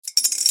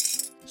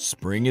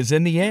Spring is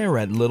in the air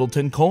at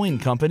Littleton Coin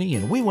Company,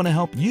 and we want to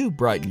help you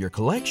brighten your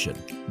collection.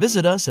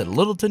 Visit us at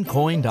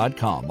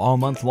littletoncoin.com all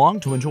month long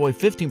to enjoy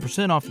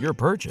 15% off your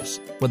purchase.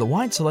 With a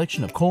wide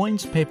selection of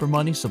coins, paper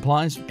money,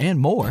 supplies, and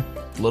more,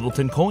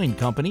 Littleton Coin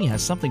Company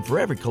has something for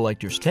every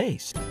collector's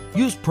taste.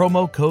 Use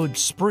promo code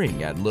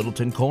SPRING at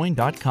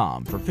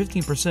littletoncoin.com for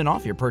 15%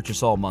 off your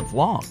purchase all month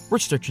long.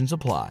 Restrictions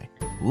apply.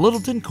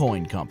 Littleton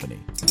Coin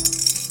Company.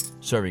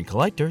 Serving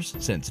collectors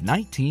since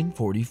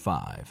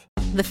 1945.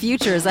 The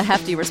future is a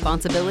hefty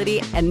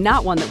responsibility and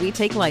not one that we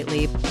take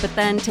lightly. But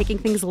then taking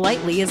things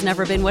lightly has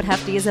never been what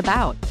Hefty is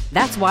about.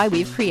 That's why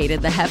we've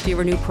created the Hefty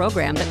Renew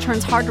program that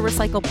turns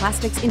hard-to-recycle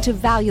plastics into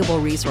valuable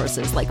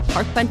resources like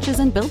park benches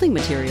and building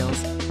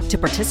materials. To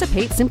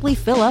participate, simply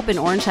fill up an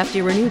orange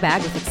Hefty Renew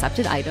bag with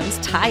accepted items,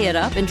 tie it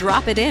up, and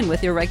drop it in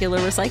with your regular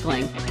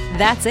recycling.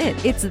 That's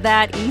it. It's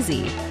that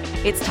easy.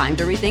 It's time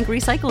to rethink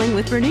recycling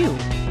with Renew.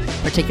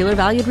 Particular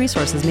valued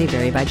resources may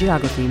vary by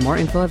geography. More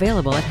info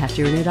available at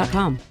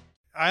heftyrenew.com.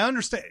 I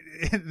understand.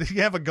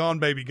 You have a Gone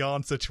Baby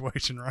Gone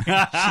situation, right?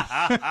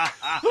 Yeah,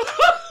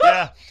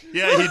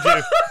 you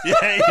do.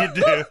 Yeah, you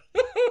do.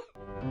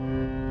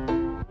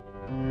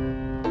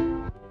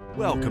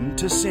 Welcome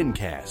to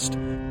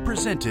Sincast,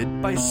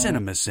 presented by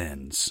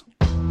CinemaSins.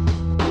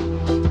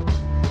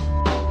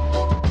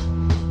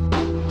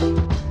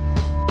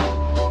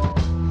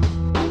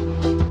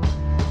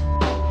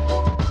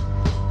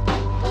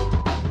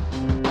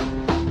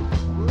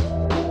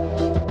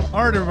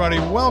 All right, everybody,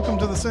 welcome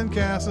to the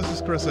Sincast. This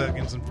is Chris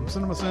Atkinson from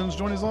CinemaSins,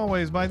 joined as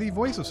always by the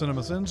voice of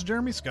CinemaSins,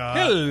 Jeremy Scott.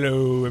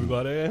 Hello,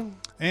 everybody.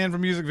 And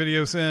from Music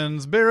Video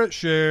Sins, Barrett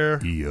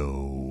Share.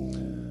 Yo.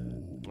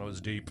 That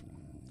was deep.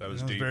 That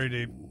was very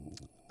deep.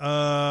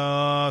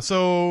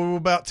 So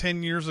about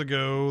 10 years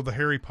ago, the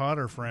Harry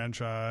Potter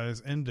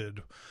franchise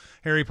ended.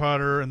 Harry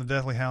Potter and the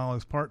Deathly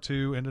Hallows Part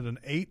 2 ended an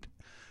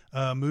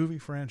 8-movie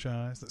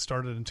franchise that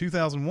started in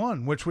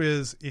 2001, which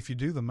was, if you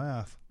do the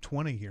math,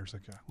 20 years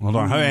ago. Hold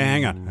on. Hey,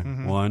 hang on.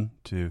 Mm-hmm. 1,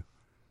 2.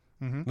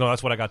 Mm-hmm. No,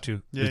 that's what I got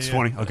too. Yeah, it's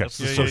 20. Okay. That's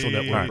the social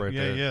network right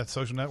there. Yeah,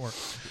 social network.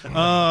 So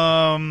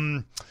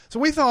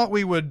we thought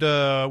we would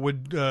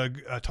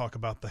talk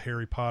about the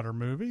Harry Potter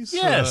movies.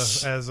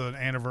 Yes. As an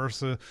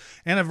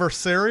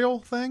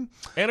anniversarial thing.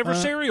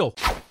 Anniversarial.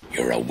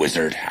 You're a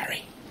wizard,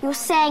 Harry. You're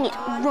saying it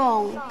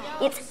wrong.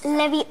 It's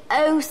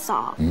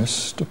Leviosa.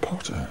 Mr.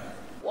 Potter.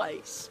 Why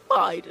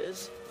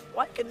spiders?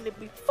 Why couldn't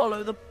we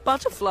follow the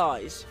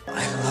butterflies?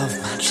 I love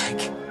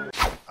magic.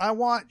 I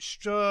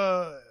watched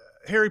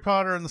Harry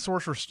Potter and the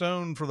Sorcerer's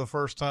Stone for the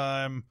first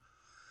time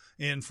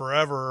in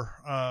forever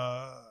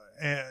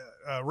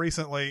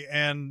recently,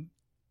 and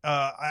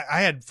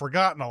I had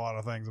forgotten a lot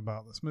of things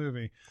about this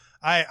movie.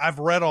 I've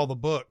read all the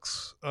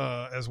books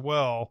as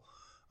well,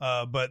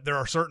 but there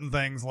are certain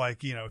things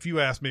like, you know, if you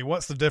ask me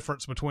what's the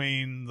difference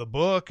between the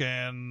book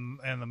and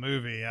the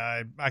movie,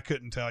 I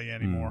couldn't tell you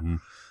anymore. Mm-hmm.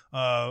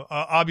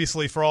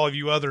 Obviously, for all of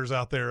you others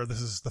out there, this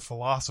is the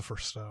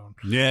Philosopher's Stone,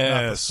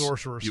 not the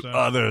Sorcerer's Stone.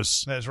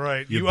 Others, that's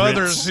right. You Brits.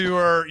 Others who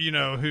are, you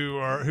know, who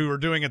are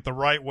doing it the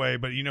right way,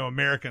 but you know,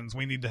 Americans,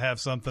 we need to have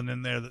something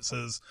in there that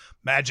says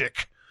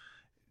magic,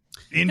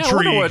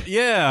 intrigue.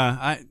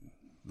 I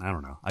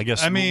don't know. I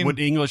guess. I mean, would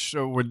English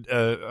or would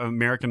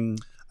American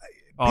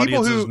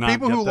audiences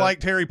people who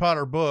liked Harry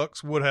Potter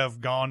books would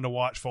have gone to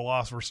watch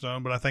Philosopher's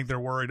Stone, but I think they're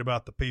worried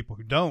about the people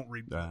who don't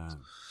read books.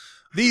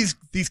 These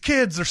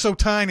kids are so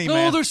tiny,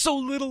 man. Oh, they're so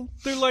little.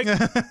 They're like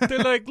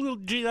little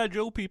G.I.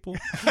 Joe people.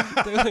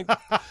 They're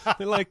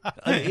like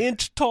an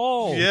inch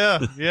tall.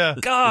 Yeah.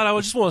 God, I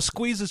just want to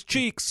squeeze his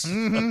cheeks.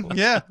 Mm-hmm.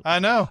 Yeah, I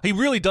know. He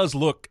really does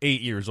look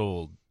 8 years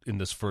old in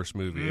this first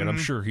movie, and I'm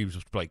sure he was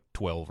like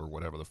 12 or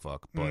whatever the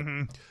fuck. But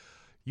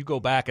you go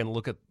back and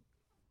look at,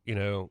 you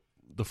know,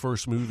 the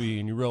first movie,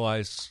 and you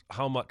realize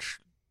how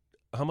much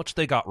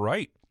they got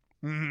right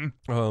in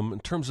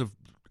terms of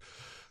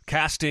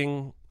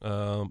casting.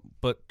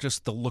 But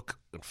just the look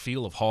and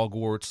feel of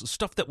Hogwarts, the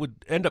stuff that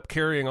would end up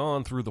carrying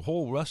on through the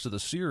whole rest of the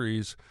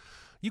series.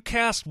 You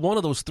cast one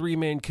of those three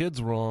main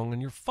kids wrong,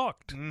 and you're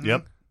fucked. Mm-hmm.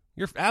 Yep,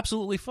 you're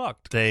absolutely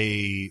fucked.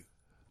 They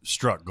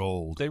struck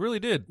gold. They really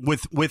did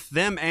with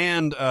them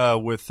and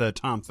with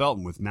Tom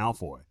Felton with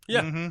Malfoy.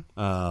 Yeah.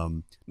 Mm-hmm.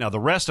 Now the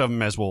rest of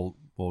them, as we'll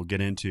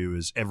get into,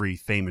 is every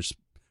famous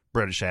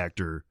British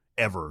actor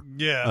ever.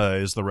 Yeah,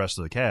 is the rest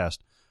of the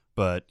cast.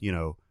 But you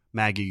know,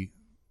 Maggie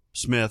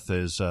Smith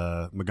as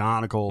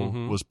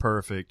McGonagall was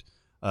perfect.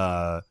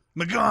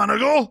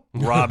 McGonagall.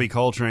 Robbie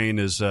Coltrane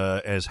as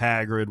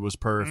Hagrid was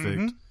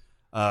perfect.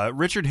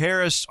 Richard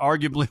Harris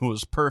arguably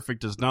was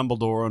perfect as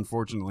Dumbledore.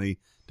 Unfortunately,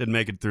 didn't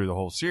make it through the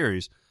whole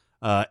series.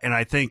 And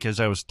I think, as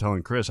I was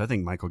telling Chris, I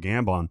think Michael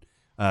Gambon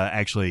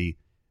actually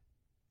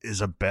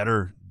is a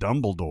better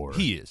Dumbledore.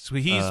 He is.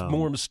 He's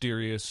more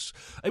mysterious.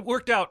 It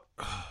worked out.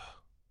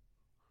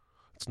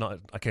 It's not.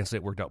 I can't say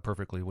it worked out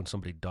perfectly when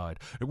somebody died.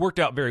 It worked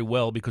out very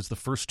well because the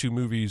first two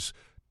movies,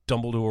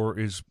 Dumbledore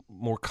is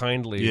more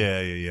kindly.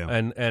 Yeah.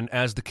 And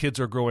as the kids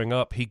are growing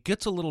up, he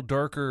gets a little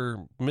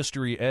darker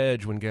mystery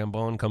edge when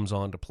Gambon comes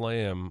on to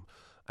play him.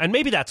 And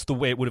maybe that's the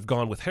way it would have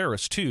gone with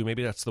Harris, too.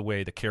 Maybe that's the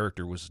way the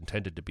character was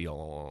intended to be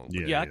all along.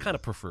 But I kind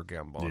of prefer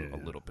Gambon a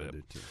little bit.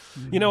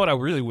 You know what I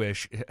really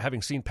wish,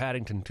 having seen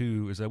Paddington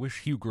 2, is I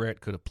wish Hugh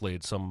Grant could have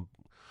played some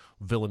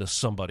villainous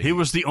somebody. He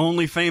was the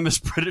only famous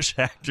British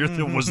actor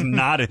that was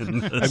not in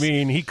this. I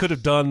mean, he could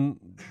have done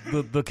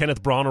the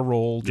Kenneth Branagh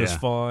role just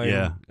fine.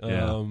 Yeah.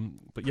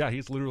 But yeah,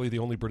 he's literally the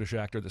only British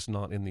actor that's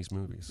not in these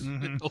movies.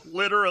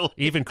 Literally.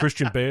 Even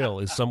Christian Bale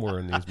is somewhere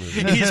in these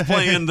movies. He's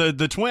playing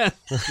the twin.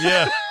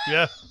 Yeah.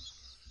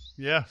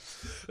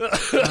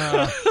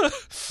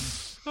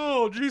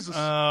 Oh, Jesus.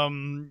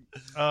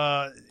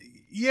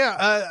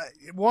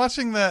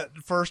 Watching that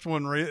first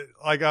one,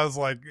 I was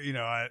like,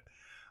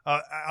 I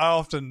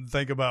often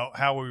think about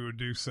how we would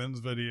do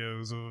Sins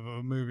videos of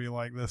a movie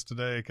like this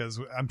today, because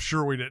I'm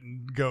sure we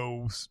didn't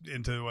go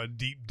into a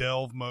deep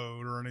delve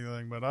mode or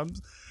anything, but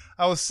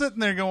I was sitting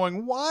there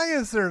going, why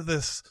is there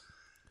this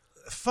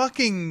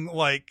fucking,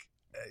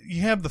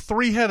 you have the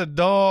 3-headed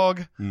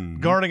dog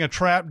guarding a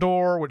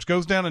trapdoor, which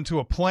goes down into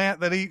a plant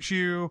that eats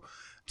you.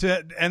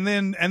 And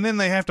then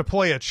they have to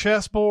play a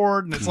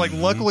chessboard, and it's like,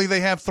 luckily they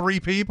have 3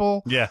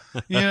 people. Yeah.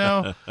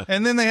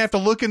 And then they have to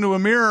look into a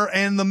mirror,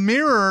 and the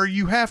mirror,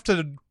 you have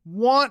to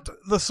want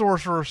the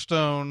Sorcerer's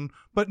Stone,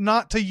 but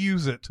not to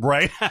use it.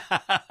 Right.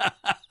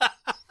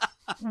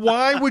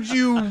 Why would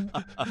you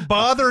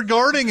bother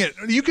guarding it?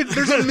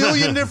 There's a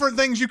million different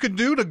things you could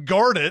do to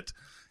guard it.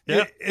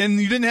 Yeah. And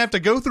you didn't have to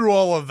go through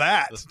all of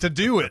that to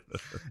do it.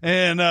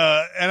 And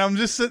I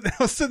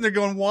was sitting there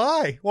going,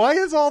 why? Why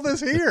is all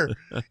this here?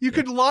 You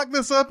could lock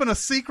this up in a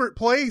secret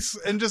place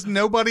and just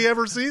nobody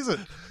ever sees it.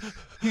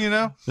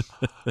 And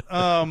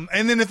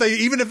then if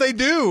they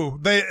do,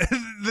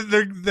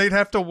 they'd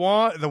have to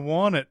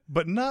want it,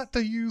 but not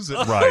to use it.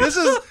 Right. This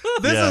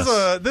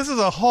is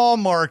a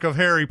hallmark of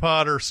Harry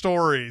Potter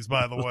stories,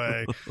 by the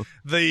way.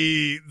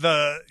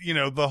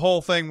 The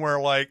whole thing where,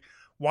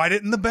 why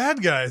didn't the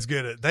bad guys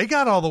get it? They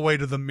got all the way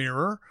to the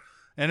mirror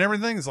and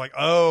everything. Is like,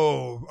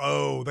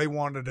 they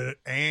wanted it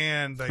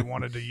and they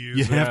wanted to use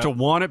it. You have to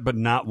want it, but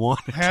not want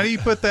it. How do you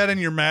put that in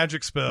your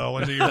magic spell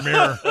into your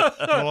mirror? Do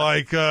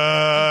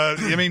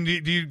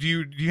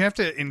you have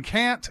to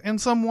incant in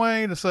some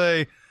way to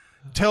say,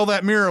 tell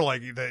that mirror,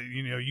 that,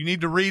 you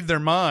need to read their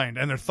mind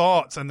and their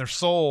thoughts and their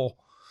soul.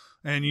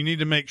 And you need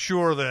to make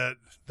sure that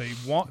they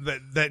want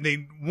that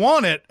they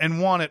want it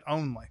and want it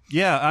only.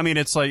 Yeah, I mean,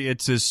 it's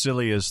as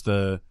silly as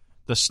the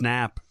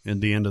snap in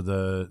the end of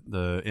the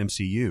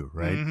MCU,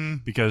 right? Mm-hmm.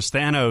 Because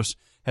Thanos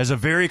has a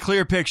very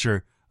clear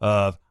picture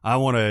of, I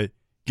want to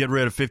get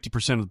rid of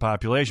 50% of the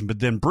population, but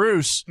then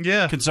Bruce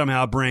can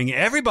somehow bring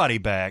everybody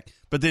back,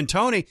 but then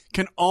Tony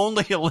can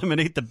only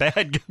eliminate the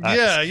bad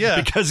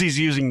guys. Because he's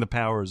using the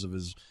powers of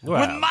his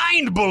with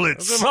mind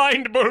bullets. The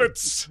mind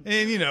bullets.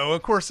 And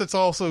of course, it's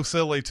also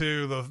silly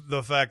too,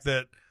 the fact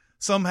that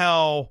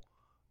somehow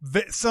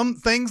some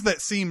things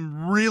that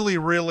seem really,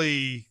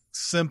 really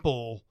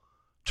simple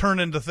turn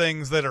into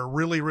things that are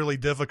really, really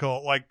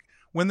difficult. Like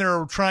when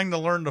they're trying to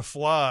learn to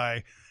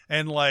fly,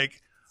 and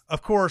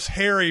of course,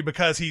 Harry,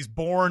 because he's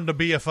born to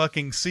be a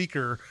fucking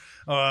seeker,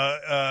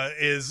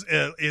 it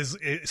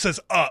says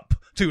up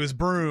to his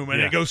broom,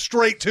 and it goes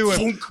straight to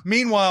him.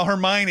 Meanwhile,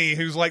 Hermione,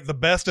 who's the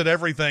best at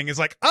everything,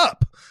 is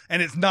up,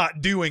 and it's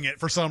not doing it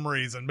for some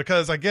reason,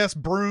 because I guess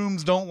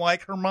brooms don't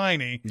like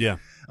Hermione. Yeah.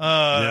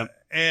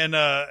 And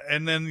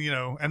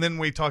then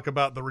we talk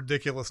about the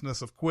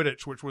ridiculousness of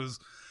Quidditch, which was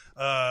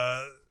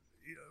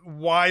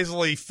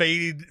wisely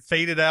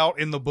faded out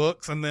in the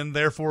books and then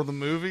therefore the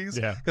movies,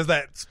 because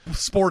that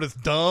sport is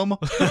dumb.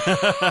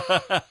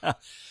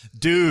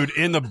 Dude,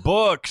 in the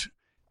book,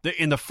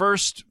 in the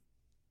first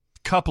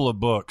couple of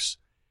books,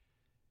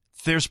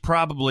 there's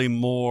probably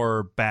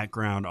more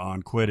background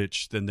on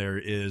Quidditch than there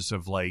is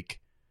of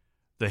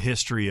the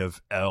history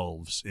of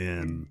elves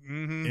in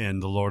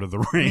the Lord of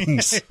the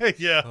Rings.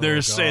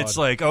 It's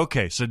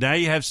okay, so now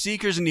you have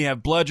seekers and you have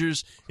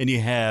bludgers and you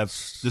have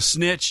the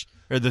snitch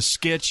or the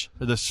skitch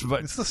or the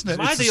it's the snitch.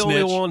 Am I the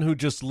only one who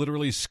just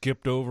literally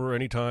skipped over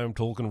any time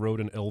Tolkien wrote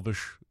in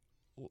Elvish?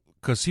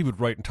 Because he would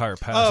write entire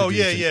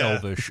passages in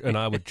Elvish, and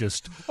I would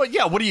just... Well,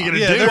 what are you going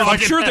to do? I'm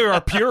sure there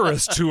are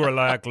purists who are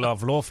like,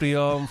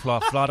 Lavloftium,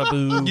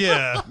 Flaflataboo.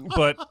 Yeah.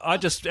 But I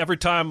just, every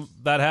time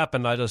that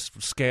happened, I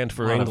just scanned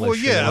for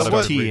English.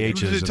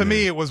 To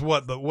me, it was,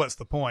 what's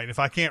the point? If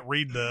I can't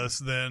read this,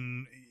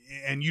 then,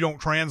 and you don't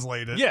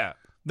translate it,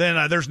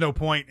 then there's no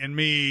point in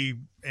me...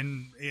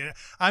 And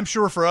I'm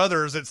sure for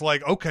others, it's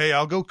okay,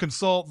 I'll go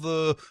consult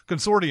the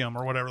consortium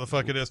or whatever the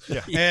fuck it is.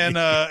 Yeah.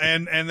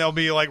 And they'll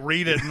be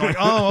read it and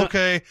oh,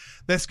 okay,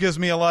 this gives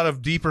me a lot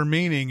of deeper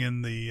meaning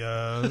in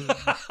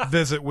the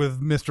visit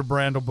with Mr.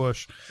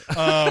 Brandlebush.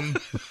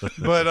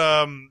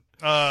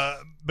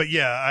 But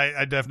yeah,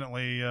 I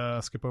definitely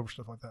skip over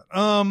stuff like that.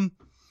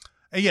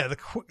 The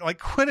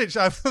Quidditch.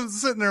 I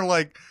was sitting there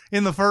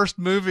in the first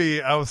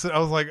movie. I was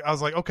like,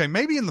 okay,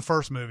 maybe in the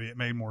first movie it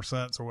made more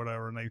sense or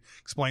whatever, and they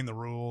explained the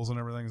rules and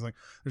everything. It's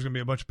there's gonna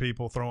be a bunch of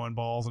people throwing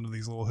balls into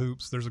these little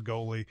hoops. There's a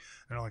goalie,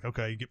 and they're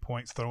okay, you get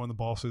points throwing the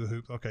balls through the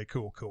hoops. Okay,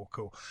 cool.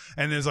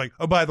 And there's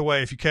oh, by the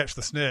way, if you catch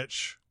the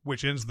snitch,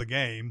 which ends the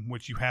game,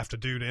 which you have to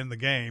do to end the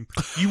game,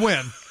 you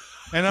win.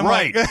 And I'm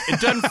right. like, It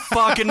doesn't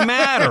fucking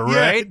matter, yeah,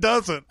 right? it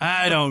doesn't.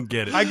 I don't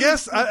get it. I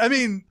guess I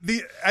mean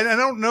I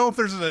don't know if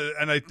there's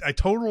a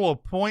total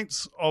of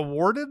points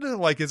awarded.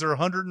 Like, is there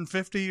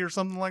 150 or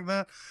something like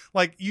that?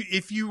 Like,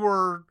 if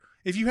you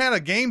had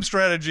a game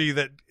strategy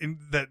that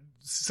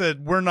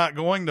said we're not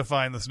going to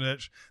find the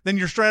snitch, then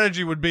your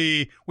strategy would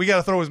be we got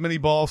to throw as many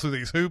balls through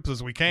these hoops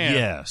as we can.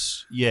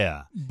 Yes.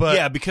 Yeah. But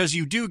yeah, because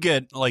you do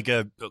get like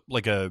a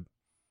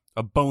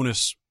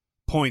bonus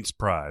points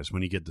prize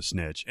when you get the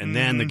snitch, and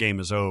then the game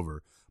is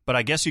over. But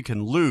I guess you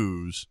can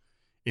lose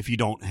if you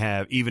don't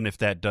have, even if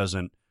that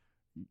doesn't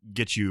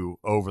get you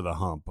over the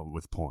hump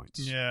with points.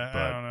 Yeah,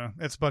 but, I don't know.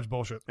 It's a bunch of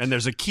bullshit. And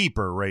there's a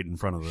keeper right in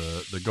front of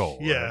the goal.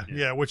 Yeah, right?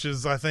 yeah, which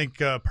is I think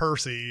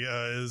Percy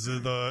is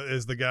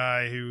the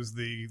guy who's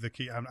the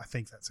key. I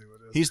think that's who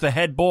it is. He's the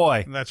head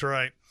boy. That's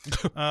right.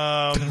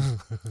 But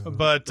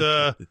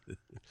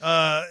yeah,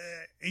 I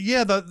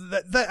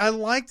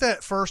like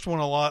that first one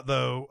a lot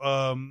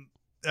though.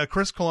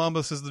 Chris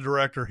Columbus is the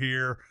director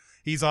here.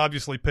 He's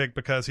obviously picked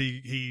because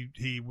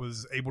he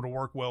was able to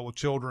work well with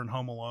children,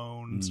 Home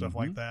Alone and stuff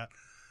like that.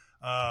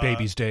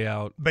 Baby's Day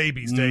Out.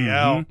 Baby's Day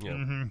Out.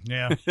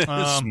 Yeah.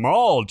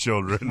 Small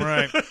children.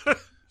 Right.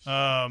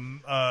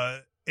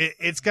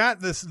 It's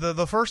got this.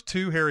 The first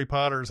two Harry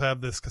Potters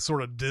have this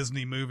sort of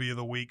Disney movie of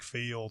the week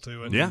feel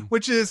to it. Yeah.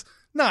 Which is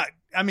not.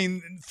 I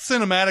mean,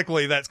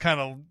 cinematically, that's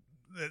kind of.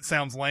 It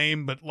sounds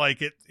lame, but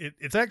like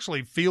it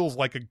actually feels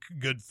like a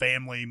good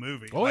family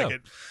movie. Oh, like yeah.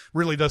 it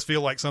really does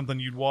feel like something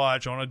you'd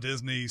watch on a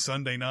Disney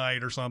Sunday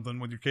night or something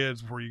with your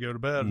kids before you go to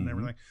bed and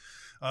everything.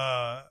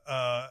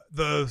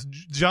 The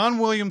John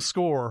Williams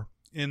score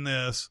in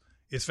this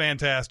is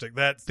fantastic.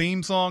 That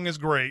theme song is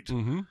great.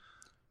 Mm-hmm.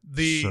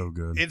 So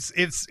good.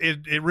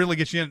 It really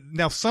gets you in.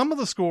 Now, some of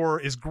the score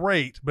is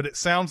great, but it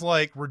sounds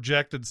like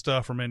rejected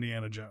stuff from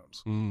Indiana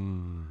Jones.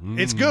 Mm-hmm.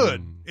 It's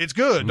good. It's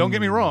good. Don't get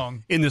me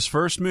wrong. In this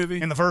first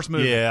movie? In the first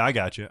movie. Yeah, I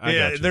got you. I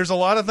got you. There's a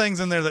lot of things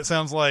in there that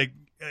sounds like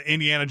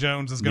Indiana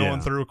Jones is going Yeah.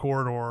 through a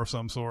corridor of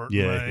some sort.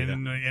 Yeah,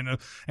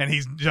 And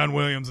he's John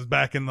Williams is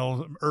back in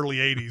the early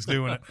 80s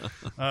doing it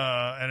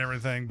and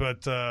everything.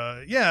 But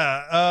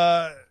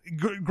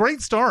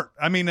great start.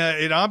 I mean,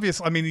 it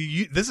obviously. I mean,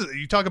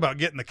 you talk about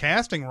getting the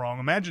casting wrong.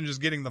 Imagine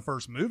just getting the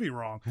first movie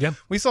wrong. Yeah.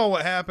 We saw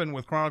what happened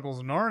with Chronicles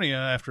of Narnia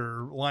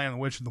after Lion, the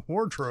Witch, and the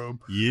Wardrobe.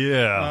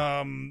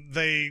 Yeah.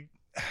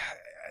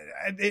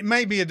 It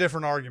may be a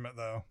different argument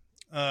though,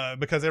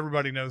 because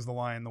everybody knows the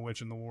Lion, the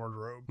Witch, and the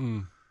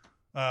Wardrobe.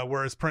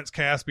 Whereas Prince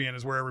Caspian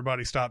is where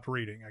everybody stopped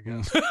reading, I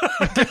guess.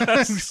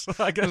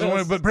 I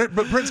guess. But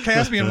Prince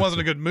Caspian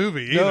wasn't a good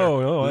movie either.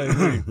 No, I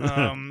agree.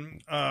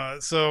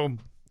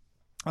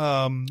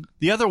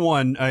 The other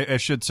one, I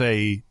should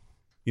say,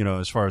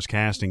 as far as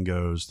casting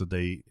goes, that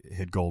they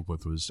hit gold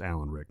with was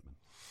Alan Rickman.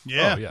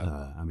 Yeah. Oh,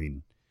 yeah. I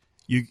mean,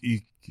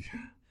 you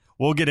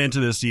we'll get into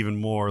this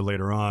even more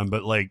later on,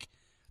 but like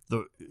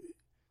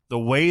the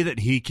way that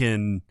he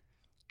can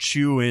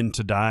chew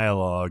into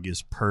dialogue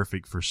is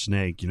perfect for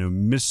Snake.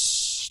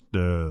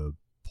 Mr.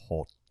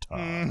 Potter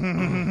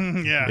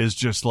Yeah. is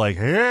just like,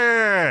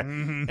 hey!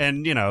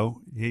 And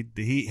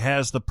he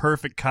has the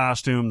perfect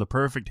costume, the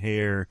perfect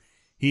hair.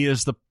 He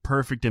is the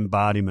perfect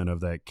embodiment of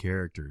that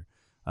character.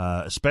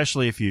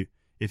 Especially if you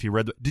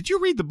read did you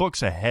read the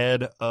books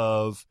ahead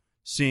of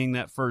seeing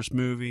that first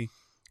movie,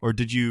 or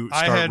did you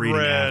start reading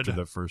after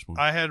the first one?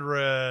 I had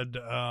read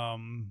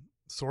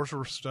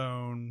Sorcerer's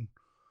Stone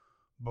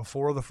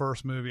before the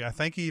first movie. I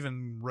think he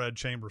even read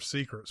Chamber of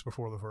Secrets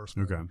before the first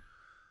movie. Okay.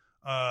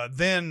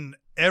 Then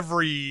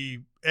every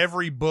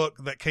book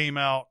that came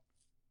out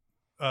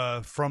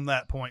from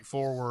that point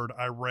forward,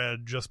 I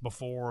read just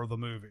before the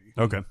movie.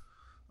 Okay.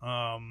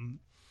 And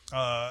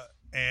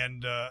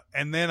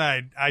then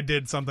I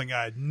did something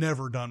I had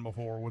never done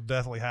before with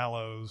Deathly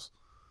Hallows.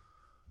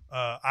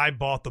 I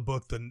bought the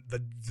book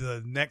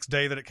the next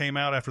day that it came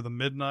out after the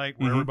midnight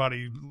where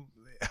everybody.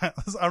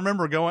 I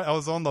remember I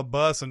was on the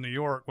bus in New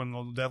York when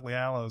the Deathly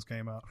Hallows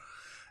came out,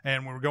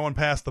 and we were going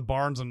past the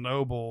Barnes and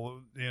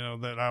Noble,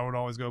 that I would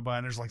always go by,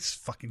 and there's like this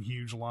fucking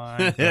huge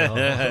line.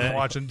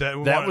 Watching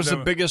that was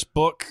the biggest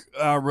book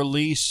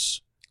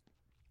release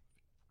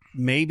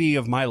maybe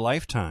of my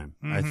lifetime,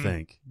 I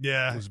think.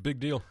 Yeah. It was a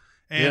big deal.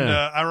 And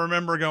I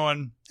remember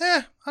going,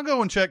 I'll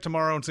go and check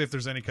tomorrow and see if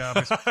there's any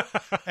copies.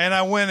 And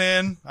I went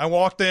in, I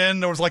walked in,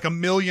 there was like 1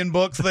 million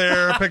books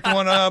there, picked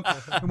one up,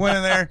 went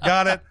in there,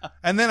 got it.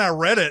 And then I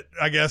read it,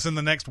 I guess, in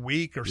the next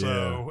week or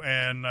so.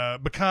 Yeah.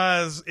 And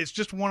because it's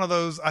just one of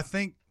those, I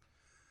think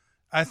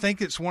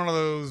it's one of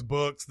those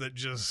books that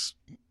just,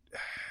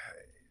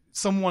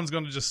 someone's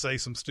going to just say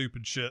some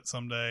stupid shit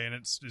someday, and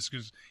it's just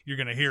because you're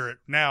going to hear it.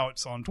 Now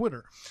it's on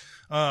Twitter.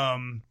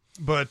 So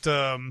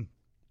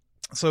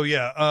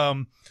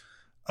the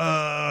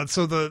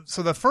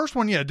first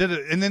one, did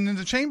it, and then in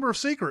the Chamber of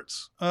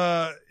Secrets,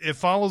 it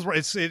follows.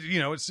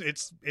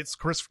 It's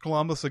Christopher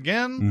Columbus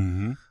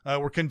again.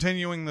 We're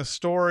continuing the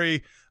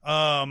story.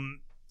 What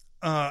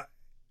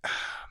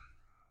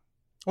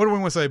do we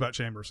want to say about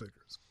Chamber of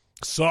Secrets?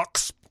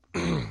 Sucks.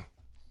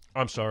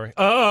 I'm sorry.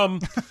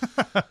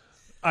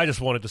 I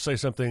just wanted to say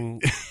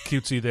something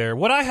cutesy there.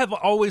 What I have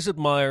always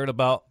admired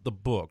about the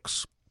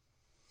books,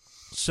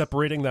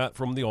 separating that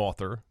from the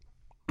author,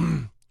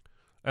 and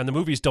the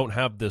movies don't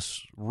have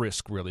this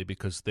risk really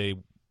because the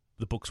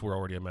books were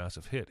already a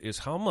massive hit, is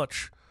how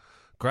much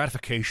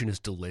gratification is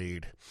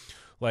delayed.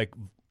 Like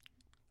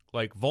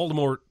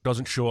Voldemort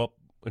doesn't show up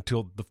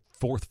until the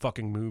 4th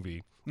fucking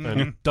movie.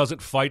 And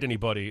doesn't fight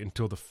anybody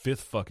until the 5th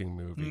fucking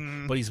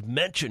movie. But he's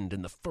mentioned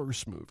in the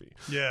 1st movie.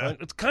 Yeah. Right?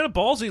 It's kind of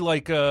ballsy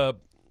like,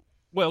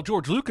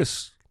 George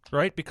Lucas,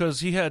 right?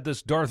 Because he had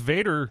this Darth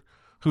Vader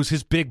who's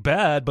his big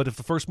bad, but if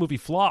the 1st movie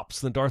flops,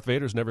 then Darth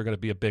Vader's never going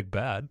to be a big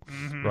bad,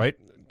 right?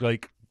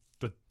 Like,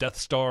 the Death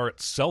Star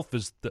itself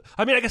is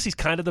I guess he's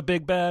kind of the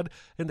big bad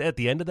at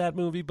the end of that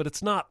movie, but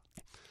it's not...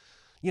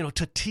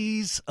 to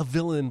tease a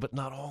villain, but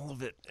not all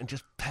of it, and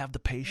just have the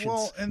patience.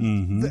 Well,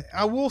 and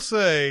I will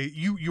say,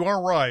 you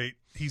are right.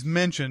 He's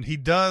mentioned, he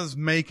does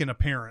make an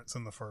appearance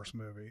in the 1st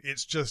movie.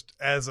 It's just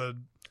at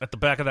the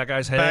back of that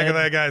guy's head. Back of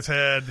that guy's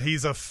head.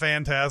 He's a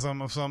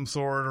phantasm of some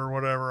sort or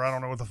whatever. I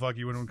don't know what the fuck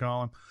you would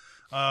call him.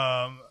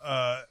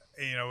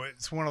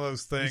 It's one of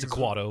those things. He's a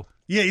Quado.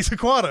 Yeah, he's a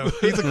Quado.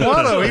 He's a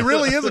Quado. He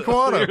really is a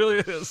Quado. He really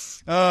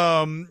is.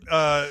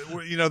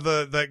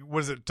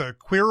 Was it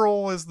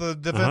Quirrell is the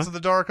Defense of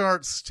the Dark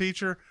Arts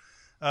teacher?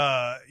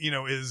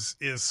 Is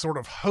sort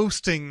of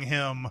hosting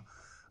him,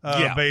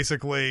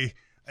 basically.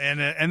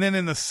 And then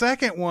in the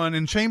second one,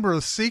 in Chamber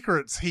of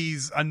Secrets,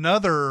 he's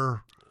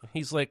another.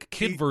 He's like a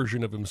kid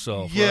version of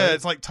himself. Yeah, right?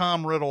 it's like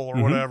Tom Riddle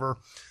or whatever.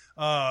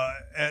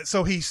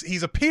 So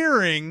he's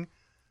appearing.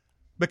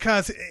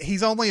 Because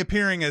he's only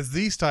appearing as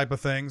these type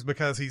of things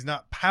because he's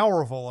not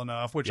powerful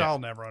enough, which I'll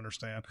never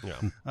understand. Yeah.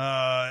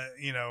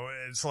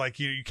 It's like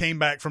you came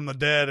back from the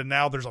dead and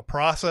now there's a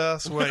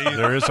process. Where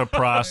there is a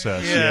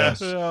process.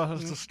 Yes. Yeah,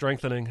 it's a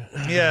strengthening.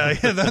 Yeah.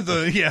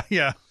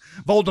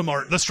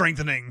 Voldemort, the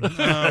strengthening.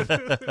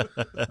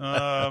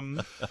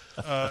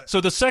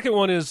 So the second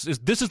one is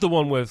this is the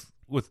one with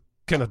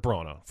Kenneth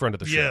Branagh, friend of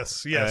the show.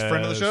 Yes,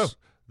 friend of the show.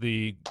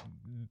 The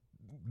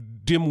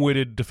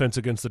dim-witted Defense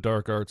Against the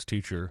Dark Arts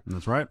teacher.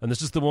 That's right. And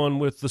this is the one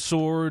with the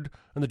sword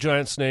and the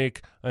giant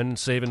snake and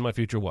saving my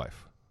future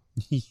wife.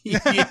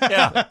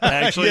 Yeah,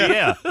 actually,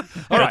 yeah.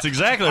 That's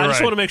exactly right. I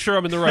just want to make sure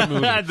I'm in the right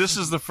movie. This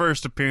is the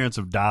first appearance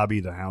of Dobby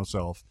the house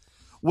elf,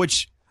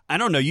 which, I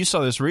don't know, you saw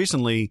this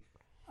recently.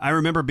 I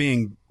remember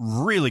being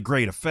really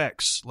great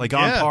effects, like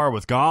on par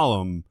with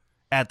Gollum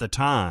at the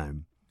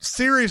time.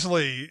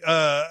 Seriously,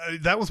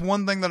 that was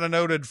one thing that I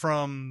noted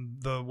from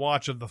the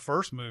watch of the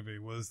 1st movie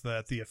was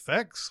that the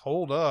effects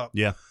hold up.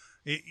 Yeah.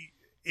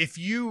 If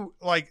you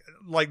like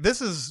this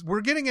is,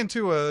 we're getting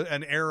into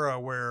an era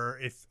where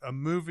if a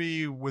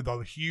movie with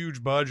a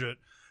huge budget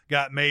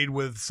got made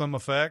with some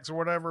effects or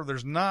whatever,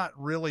 there's not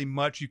really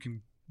much you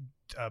can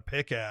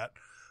pick at.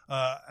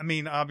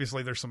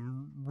 Obviously there's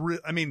some,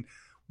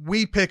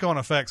 we pick on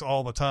effects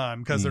all the time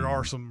because there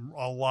are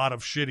a lot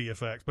of shitty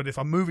effects. But if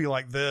a movie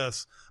like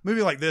this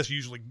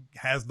usually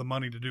has the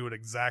money to do it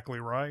exactly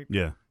right.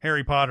 Yeah.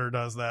 Harry Potter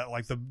does that.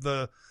 Like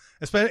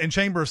especially in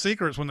Chamber of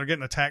Secrets when they're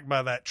getting attacked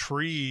by that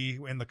tree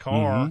in the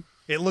car,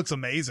 it looks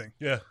amazing.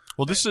 Yeah.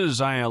 Well, this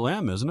is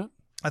ILM, isn't it?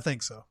 I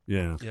think so.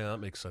 Yeah. Yeah, that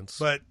makes sense.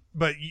 But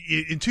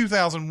in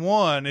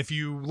 2001, if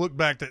you look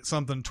back at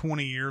something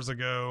 20 years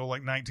ago,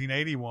 like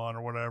 1981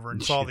 or whatever,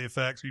 and saw the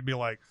effects, you'd be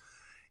like,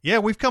 yeah,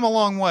 we've come a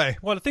long way.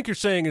 What I think you're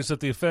saying is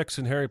that the effects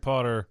in Harry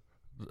Potter,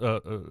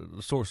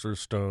 the Sorcerer's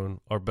Stone,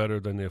 are better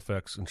than the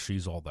effects in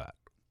She's All That.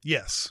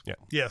 Yes. Yeah.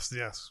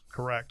 Yes,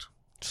 correct.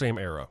 Same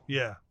era.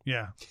 Yeah.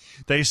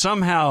 They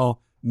somehow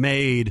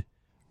made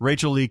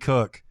Rachel Lee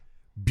Cook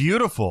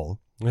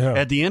beautiful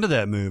at the end of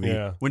that movie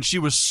when she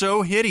was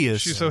so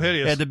hideous. She's so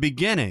hideous. At the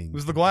beginning. It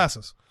was the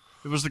glasses.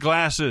 It was the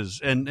glasses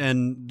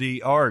and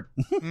the art.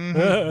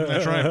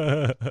 That's right.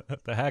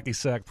 The hacky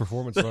sack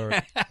performance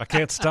art. I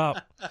can't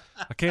stop.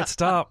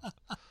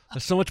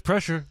 There's so much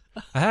pressure.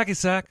 A hacky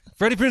sack.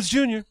 Freddie Prinze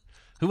Jr.,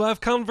 who I've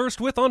conversed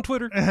with on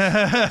Twitter.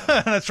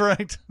 That's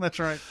right.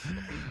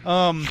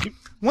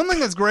 One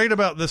thing that's great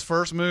about this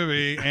first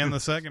movie and the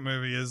second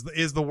movie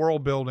is the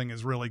world building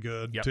is really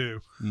good too.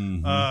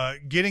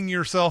 Getting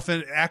yourself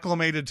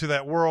acclimated to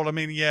that world.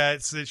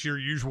 It's your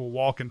usual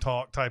walk and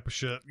talk type of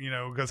shit,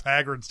 because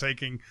Hagrid's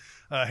taking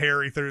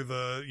Harry through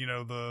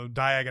the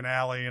Diagon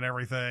Alley and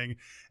everything,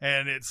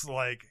 and it's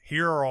like,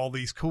 here are all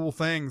these cool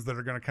things that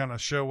are going to kind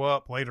of show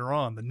up later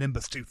on. The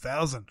Nimbus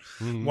 2000.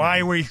 Why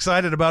are we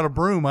excited about a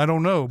broom? I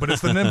don't know, but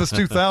it's the Nimbus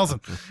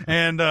 2000,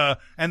 and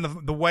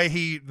the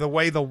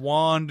way the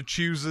wand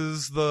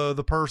chooses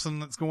the person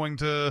that's going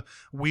to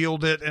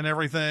wield it and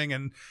everything,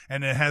 and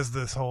it has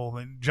this whole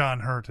thing. John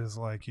Hurt is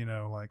like,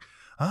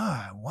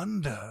 I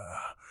wonder.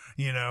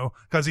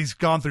 Because he's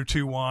gone through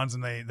 2 wands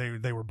and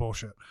they were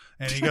bullshit.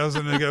 And he goes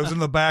in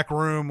the back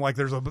room like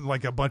there's a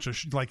bunch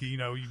of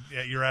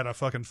you're at a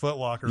fucking Foot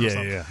Locker or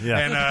something. Yeah.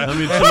 And let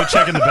me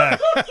check in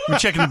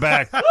the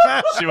back.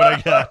 See what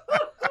I got.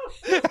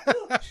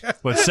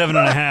 What,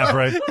 7.5,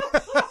 right?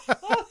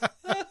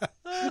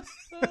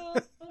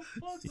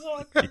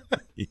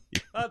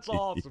 That's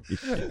awesome.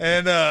 awesome.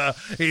 And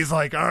he's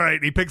like, all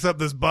right. He picks up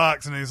this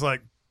box and he's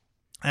like,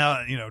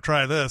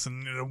 try this,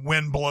 and the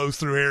wind blows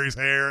through Harry's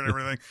hair and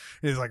everything.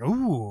 He's like,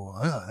 "Ooh,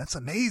 that's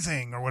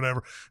amazing," or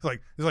whatever.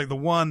 It's like the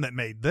one that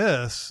made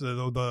this,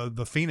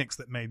 the phoenix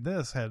that made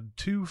this had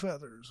 2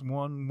 feathers.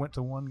 One went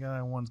to one guy,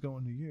 and one's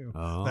going to you.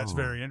 Oh, that's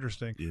very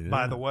interesting. yeah.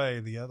 By the way,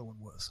 the other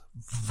one was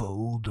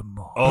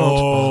Voldemort.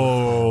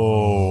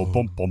 Oh,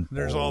 bum, bum,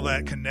 There's all that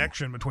bum.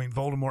 connection between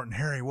Voldemort and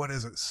Harry. What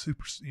is it?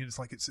 It's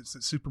like it's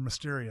super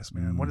mysterious,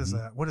 man. What is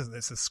that? What is it?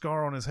 It's a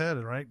scar on his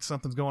head, right?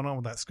 Something's going on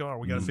with that scar.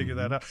 We got to figure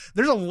that out.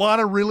 There's a lot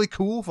of really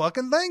cool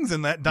fucking things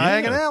in that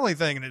Diagon Alley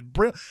thing, and it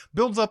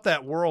builds up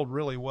that world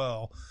really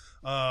well.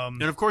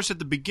 And of course, at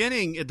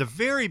the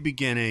very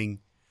beginning,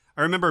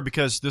 I remember,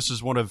 because this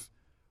is one of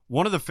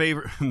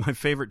my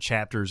favorite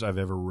chapters I've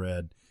ever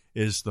read,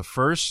 is the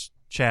first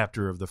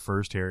chapter of the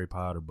first Harry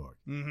Potter book.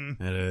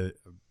 Mm-hmm. I had a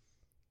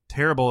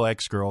terrible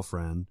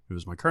ex-girlfriend, who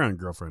was my current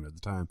girlfriend at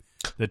the time,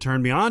 that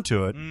turned me on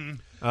to it,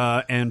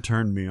 and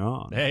turned me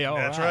on. Hey, all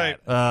That's right.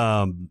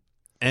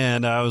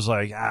 And I was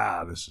like,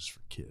 this is for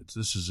kids.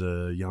 This is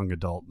a young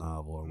adult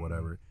novel or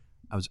whatever.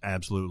 I was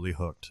absolutely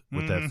hooked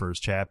with that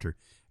first chapter.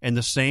 And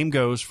the same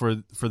goes for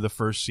the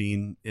first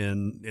scene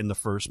in the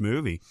first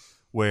movie,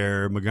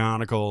 where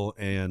McGonagall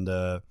and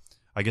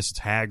I guess it's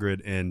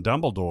Hagrid and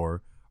Dumbledore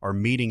are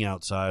meeting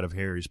outside of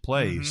Harry's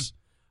place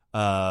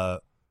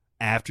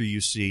after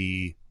you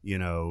see,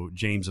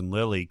 James and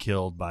Lily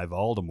killed by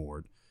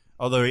Voldemort.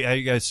 Although I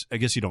guess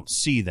you don't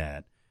see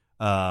that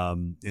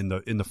in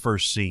the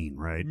first scene,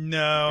 right?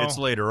 No, it's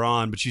later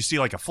on, but you see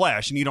like a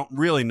flash, and you don't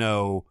really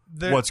know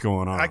what's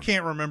going on. I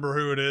can't remember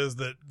who it is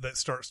that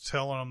starts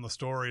telling them the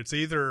story. It's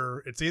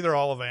either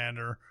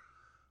Ollivander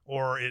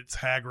or it's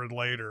Hagrid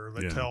later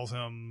that tells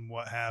him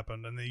what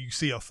happened, and then you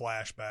see a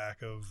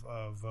flashback of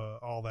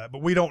all that.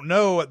 But we don't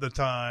know at the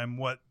time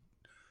what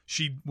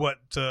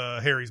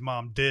Harry's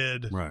mom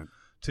did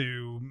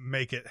to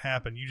make it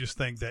happen. You just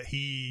think that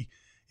he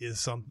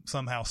is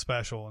somehow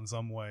special in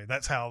some way.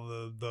 That's how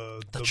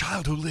the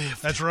child who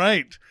lived. That's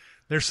right.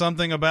 There's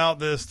something about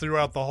this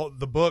throughout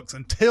the books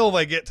until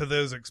they get to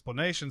those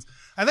explanations.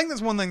 I think that's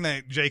one thing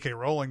that J.K.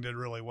 Rowling did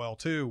really well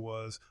too,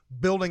 was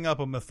building up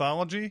a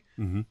mythology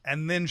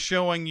and then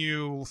showing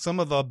you some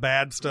of the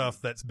bad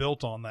stuff that's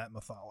built on that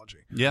mythology.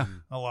 Yeah,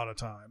 a lot of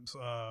times,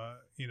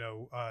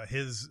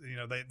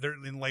 they're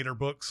in later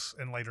books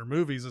and later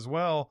movies as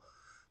well.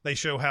 They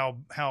show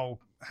how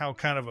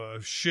kind of a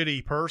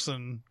shitty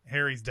person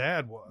Harry's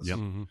dad was. Yep.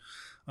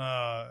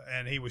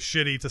 And he was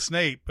shitty to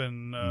Snape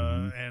and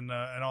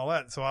all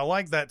that. So I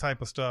like that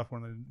type of stuff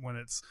when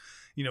it's,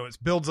 it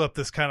builds up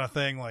this kind of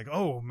thing like,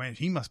 oh man,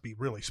 he must be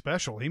really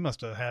special. He must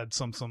have had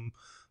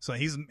so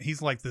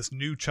he's like this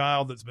new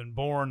child that's been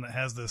born that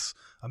has this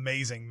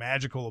amazing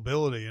magical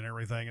ability and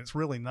everything. It's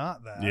really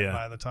not that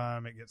by the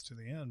time it gets to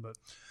the end. But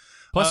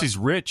plus he's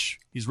rich.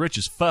 He's rich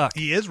as fuck.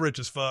 He is rich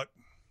as fuck.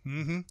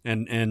 Mm-hmm.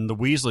 And the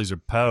Weasleys are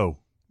Poe.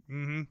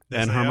 Mm-hmm.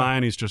 And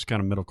Hermione's just kind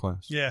of middle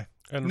class. Yeah.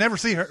 And never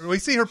see her. We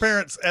see her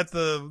parents at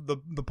the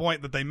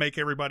point that they make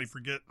everybody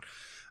forget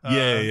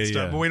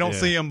stuff, but we don't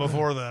see them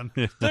before then.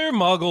 They're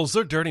muggles.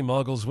 They're dirty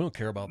muggles. We don't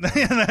care about them.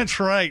 That's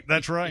right.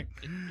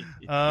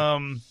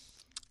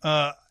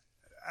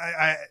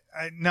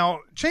 Now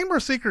Chamber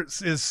of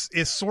Secrets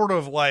is sort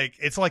of like,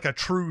 it's like a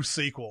true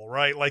sequel,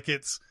 right? Like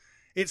it's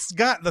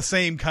got the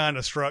same kind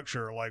of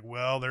structure. Like,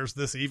 well, there's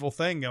this evil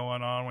thing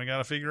going on. We got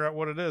to figure out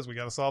what it is. We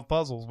got to solve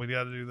puzzles. We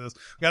got to do this.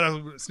 We got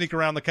to sneak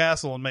around the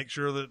castle and make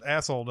sure that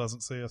asshole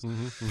doesn't see us.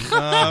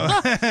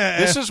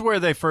 This is where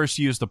they first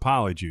used the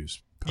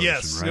Polyjuice potion,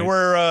 yes, right?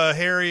 where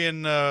Harry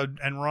and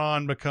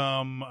Ron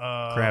become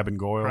Crab and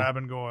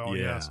Goyle.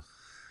 Yes.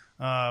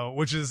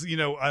 Which is,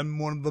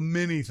 one of the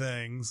many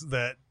things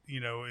that,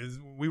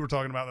 we were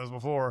talking about this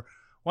before.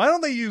 Why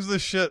don't they use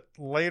this shit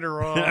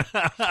later on?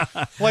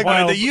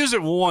 They use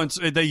it once.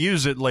 They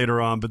use it later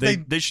on, but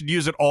they should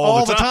use it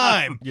all the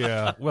time.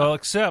 Yeah. Well,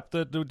 except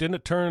that didn't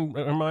it turn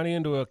Hermione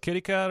into a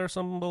kitty cat or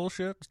some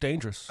bullshit? It's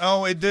dangerous.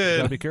 Oh, it did. You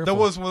gotta be careful. There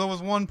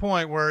was one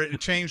point where it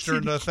changed her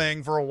into a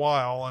thing for a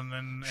while, and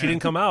then she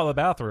didn't come out of the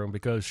bathroom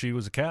because she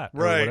was a cat,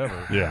 right? Or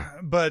whatever. Yeah,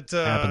 but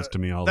happens to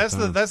me all the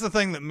time. That's the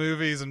thing that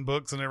movies and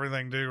books and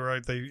everything do,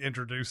 right? They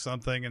introduce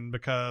something, and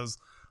because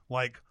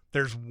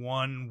there's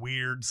one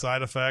weird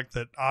side effect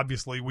that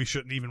obviously we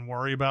shouldn't even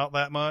worry about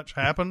that much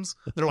happens.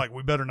 They're like,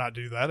 we better not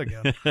do that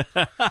again.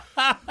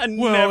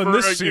 Well, and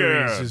this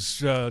series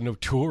is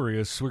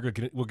notorious. We're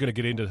gonna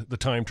get into the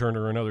Time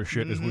Turner and other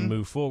shit as we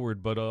move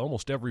forward, but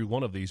almost every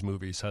one of these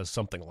movies has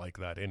something like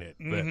that in it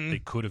that they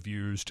could have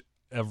used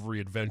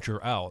every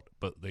adventure out,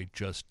 but they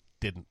just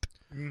didn't.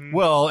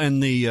 Well,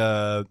 and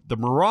the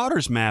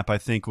Marauders map, I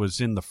think,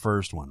 was in the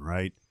first one,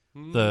 right?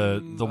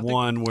 The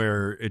one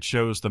where it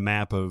shows the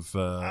map of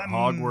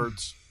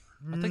Hogwarts.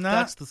 I think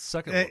that's the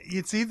second one.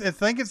 I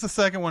think it's the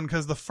second one,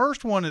 because the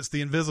first one is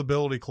the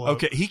invisibility cloak.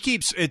 Okay,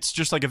 it's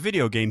just like a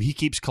video game. He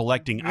keeps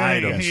collecting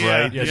items,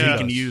 right? Yeah, that he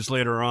can use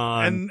later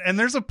on. And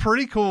there's a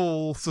pretty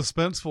cool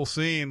suspenseful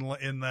scene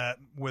in that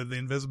with the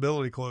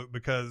invisibility cloak,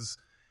 because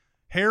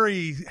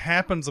Harry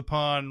happens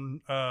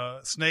upon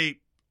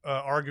Snape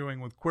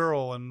arguing with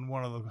Quirrell in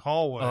one of the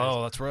hallways.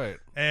 Oh, that's right.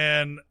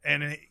 And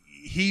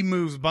he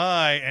moves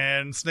by,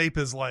 and Snape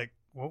is like,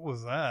 what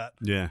was that?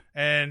 Yeah.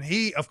 And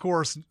he, of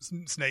course,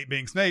 Snape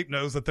being Snape,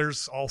 knows that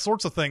there's all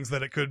sorts of things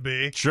that it could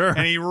be. Sure.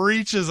 And he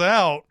reaches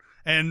out,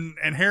 and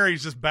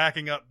Harry's just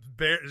backing up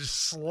just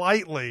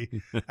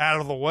slightly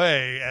out of the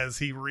way as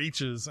he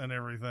reaches and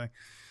everything.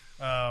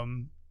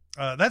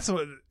 That's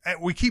what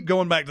we keep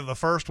going back to the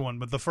first one,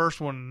 but the first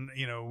one,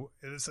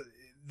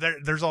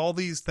 there's all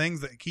these things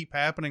that keep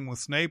happening with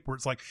Snape where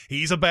it's like,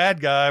 he's a bad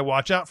guy.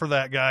 Watch out for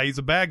that guy. He's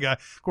a bad guy.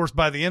 Of course,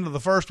 by the end of the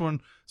first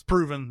one, it's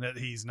proven that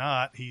he's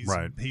not.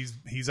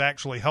 He's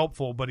actually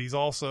helpful, but he's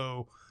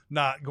also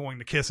not going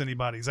to kiss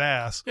anybody's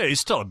ass. Yeah,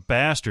 he's still a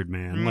bastard,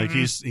 man. Like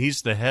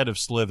he's the head of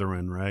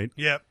Slytherin, right?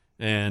 Yep.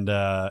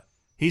 And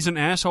he's an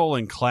asshole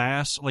in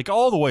class, like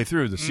all the way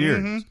through the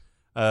series.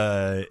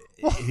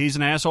 He's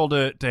an asshole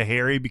to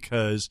Harry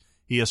because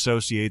he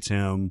associates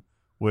him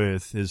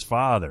with his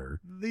father,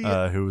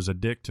 who was a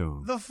dick to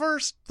him. The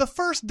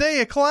first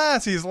day of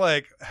class, he's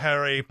like,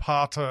 Harry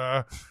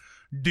Potter,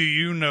 do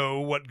you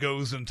know what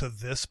goes into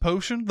this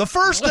potion? The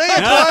first day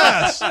of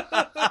class.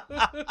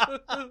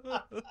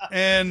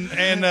 and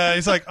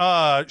he's like,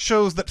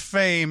 shows that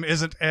fame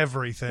isn't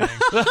everything.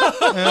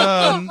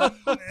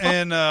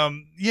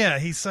 Yeah,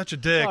 he's such a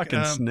dick.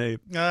 Fucking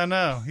Snape. I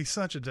know, he's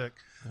such a dick.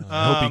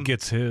 I hope he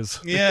gets his.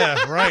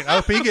 Yeah, right.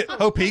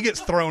 Hope he gets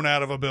thrown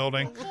out of a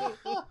building.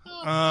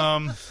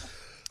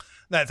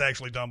 That's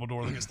actually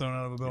Dumbledore that gets thrown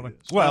out of a building.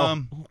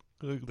 Well,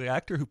 the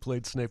actor who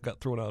played Snape got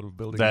thrown out of a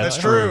building. That's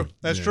true.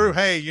 That's true.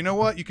 Hey, you know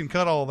what? You can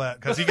cut all that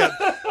because he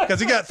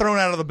got thrown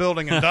out of the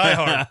building in Die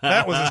Hard.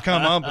 That was his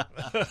come up.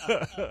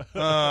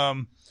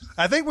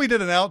 I think we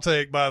did an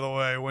outtake, by the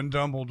way, when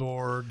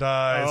Dumbledore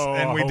dies,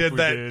 and we did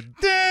that.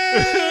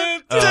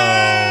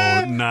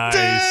 Oh,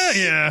 nice.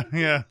 Yeah.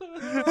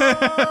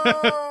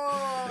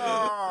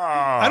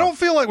 I don't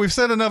feel like we've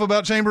said enough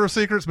about Chamber of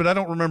Secrets, but I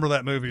don't remember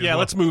that movie. Yeah,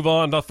 let's move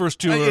on. The first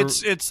two are...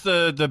 It's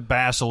the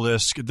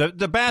basilisk.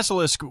 The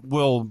basilisk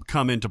will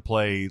come into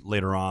play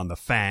later on, the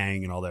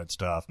Fang and all that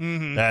stuff.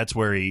 Mm-hmm. That's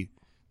where you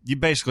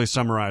basically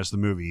summarize the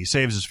movie. He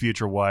saves his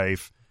future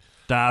wife,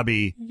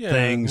 Dobby,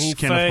 Kenneth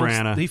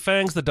Branagh. He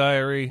fangs the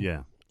diary.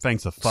 Yeah,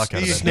 fangs the fuck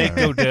out of that Snake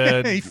diary. go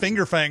dead. He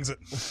finger fangs it.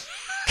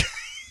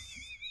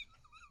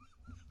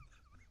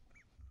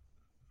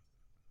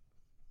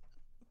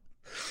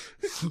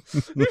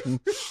 I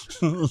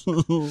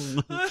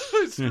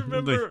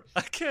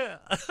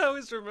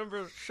always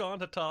remember Sean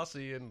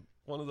Hattassi in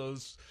one of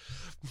those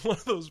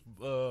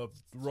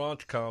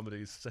raunch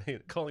comedies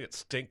calling it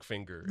Stink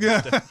Finger.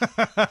 Yeah.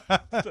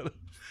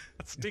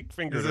 Stink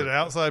Finger. Is it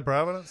Outside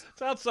Providence?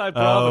 It's Outside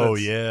Providence. Oh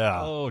yeah.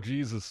 Oh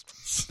Jesus.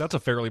 That's a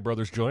Farrelly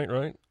Brothers joint,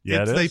 right?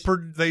 Yeah,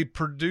 they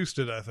produced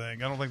it. I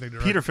think. I don't think they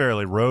directed. Peter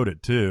Farrelly wrote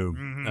it too.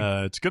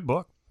 Mm-hmm. It's a good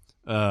book.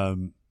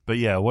 But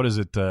yeah, what is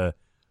it?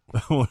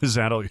 What does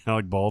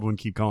Alec Baldwin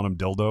keep calling him?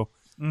 Dildo.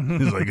 Mm-hmm.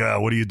 He's like,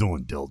 what are you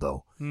doing,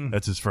 Dildo?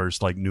 That's his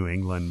first New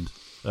England.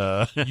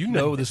 You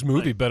know this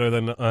movie better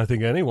than I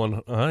think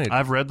anyone.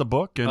 I've read the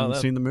book and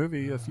seen the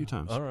movie a few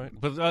times. All right,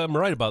 but I'm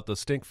right about the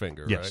Stink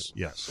Finger. Yes, right?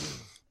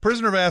 yes.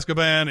 Prisoner of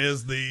Azkaban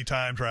is the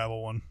time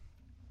travel one.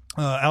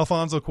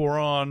 Alfonso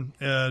Cuarón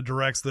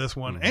directs this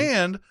one,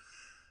 and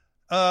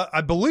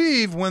I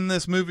believe when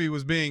this movie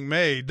was being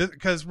made,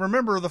 because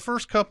remember the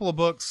first couple of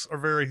books are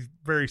very,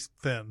 very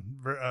thin.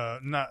 They're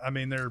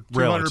 200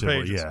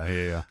 Relatively, pages.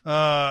 Yeah.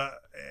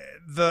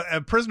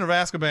 The Prisoner of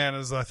Azkaban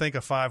is, I think, a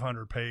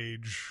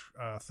 500-page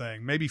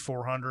thing, maybe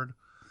 400,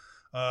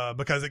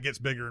 because it gets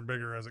bigger and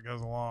bigger as it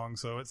goes along.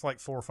 So it's like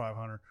 400 or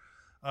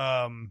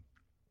 500.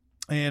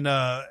 And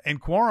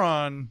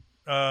Cuarón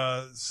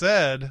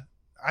said,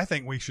 I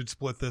think we should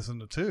split this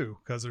into two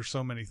because there's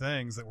so many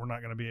things that we're not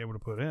going to be able to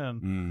put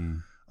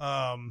in.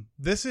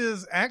 This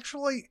is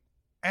actually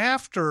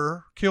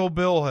after Kill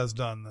Bill has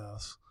done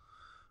this,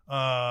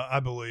 I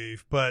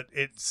believe, but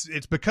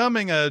it's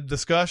becoming a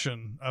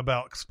discussion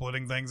about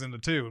splitting things into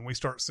two, and we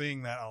start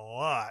seeing that a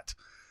lot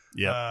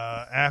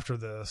after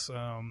this.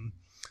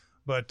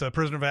 But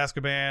Prisoner of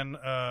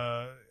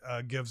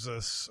Azkaban gives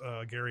us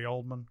Gary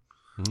Oldman.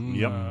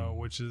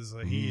 Which is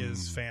he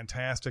is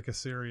fantastic as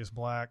Sirius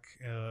Black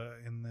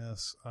in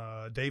this.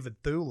 David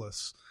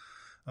Thewlis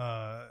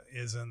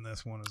is in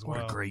this one as well.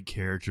 What a great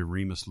character,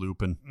 Remus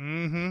Lupin.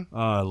 Mm-hmm. Oh,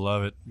 I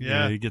love it.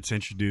 Yeah, he gets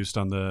introduced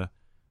on the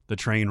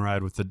train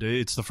ride with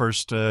it's the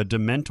first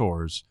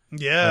Dementors.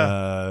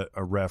 Yeah,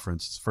 a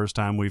reference. It's the first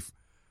time we've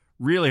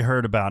really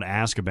heard about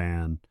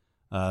Azkaban.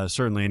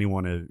 Certainly,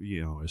 anyone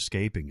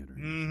escaping it or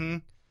anything. Mm-hmm.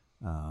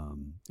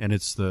 And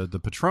it's the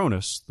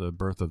Patronus, the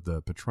birth of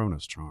the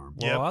Patronus charm.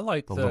 Well, I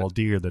like the little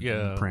deer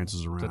that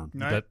prances around.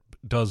 That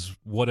does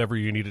whatever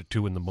you need it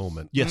to in the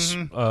moment. Yes.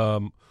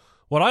 Mm-hmm.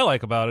 What I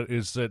like about it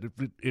is that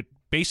it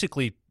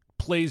basically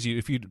plays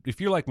you. If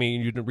you're like me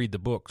and you didn't read the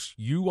books,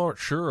 you aren't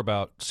sure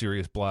about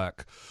Sirius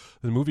Black.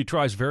 The movie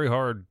tries very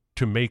hard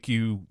to make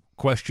you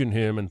question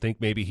him and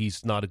think maybe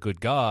he's not a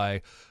good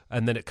guy,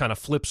 and then it kind of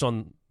flips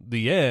on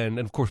the end.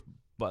 And of course,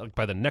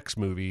 by the next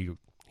movie,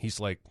 he's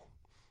like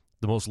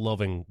the most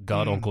loving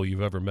god uncle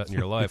you've ever met in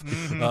your life.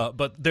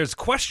 But there's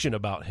question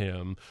about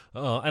him,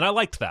 and I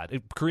liked that.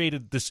 It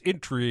created this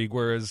intrigue,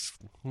 whereas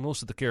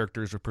most of the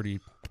characters are pretty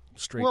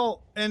straight.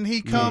 Well, and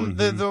he come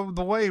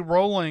the way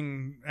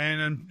Rowling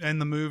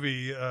and the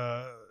movie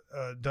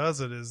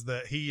does it is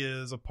that he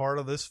is a part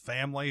of this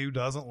family who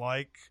doesn't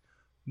like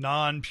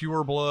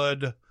non-pure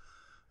blood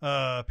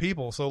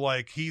people. So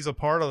like he's a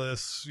part of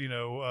this,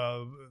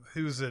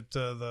 who's it?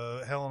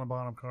 The Helena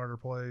Bonham Carter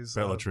plays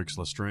Bellatrix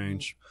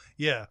Lestrange.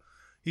 Yeah,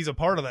 he's a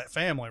part of that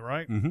family,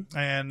 right? Mm-hmm.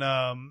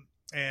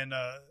 And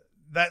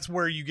that's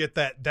where you get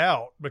that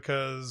doubt,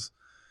 because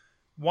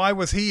why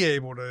was he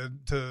able to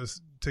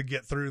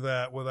get through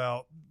that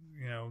without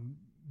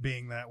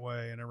being that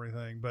way and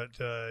everything? But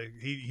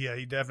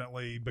he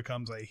definitely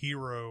becomes a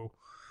hero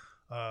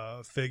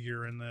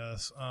figure in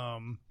this.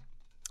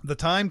 The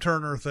Time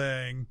Turner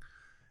thing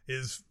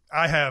is,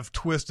 I have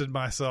twisted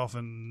myself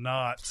in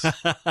knots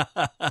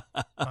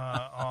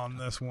on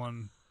this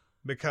one,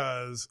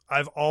 because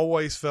I've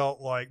always felt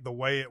like the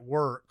way it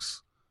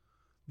works,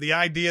 the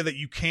idea that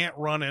you can't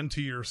run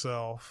into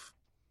yourself.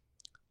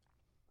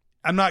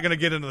 I'm not going to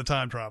get into the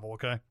time travel,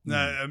 okay?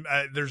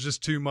 There's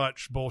just too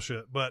much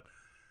bullshit. But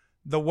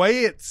the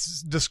way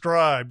it's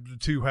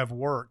described to have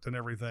worked and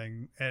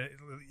everything, and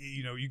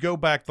you go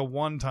back the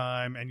one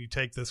time and you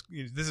take this.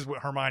 This is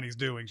what Hermione's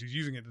doing. She's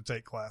using it to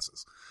take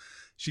classes.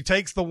 She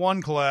takes the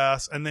one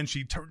class and then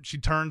she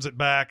turns it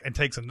back and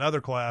takes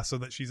another class so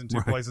that she's in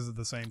two places at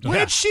the same time.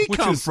 Where'd she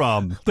come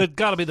from? That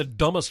got to be the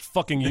dumbest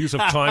fucking use of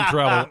time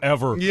travel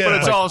ever. Yeah, but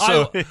it's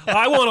also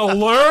I want to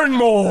learn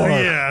more.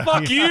 Yeah.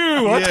 Fuck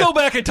you. Let's go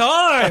back in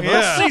time. Yeah.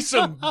 Let's see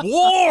some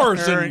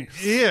wars and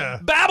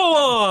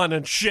Babylon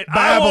and shit.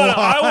 I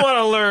want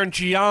to learn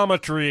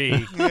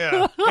geometry.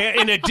 Yeah.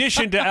 In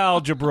addition to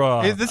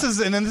algebra. This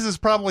is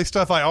probably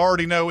stuff I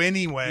already know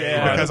anyway,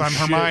 because I'm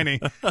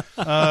Hermione.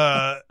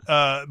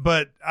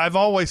 But I've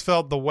always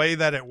felt the way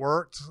that it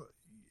worked,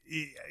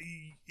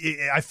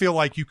 I feel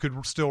like you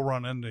could still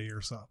run into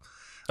yourself.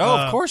 Oh,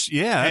 of course.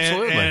 Yeah,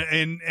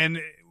 absolutely. And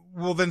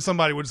well, then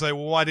somebody would say,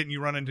 well, why didn't you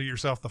run into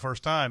yourself the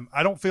first time?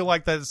 I don't feel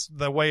like that's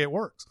the way it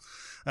works.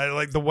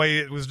 Like the way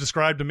it was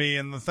described to me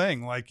in the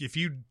thing. Like if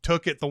you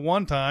took it the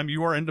one time,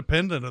 you are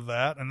independent of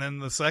that. And then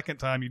the second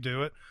time you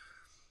do it,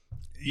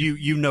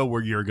 you know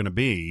where you're going to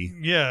be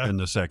in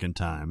the second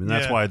time. And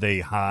that's why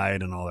they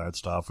hide and all that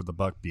stuff with the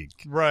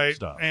Buckbeak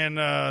stuff.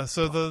 And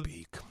so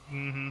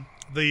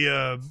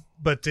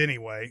but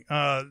anyway,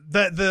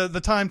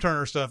 the Time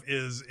Turner stuff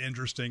is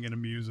interesting and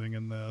amusing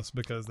in this,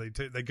 because they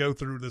go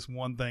through this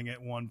one thing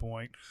at one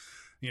point.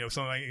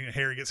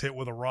 Harry gets hit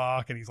with a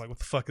rock and he's like, what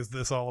the fuck is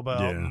this all about?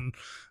 Yeah. And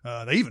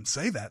they even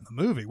say that in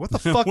the movie. What the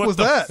fuck was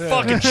that?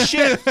 Fucking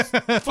shit.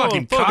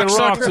 fucking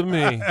rocks at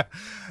me.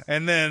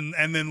 And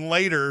then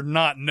later,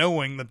 not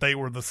knowing that they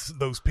were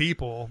those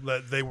people,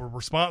 that they were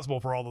responsible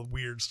for all the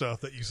weird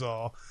stuff that you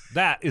saw.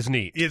 That is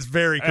neat. It's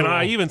very cool. And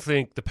I even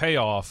think the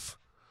payoff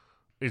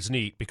is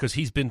neat, because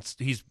he's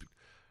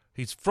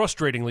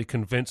frustratingly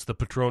convinced the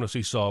Patronus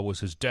he saw was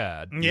his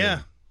dad. Yeah.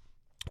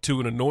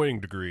 To an annoying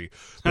degree.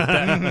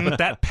 But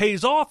that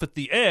pays off at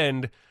the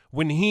end,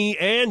 when he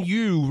and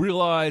you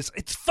realize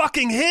it's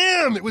fucking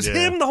him. It was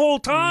him the whole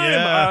time.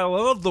 Yeah. I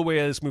love the way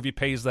this movie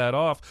pays that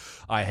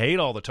off. I hate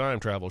all the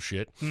time travel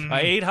shit. I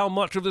hate how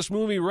much of this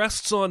movie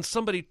rests on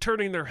somebody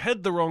turning their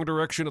head the wrong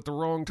direction at the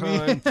wrong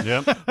time.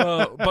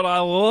 But I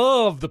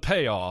love the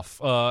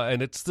payoff.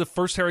 And it's the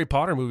first Harry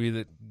Potter movie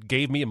that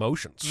gave me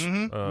emotions.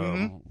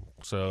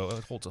 So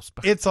it holds a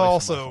special It's place in my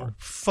also heart.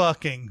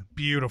 fucking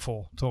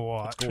beautiful to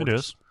watch. It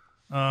is.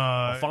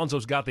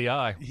 Alfonso's got the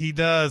eye. He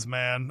does,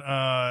 man.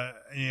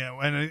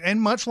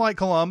 And much like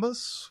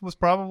Columbus was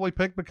probably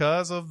picked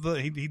because of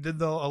he did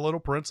A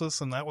Little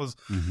Princess, and that was.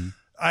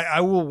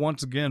 I will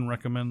once again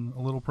recommend A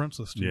Little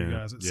Princess to you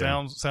guys. It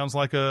sounds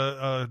like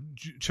a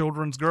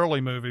children's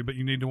girly movie, but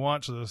you need to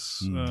watch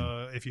this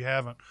if you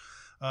haven't.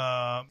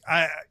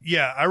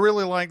 I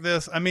really like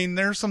this. I mean,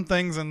 there's some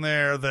things in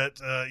there that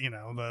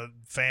the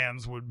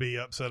fans would be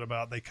upset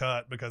about they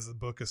cut because the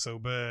book is so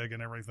big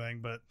and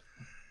everything. But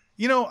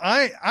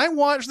I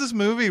watched this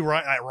movie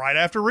right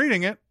after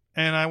reading it,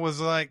 and I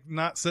was like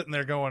not sitting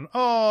there going,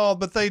 "Oh,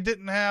 but they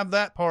didn't have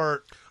that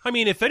part." I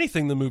mean, if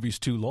anything, the movie's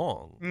too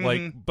long.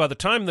 Like by the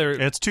time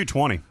it's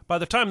 2:20. By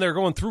the time they're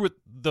going through it,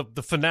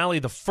 the finale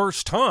the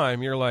first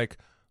time, you're like,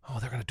 oh,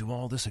 they're going to do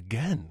all this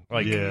again.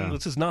 Like,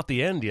 this is not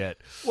the end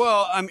yet.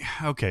 Well, I mean,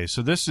 okay,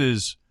 so this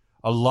is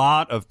a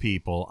lot of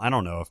people, I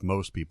don't know if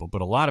most people,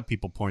 but a lot of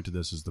people point to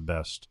this as the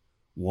best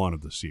one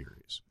of the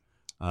series.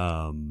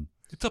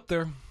 It's up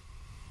there.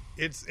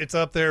 It's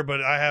up there,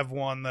 but I have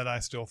one that I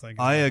still think.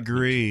 I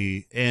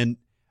agree. And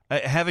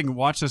having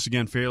watched this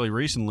again fairly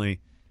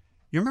recently,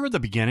 you remember the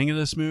beginning of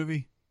this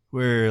movie?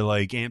 Where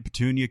like Aunt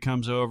Petunia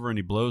comes over and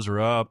he blows her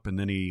up and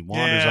then he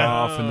wanders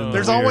off, and then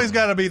there's always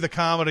got to be the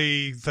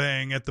comedy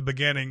thing at the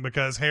beginning,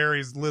 because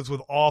Harry lives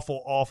with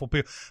awful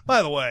people.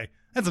 By the way,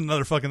 that's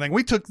another fucking thing.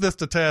 We took this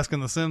to task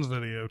in the Sims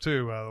video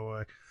too. By the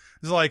way,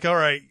 it's like, all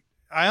right,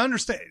 I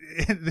understand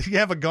you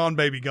have a Gone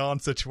Baby Gone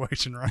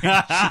situation, right?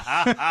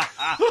 Yeah,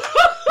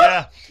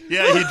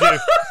 you do.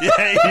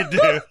 Yeah, you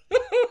do.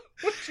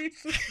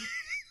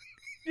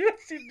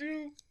 Yes, you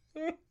do.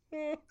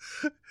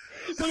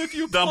 But if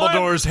you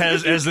Dumbledore's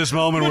has this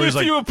moment where he's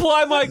like, if you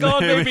apply my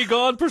Gone Baby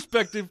Gone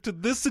perspective to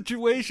this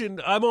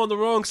situation, I'm on the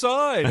wrong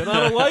side, and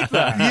I don't like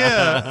that.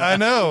 Yeah, I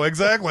know,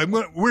 exactly.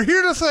 We're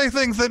here to say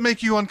things that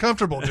make you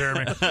uncomfortable,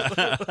 Jeremy.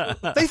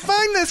 They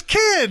find this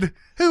kid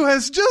who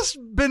has just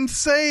been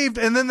saved,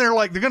 and then they're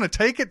going to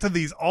take it to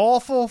these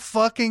awful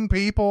fucking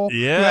people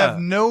who have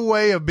no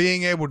way of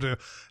being able to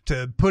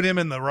put him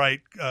in the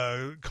right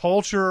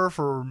culture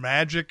for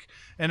magic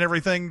and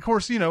everything. Of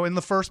course, in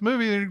the first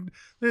movie,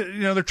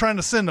 they're trying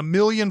to send 1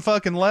 million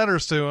fucking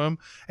letters to him,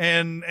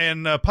 and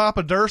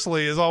Papa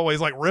Dursley is always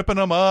ripping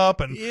them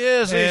up, and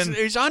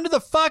he's under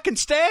the fucking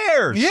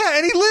stairs. Yeah,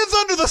 and he lives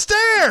under the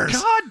stairs.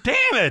 God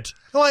damn it!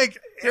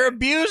 They're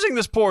abusing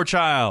this poor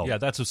child. Yeah,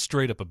 that's a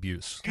straight up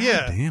abuse. God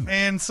yeah, damn it.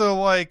 And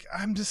so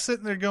I'm just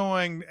sitting there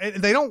going,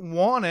 they don't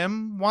want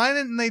him. Why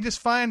didn't they just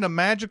find a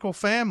magical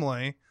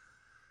family?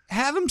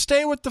 Have him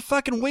stay with the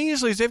fucking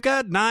Weasleys. They've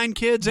got 9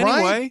 kids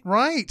anyway.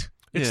 Right.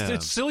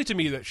 It's silly to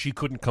me that she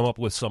couldn't come up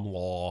with some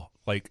law,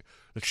 that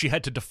she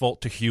had to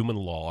default to human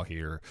law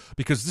here,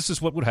 because this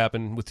is what would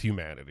happen with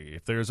humanity.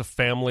 If there's a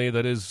family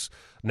that is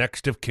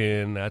next of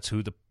kin, that's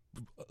who the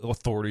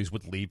authorities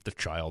would leave the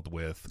child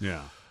with.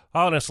 Yeah.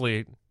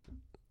 Honestly,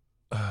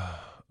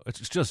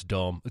 it's just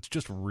dumb. It's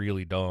just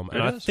really dumb.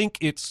 And I think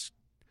it's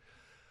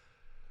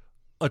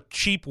a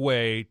cheap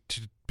way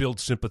to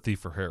build sympathy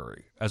for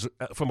Harry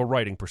from a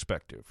writing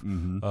perspective.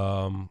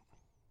 Mm-hmm.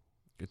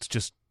 It's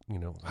just,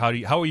 how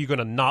are you going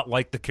to not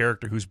like the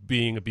character who's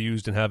being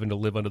abused and having to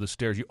live under the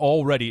stairs? You're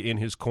already in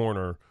his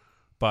corner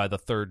by the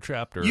 3rd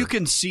chapter. You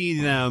can see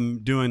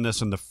them doing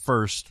this in the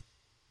first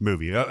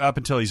movie up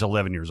until he's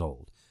 11 years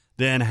old.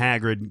 Then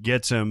Hagrid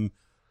gets him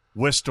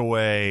whisked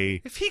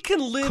away. If he can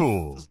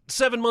live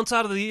 7 months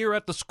out of the year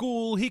at the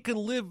school, he can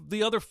live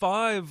the other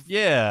 5.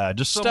 Yeah,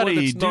 just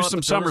study, do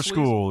some summer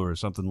school or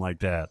something like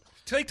that.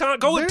 Take time,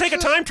 take a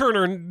time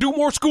turner and do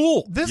more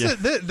school.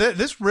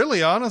 This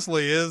really,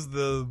 honestly, is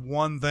the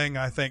one thing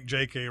I think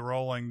J.K.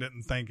 Rowling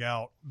didn't think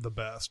out the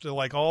best.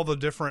 All the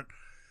different,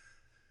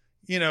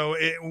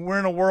 we're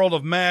in a world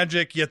of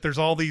magic, yet there's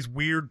all these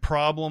weird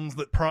problems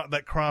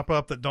that crop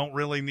up that don't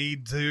really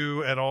need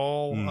to at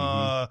all.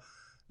 Mm-hmm.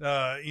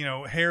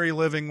 Harry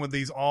living with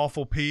these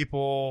awful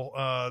people.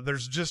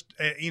 There's just,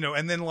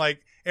 and then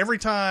every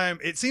time,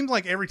 it seems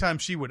like every time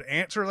she would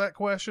answer that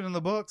question in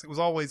the books, it was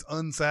always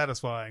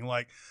unsatisfying.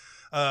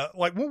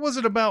 What was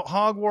it about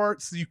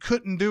Hogwarts? You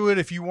couldn't do it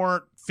if you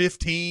weren't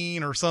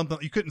 15 or something.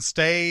 You couldn't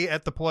stay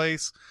at the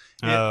place.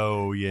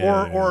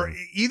 Or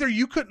either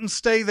you couldn't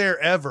stay there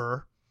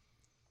ever,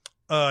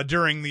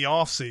 during the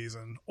off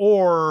season,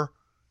 or,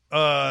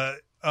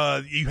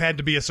 you had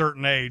to be a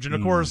certain age. And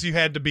of course you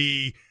had to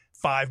be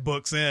 5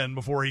 books in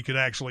before he could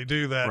actually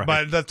do that. Right.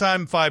 By the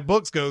time 5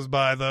 books goes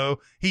by, though,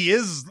 he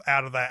is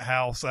out of that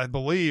house, I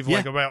believe.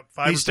 About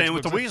 5 He's or 6 staying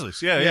with the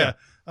Weasleys. Yeah.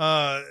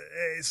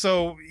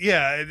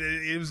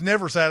 It was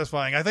never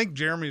satisfying. I think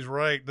Jeremy's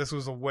right. This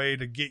was a way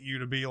to get you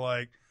to be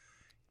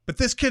but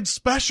this kid's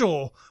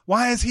special.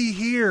 Why is he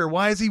here?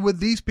 Why is he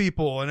with these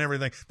people and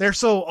everything? They're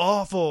so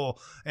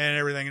awful and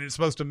everything. And it's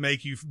supposed to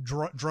make you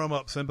drum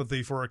up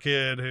sympathy for a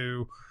kid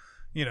who,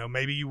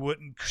 maybe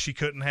she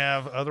couldn't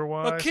have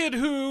otherwise. A kid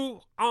who,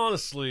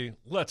 honestly,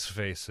 let's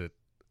face it,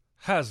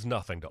 has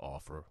nothing to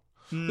offer.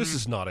 This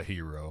is not a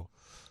hero.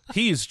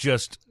 He's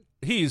just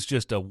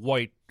a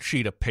white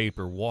sheet of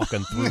paper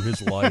walking through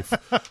his life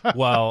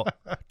while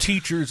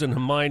teachers and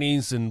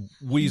Hermione's and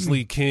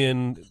Weasley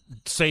kin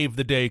save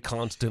the day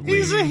constantly.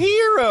 He's a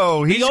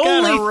hero. He's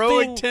got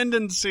heroic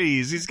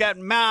tendencies. He's got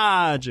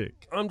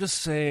magic. I'm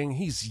just saying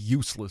he's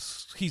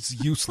useless.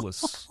 He's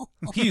useless.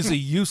 He's a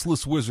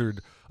useless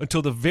wizard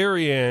until the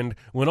very end,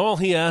 when all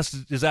he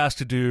is asked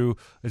to do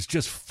is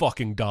just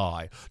fucking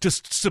die.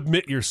 Just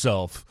submit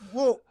yourself.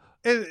 Well,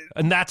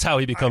 and that's how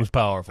he becomes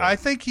powerful. I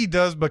think he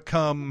does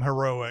become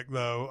heroic,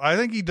 though. I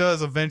think he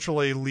does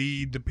eventually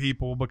lead to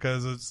people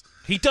because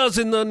he does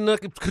in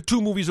the 2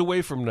 movies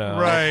away from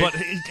now. Right. But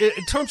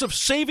in terms of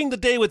saving the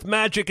day with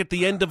magic at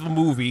the end of a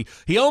movie,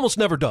 he almost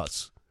never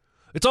does.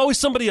 It's always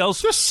somebody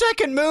else. The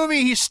second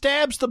movie, he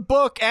stabs the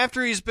book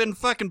after he's been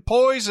fucking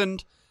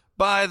poisoned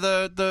by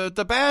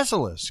the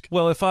basilisk.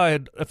 Well, if I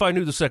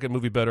knew the second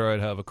movie better, I'd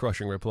have a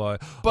crushing reply.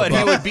 But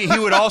he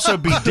would also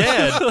be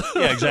dead.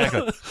 Yeah,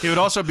 exactly. He would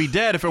also be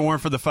dead if it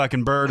weren't for the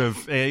fucking bird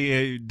of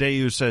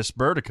Deus es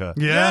Vertica.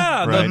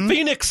 Yeah, right. The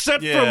phoenix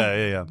sent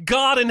from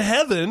God in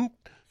heaven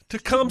to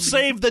come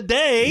save the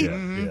day.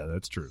 Yeah,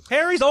 that's true.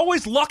 Harry's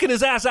always lucking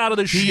his ass out of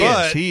the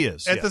shit. He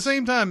is. At the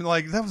same time,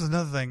 that was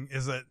another thing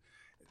is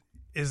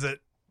that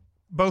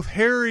both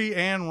Harry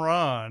and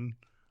Ron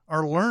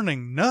are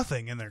learning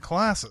nothing in their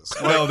classes.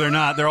 Well, they're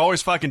not. They're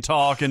always fucking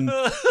talking.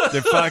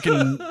 They're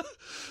fucking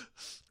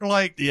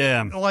I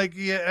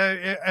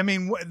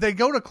mean, they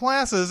go to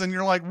classes and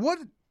you're like, what?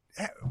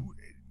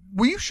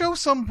 Will you show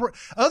some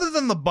other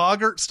than the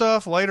boggart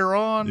stuff later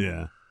on?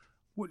 Yeah.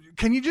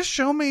 can you just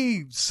show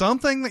me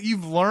something that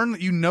you've learned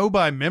that you know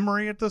by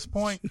memory at this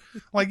point?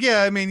 Like,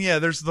 yeah, I mean, yeah,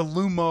 there's the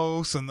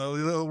Lumos and the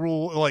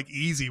little like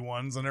easy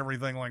ones and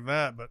everything like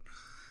that, but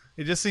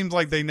it just seems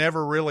like they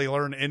never really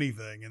learn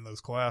anything in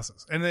those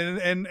classes.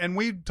 And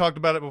we talked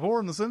about it before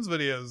in the Sins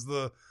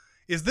videos.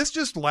 Is this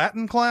just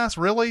Latin class,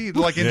 really?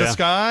 Like in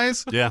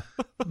disguise? Yeah.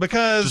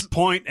 Because just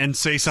point and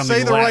say something.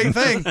 Say the Latin.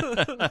 right thing.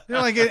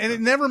 And it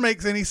never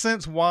makes any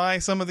sense why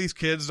some of these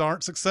kids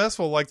aren't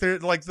successful. Like they're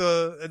like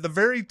the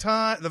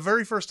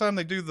very first time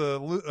they do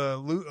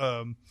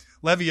the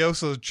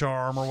Leviosa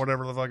charm or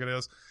whatever the fuck it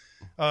is.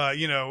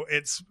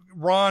 It's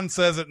Ron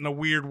says it in a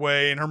weird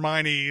way, and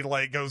Hermione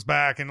like goes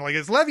back and like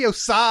it's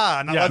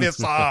Leviosa, not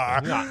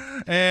Leviosa.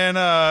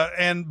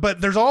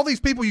 But there's all these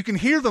people, you can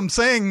hear them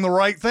saying the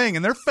right thing,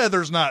 and their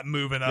feather's not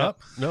moving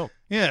up. No.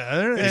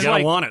 Yeah, you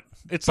gotta want it.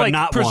 It's but like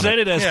not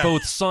presented as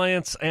both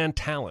science and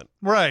talent.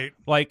 Right.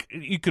 Like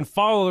you can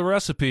follow the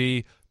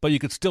recipe, but you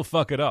could still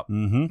fuck it up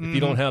if you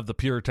don't have the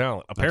pure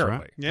talent.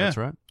 Apparently, That's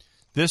right.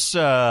 This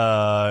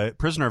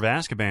Prisoner of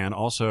Azkaban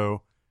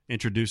also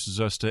introduces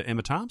us to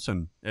Emma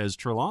Thompson as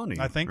Trelawney.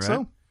 I think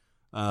right?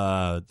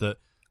 so.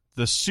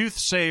 The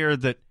soothsayer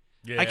that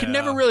I can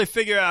never really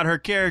figure out her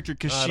character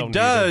because she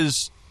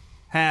does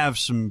have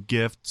some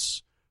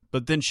gifts,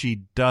 but then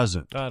she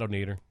doesn't. I don't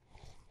need her.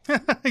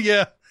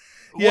 Yeah.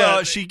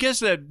 Well, she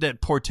gets that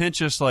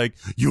portentous, like,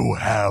 you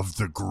have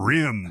the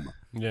grim.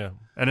 Yeah.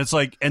 And it's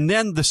like, and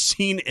then the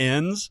scene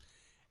ends,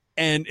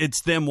 and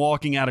it's them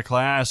walking out of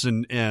class,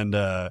 and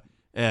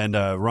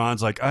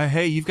Ron's like,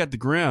 hey, you've got the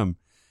grim.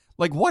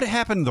 Like, what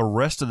happened to the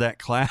rest of that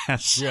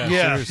class?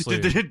 Yeah. Seriously.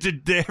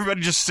 Did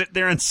everybody just sit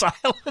there in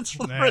silence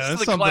for the rest of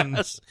the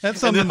class? That's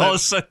something and then all of a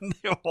sudden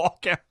they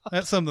walk out.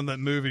 That's something that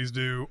movies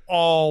do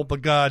all the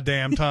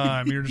goddamn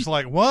time. You're just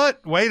like,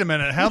 what? Wait a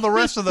minute. How'd the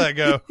rest of that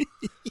go?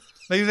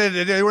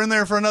 They were in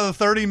there for another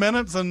 30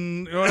 minutes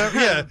and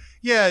whatever.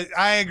 Yeah,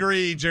 I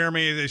agree,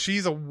 Jeremy, that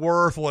she's a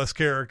worthless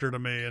character to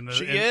me.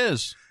 She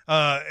is.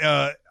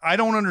 I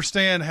don't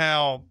understand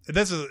how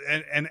this is,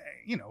 and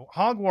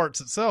Hogwarts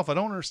itself, I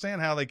don't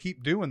understand how they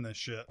keep doing this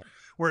shit,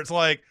 where it's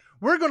like,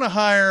 we're going to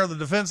hire the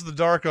Defense of the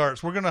Dark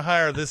Arts. We're going to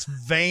hire this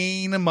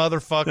vain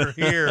motherfucker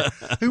here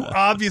who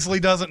obviously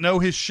doesn't know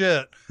his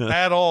shit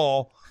at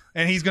all.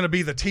 And he's going to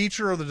be the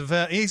teacher of the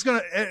defense. He's going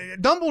to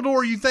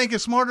Dumbledore. You think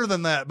is smarter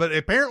than that, but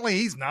apparently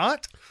he's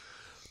not.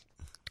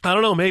 I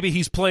don't know. Maybe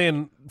he's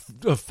playing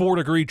a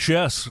 4-degree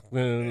chess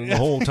the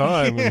whole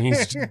time, and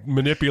he's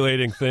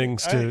manipulating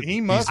things to.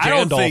 He must. He's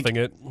Gandalfing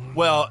it.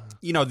 Well,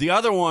 the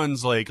other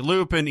ones like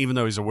Lupin, even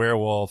though he's a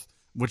werewolf,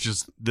 which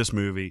is this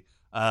movie.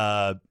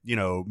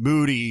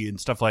 Moody and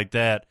stuff like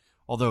that.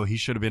 Although he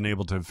should have been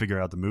able to figure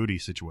out the Moody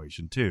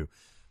situation too,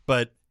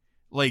 but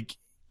like.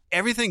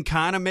 Everything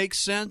kind of makes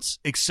sense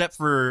except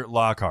for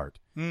Lockhart.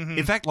 Mm-hmm.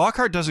 In fact,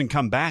 Lockhart doesn't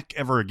come back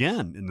ever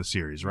again in the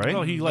series, right?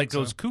 Well, he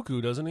goes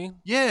cuckoo, doesn't he?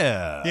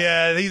 Yeah.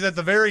 Yeah, he's at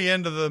the very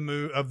end of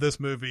of this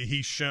movie.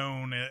 He's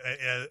shown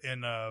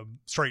in a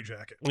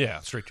straitjacket.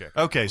 Yeah, straitjacket.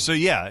 Okay, so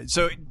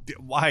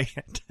why?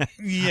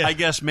 Yeah. I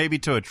guess maybe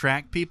to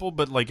attract people,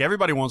 but like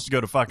everybody wants to go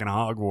to fucking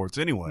Hogwarts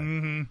anyway.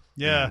 Mm-hmm.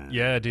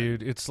 Yeah,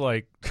 dude. It's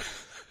like,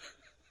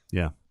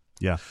 yeah.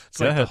 It's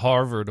like the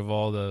Harvard of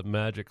all the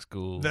magic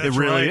schools. That's it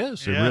really right.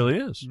 is. Yeah. It really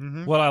is.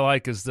 Mm-hmm. What I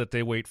like is that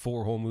they wait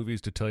 4 whole movies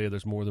to tell you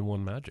there's more than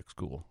one magic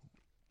school.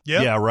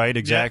 Yep. Yeah, right,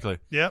 exactly.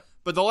 Yep.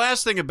 But the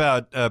last thing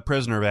about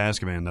Prisoner of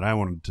Azkaban that I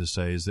wanted to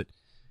say is that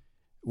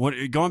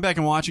going back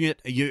and watching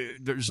it,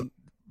 there's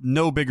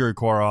no bigger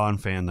Quaron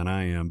fan than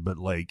I am, but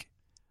like,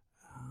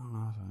 I don't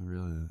know if I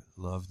really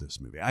love this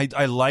movie.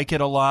 I like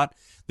it a lot.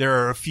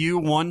 There are a few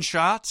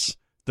one-shots.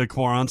 The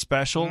Quaron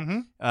special,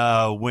 when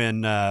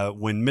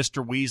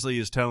Mr. Weasley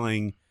is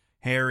telling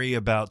Harry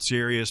about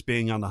Sirius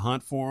being on the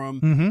hunt for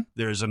him,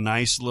 there's a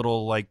nice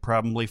little, like,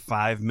 probably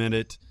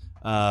 5-minute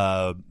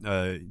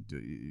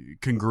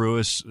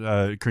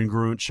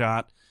congruent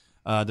shot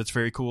that's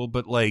very cool.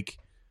 But like,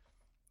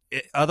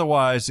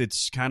 otherwise,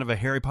 it's kind of a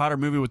Harry Potter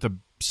movie with a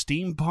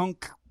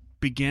steampunk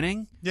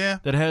beginning. Yeah,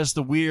 that has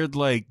the weird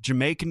like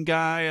Jamaican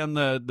guy on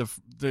the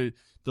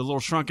little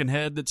shrunken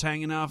head that's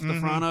hanging off the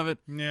front of it.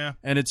 Yeah.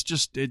 And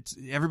it's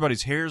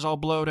everybody's hair's all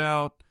blowed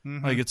out.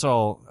 Like it's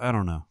all, I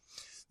don't know.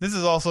 This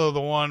is also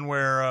the one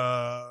where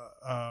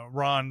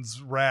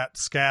Ron's rat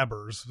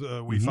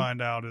Scabbers, we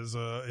find out is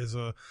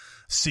a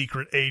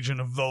secret agent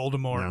of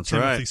Voldemort. That's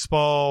Timothy right.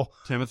 Spall.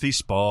 Timothy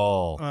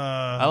Spall.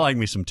 I like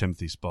me some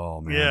Timothy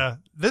Spall, man. Yeah.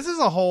 This is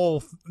a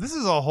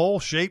whole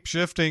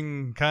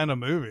shape-shifting kind of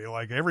movie.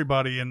 Like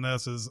everybody in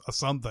this is a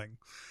something.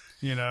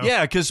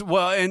 Yeah, because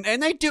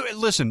and they do.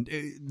 Listen,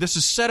 this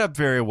is set up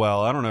very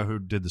well. I don't know who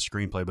did the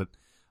screenplay, but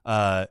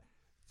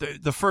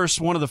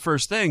one of the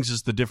first things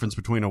is the difference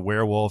between a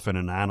werewolf and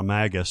an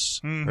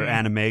animagus or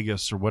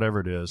animagus or whatever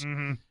it is.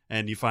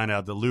 And you find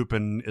out that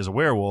Lupin is a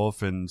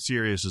werewolf and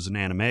Sirius is an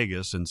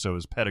animagus, and so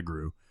is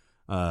Pettigrew.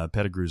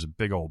 Pettigrew's a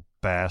big old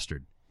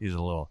bastard. He's a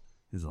little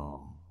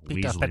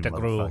Peter weaselly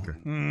Pettigrew.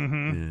 motherfucker.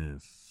 Yeah,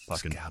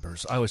 Fucking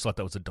Scabbers. I always thought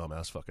that was a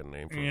dumbass fucking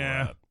name for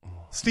Yeah. that.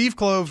 Steve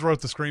Kloves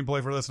wrote the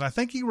screenplay for this, and I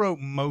think he wrote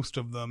most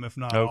of them, if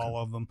not all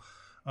of them,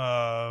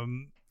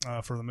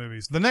 for the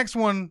movies. The next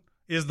one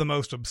is the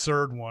most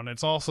absurd one.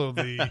 It's also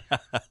the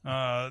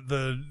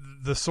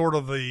the sort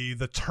of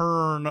the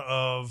turn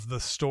of the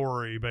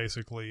story,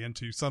 basically,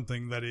 into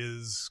something that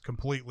is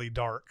completely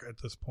dark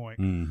at this point.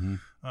 Mm-hmm.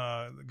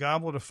 The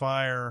Goblet of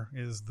Fire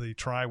is the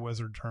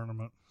Triwizard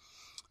Tournament.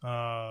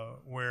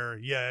 Where,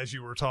 as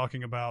you were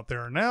talking about,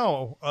 there are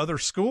now other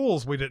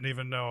schools we didn't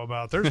even know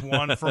about. There's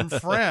one from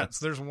France.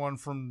 There's one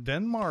from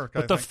Denmark.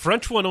 But the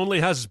French one only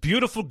has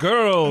beautiful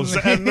girls,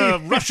 and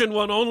the Russian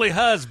one only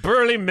has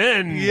burly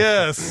men.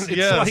 Yes,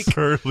 it's like,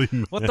 Burly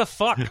men. what the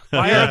fuck?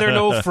 Why are there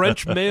no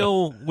French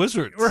male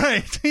wizards?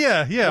 Right.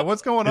 Yeah.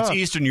 What's going on? It's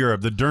Eastern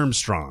Europe. The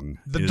Durmstrang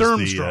The is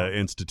Durmstrang. the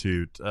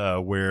institute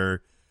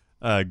where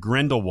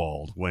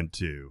Grindelwald went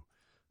to.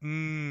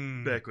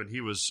 Back when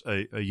he was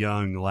a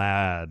young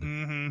lad.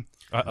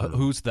 Mm-hmm.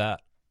 Who's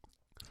that?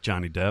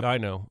 Johnny Depp. I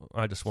know.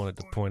 I just wanted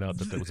to point out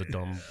that there was a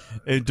dumb...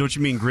 Don't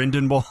you mean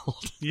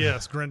Grindelwald?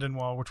 Yes,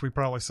 Grindelwald, which we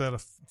probably said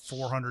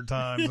 400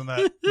 times in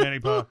that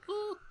mini-pod.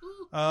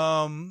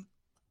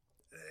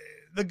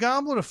 The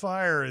Goblet of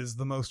Fire is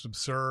the most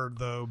absurd,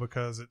 though,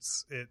 because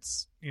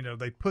it's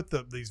they put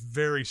these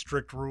very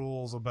strict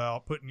rules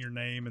about putting your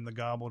name in the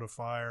Goblet of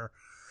Fire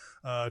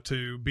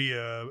to be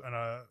a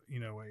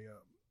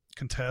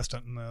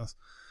contestant in this.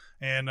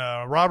 And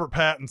Robert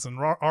Pattinson,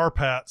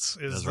 R-Pats,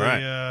 is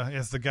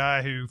the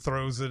guy who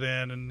throws it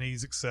in, and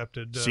he's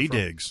accepted.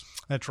 Diggs.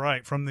 That's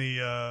right, from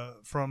the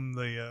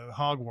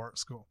Hogwarts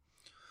school.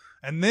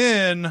 And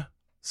then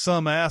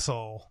some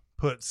asshole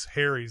puts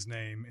Harry's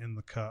name in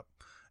the cup,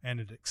 and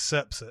it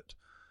accepts it,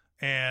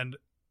 and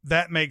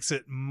that makes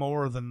it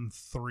more than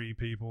 3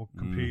 people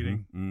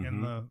competing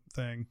in the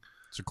thing.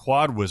 It's a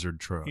quad wizard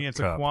cup. Yeah, it's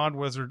a quad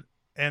wizard.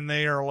 And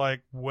they are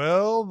like,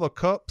 well, the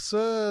cup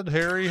said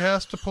Harry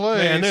has to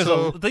play. Man,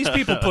 these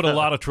people put a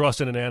lot of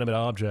trust in inanimate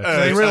objects.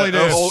 They really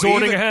do.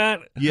 Sorting hat.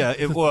 Yeah,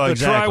 the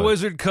exactly.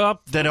 Triwizard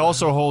Cup. That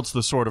also holds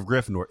the Sword of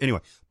Gryffindor. Anyway,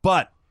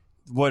 but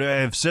what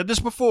I've said this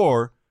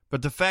before,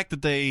 but the fact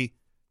that they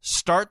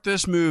start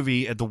this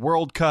movie at the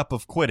World Cup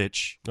of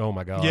Quidditch. Oh,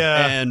 my God.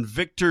 Yeah. And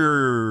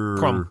Victor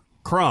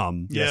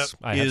Crumb Yes.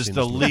 is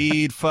the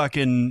lead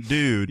fucking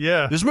dude.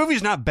 Yeah. This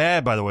movie's not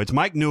bad, by the way. It's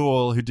Mike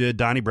Newell who did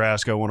Donnie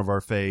Brasco, one of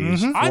our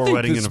faves. I think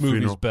Wedding this and a movie's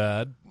Funeral.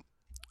 bad.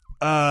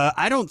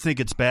 I don't think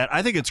it's bad.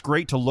 I think it's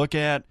great to look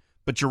at,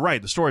 but you're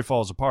right. The story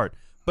falls apart.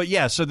 But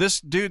yeah, so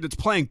this dude that's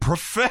playing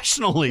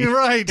professionally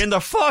in the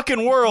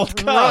fucking World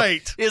Cup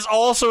is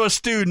also a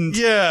student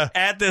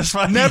at this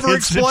fucking Never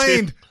institute.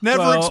 explained.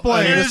 Never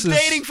explained. And he's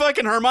dating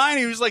fucking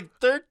Hermione, who's like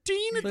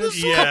 13 at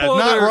this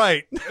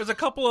right. There's a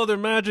couple other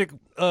magic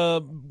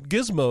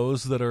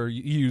gizmos that are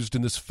used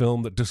in this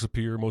film that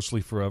disappear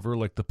mostly forever,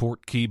 like the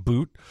port key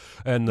boot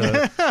and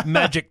the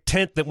magic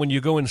tent that when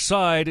you go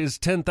inside is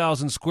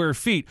 10,000 square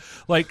feet.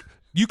 Like,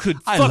 you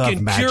could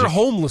fucking cure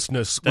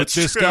homelessness with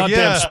this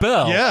goddamn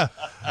spell. Yeah.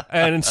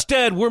 And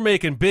instead, we're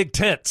making big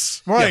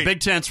tents. Right. Yeah, big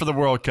tents for the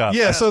World Cup.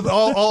 Yeah, so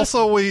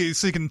also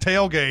so you can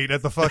tailgate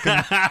at the fucking...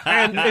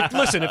 And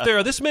listen, if there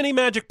are this many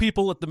magic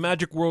people at the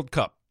Magic World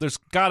Cup, there's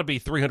got to be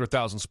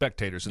 300,000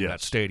 spectators in that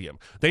stadium.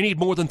 They need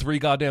more than 3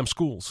 goddamn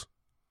schools.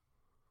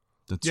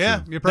 That's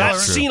true. You're probably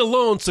that scene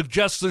alone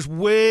suggests there's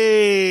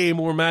way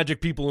more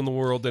magic people in the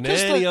world than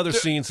any other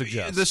scene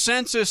suggests. The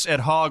census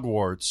at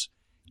Hogwarts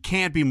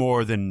can't be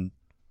more than...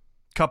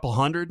 couple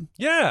hundred?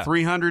 Yeah.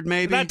 300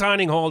 maybe? That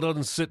dining hall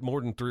doesn't sit more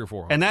than 300 or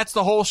 400. And that's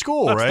the whole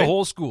school, right? That's the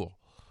whole school.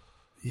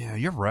 Yeah,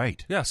 you're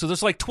right. Yeah, so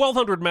there's like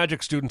 1,200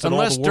 magic students in all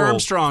Unless the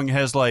world. Durmstrang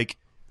has like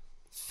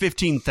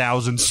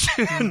 15,000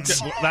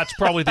 students. That's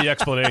probably the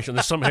explanation.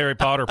 There's some Harry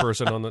Potter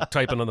person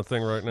typing on the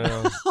thing right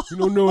now. You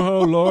don't know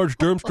how large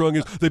Durmstrang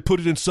is. They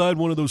put it inside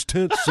one of those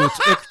tents, so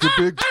it's extra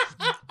big.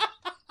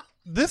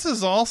 This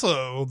is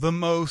also the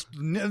most...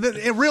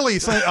 It really,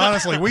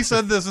 honestly, we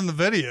said this in the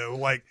video,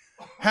 like,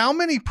 how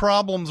many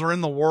problems are in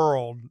the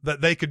world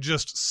that they could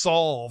just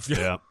solve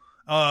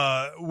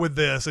with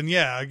this? And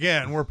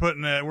again,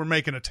 we're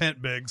making a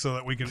tent big so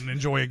that we can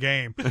enjoy a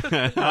game. So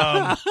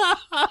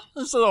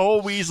the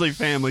whole Weasley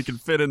family can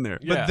fit in there.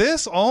 But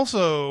this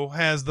also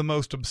has the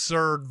most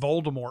absurd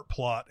Voldemort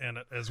plot in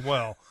it as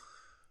well.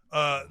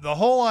 The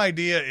whole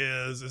idea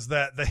is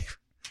that they...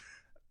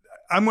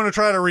 I'm going to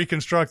try to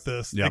reconstruct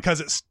this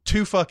because it's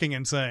too fucking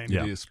insane.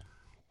 Yeah.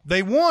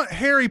 They want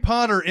Harry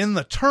Potter in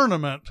the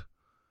tournament,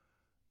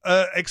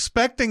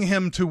 expecting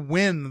him to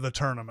win the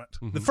tournament.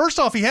 First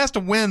off, he has to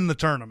win the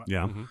tournament.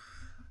 Yeah. And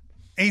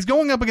he's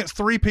going up against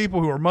 3 people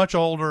who are much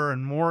older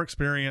and more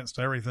experienced,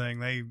 everything.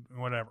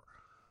 Whatever.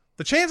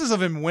 The chances of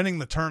him winning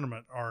the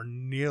tournament are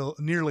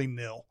nearly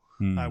nil,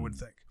 I would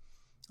think.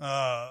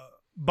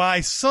 By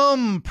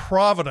some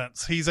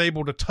providence, he's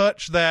able to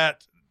touch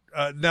that.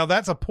 Now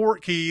that's a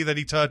port key that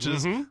he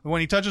touches when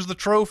he touches the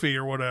trophy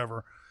or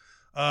whatever.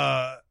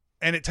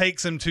 And it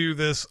takes him to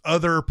this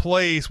other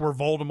place where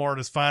Voldemort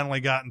has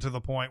finally gotten to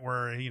the point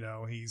where, he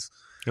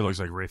looks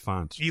like Ray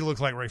Fiennes. He looks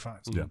like Ray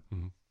Fiennes.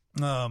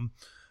 Yeah.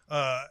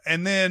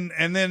 And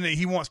then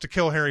he wants to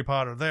kill Harry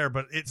Potter there,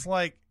 but it's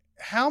like,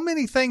 how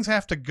many things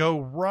have to go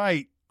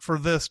right for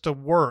this to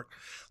work?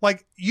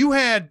 Like you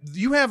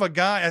have a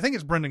guy, I think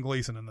it's Brendan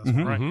Gleeson in this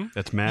one, right?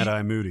 That's Mad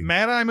Eye Moody.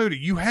 Mad Eye Moody.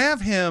 You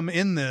have him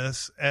in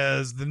this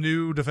as the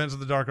new Defense of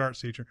the Dark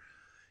Arts teacher.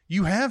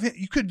 You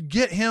could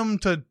get him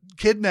to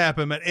kidnap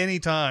him at any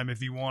time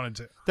if you wanted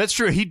to. That's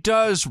true. He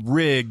does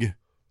rig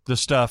the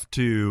stuff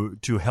to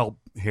help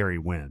Harry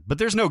win, but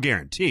there's no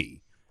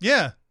guarantee.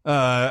 Yeah.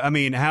 I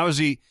mean, how is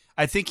he?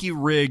 I think he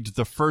rigged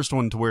the first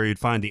one to where he'd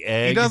find the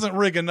egg. He doesn't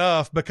rig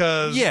enough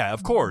because yeah,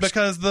 of course,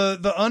 because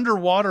the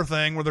underwater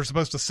thing where they're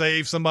supposed to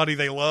save somebody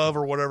they love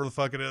or whatever the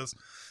fuck it is.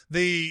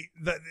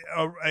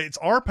 It's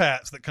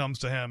Arpats that comes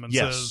to him and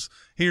says,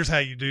 "Here's how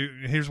you do.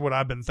 Here's what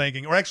I've been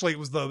thinking." Or actually, it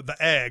was the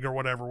egg or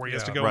whatever where he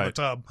has to go in the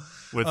tub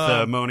with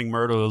Moaning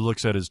Myrtle who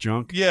looks at his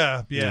junk.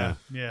 Yeah.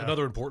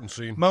 Another important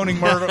scene. Moaning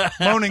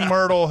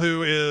Myrtle,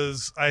 who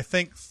is I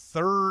think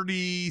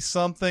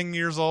 30-something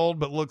years old,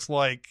 but looks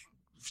like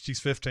she's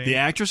 15. The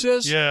actress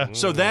is? Yeah.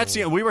 So that's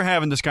we were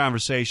having this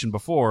conversation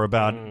before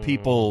about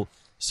people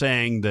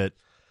saying that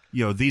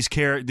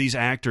these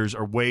actors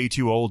are way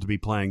too old to be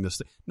playing this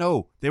thing.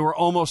 No, they were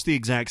almost the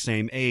exact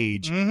same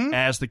age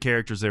as the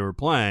characters they were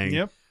playing.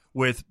 Yep.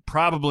 With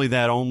probably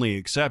that only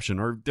exception,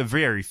 or the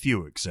very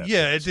few exceptions.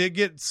 Yeah, it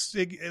gets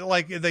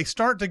like they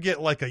start to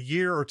get like a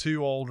year or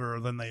two older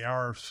than they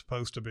are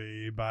supposed to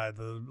be by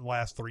the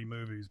last 3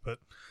 movies. But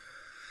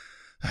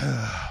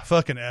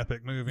fucking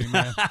epic movie,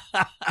 man.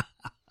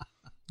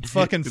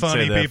 Fucking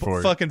funny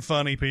people. Fucking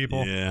funny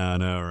people. Yeah, I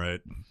know,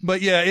 right?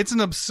 But yeah, it's an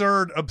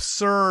absurd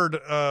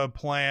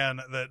plan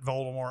that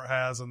Voldemort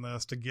has in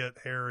this to get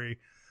Harry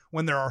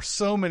when there are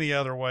so many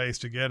other ways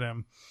to get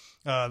him.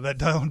 That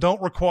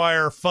don't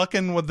require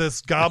fucking with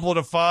this goblet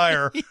of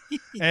fire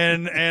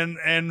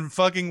and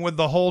fucking with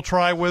the whole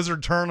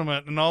Triwizard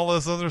tournament and all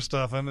this other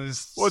stuff. And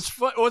it's what's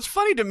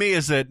funny to me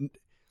is that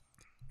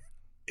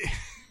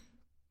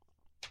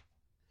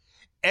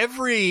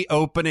every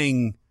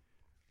opening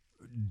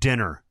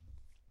dinner,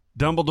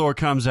 Dumbledore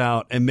comes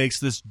out and makes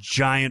this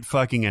giant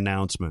fucking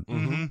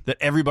announcement that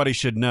everybody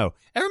should know.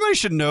 Everybody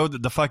should know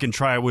that the fucking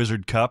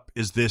Triwizard Cup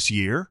is this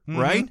year,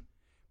 right?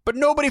 But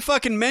nobody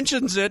fucking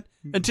mentions it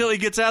until he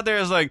gets out there.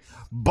 It's like,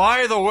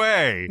 by the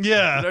way,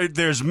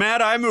 there's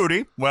Mad Eye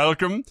Moody,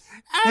 welcome,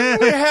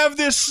 and we have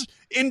this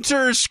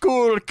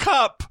inter-school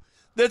cup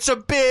that's a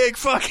big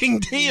fucking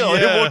deal.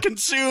 It will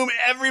consume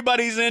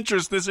everybody's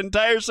interest this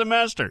entire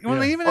semester,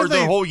 well, even or if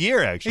the whole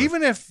year, actually.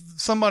 Even if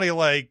somebody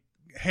like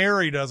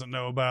Harry doesn't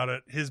know about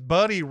it, his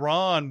buddy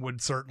Ron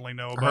would certainly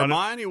know about it.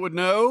 Hermione would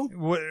know.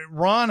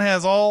 Ron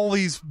has all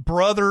these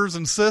brothers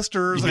and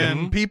sisters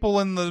and people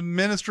in the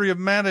Ministry of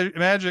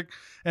Magic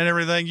and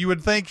everything. You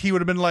would think he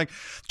would have been like,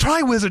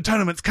 Triwizard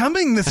Tournament's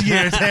coming this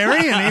year,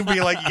 Harry. And he'd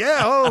be like,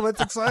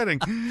 that's exciting.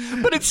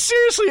 But it's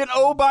seriously an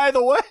oh, by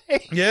the way.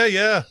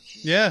 Yeah,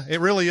 it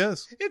really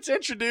is. It's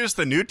introduced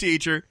the new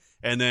teacher,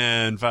 and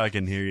then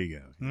fucking here you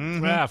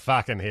go.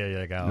 Fucking here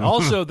you go.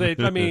 Also,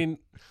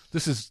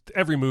 this is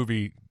every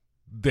movie,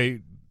 they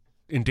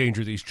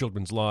endanger these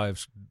children's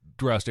lives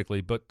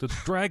drastically, but the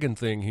dragon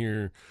thing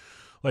here,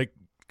 like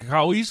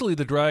how easily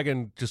the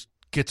dragon just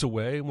gets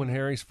away when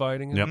Harry's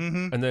fighting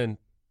him and then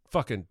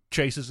fucking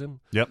chases him.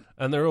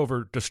 And they're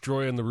over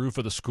destroying the roof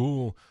of the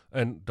school,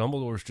 and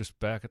Dumbledore's just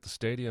back at the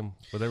stadium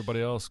with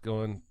everybody else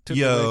going,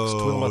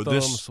 twiddle my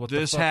thumbs.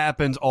 This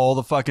happens all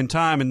the fucking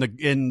time.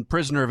 In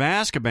Prisoner of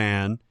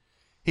Azkaban,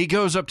 he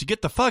goes up to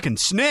get the fucking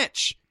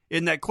snitch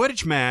in that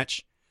Quidditch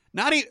match.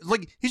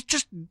 He's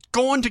just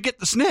going to get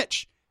the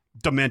snitch.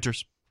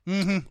 Dementors.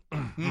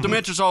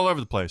 Dementors all over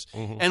the place.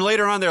 And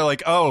later on, they're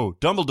like, oh,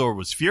 Dumbledore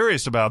was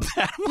furious about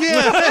that.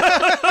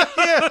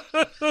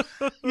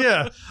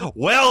 Yeah.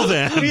 Well,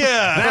 then.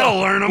 Yeah. That'll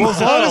learn him. Well,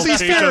 as long as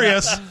he's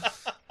furious.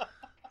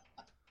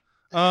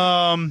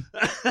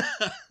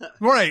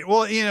 Right.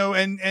 Well,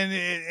 and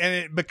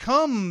it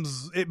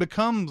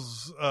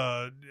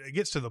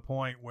gets to the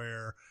point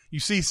where you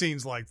see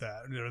scenes like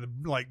that,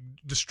 like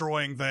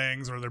destroying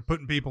things or they're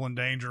putting people in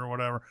danger or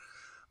whatever.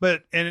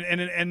 But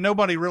and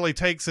nobody really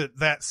takes it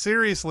that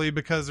seriously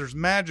because there's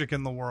magic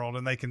in the world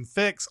and they can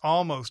fix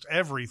almost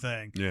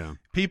everything. Yeah.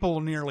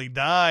 People nearly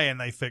die and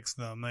they fix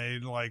them. They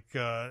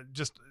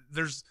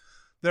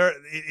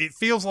it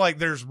feels like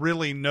there's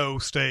really no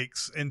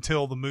stakes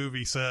until the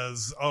movie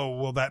says, "Oh,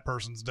 well, that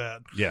person's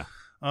dead." Yeah.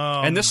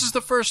 And this is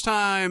the first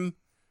time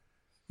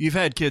you've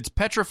had kids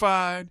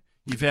petrified.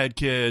 You've had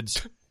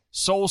kids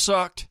soul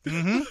sucked.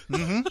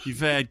 You've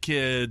had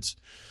kids.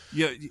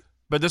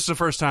 But this is the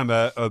first time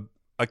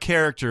a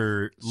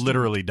character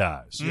literally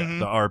dies.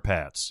 The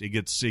Arpats. He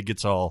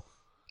gets all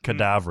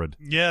cadavered.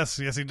 Yes,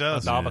 he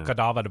does.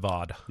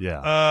 Cadavered.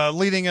 Yeah.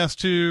 Leading us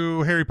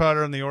to Harry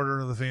Potter and the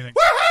Order of the Phoenix.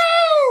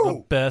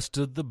 The best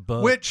of the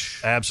bunch. Which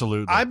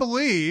absolutely, I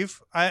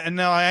believe, and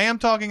now I am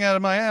talking out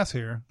of my ass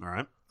here. All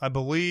right. I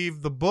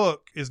believe the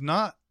book is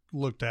not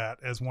looked at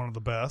as one of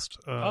the best.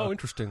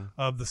 Interesting.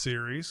 Of the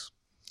series.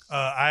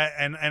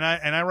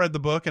 I read the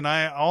book, and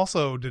I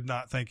also did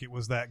not think it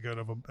was that good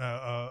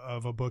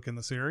of a book in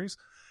the series.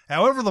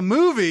 However, the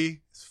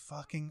movie is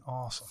fucking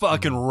awesome.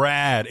 Fucking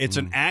rad. It's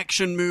an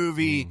action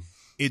movie.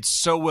 It's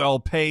so well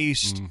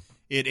paced.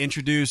 It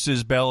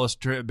introduces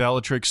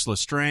Bellatrix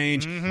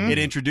Lestrange. It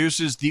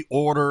introduces the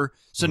Order.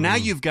 So now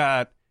you've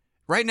got,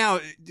 right now,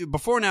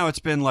 before now it's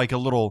been like a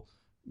little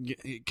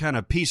kind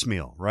of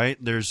piecemeal, right?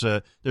 There's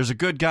a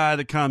good guy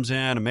that comes in,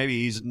 and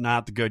maybe he's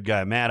not the good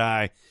guy. Mad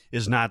Eye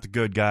is not the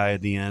good guy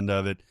at the end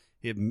of it.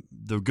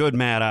 The good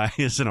Mad Eye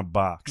is in a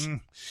box.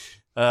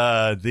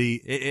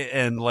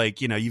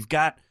 You've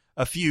got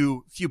a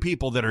few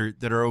people that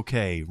are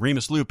okay.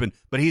 Remus Lupin,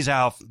 but he's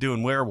out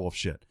doing werewolf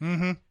shit.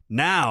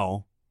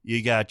 Now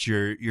you got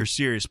your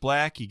Sirius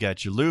Black, you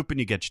got your Lupin,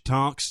 you got your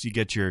Tonks, you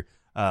got your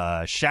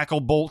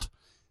Shacklebolt.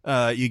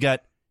 You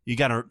got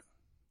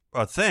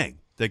a thing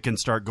that can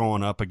start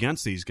going up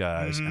against these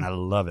guys, and I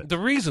love it. The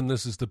reason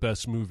this is the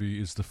best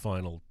movie is the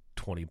final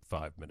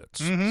 25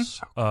 minutes.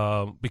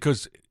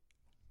 Because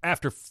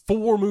after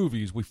 4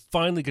 movies, we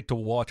finally get to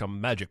watch a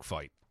magic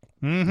fight.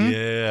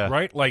 Yeah.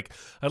 Right? Like,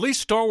 at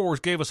least Star Wars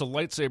gave us a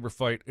lightsaber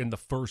fight in the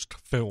first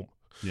film.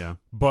 Yeah.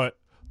 But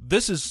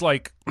this is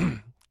like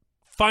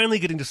finally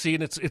getting to see,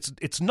 and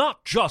it's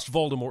not just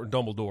Voldemort and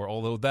Dumbledore,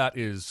 although that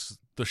is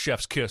the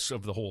chef's kiss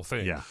of the whole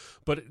thing. Yeah.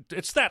 But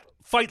it's that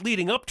fight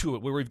leading up to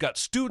it where we've got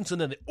students, and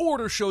then the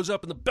Order shows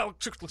up, and the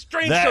Bellatrix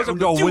Lestrange shows up.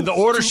 No, when the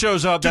Order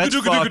shows up, that's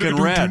fucking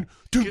rad.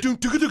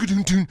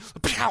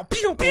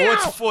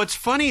 What's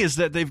funny is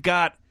that they've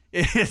got,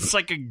 it's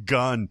like a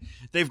gun.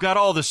 They've got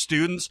all the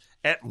students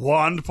at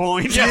wand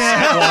point. Yes,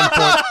 at wand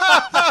point.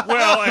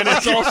 Well, and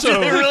it's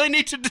also they really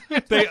need to do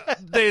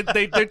they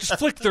just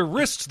flick their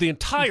wrists the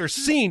entire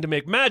scene to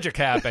make magic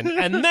happen,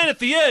 and then at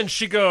the end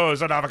she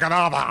goes whatever.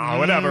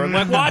 I'm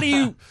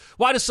like,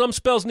 why do some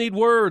spells need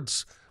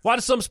words? Why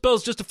do some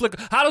spells just to flick?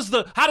 How does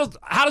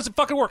it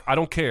fucking work? I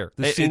don't care.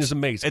 This scene is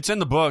amazing. It's in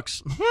the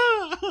books.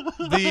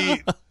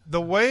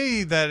 The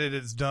way that it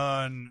is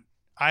done,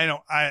 I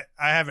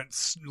haven't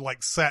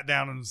like sat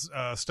down and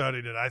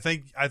studied it. I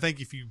think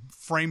if you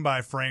frame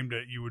by framed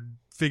it, you would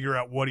figure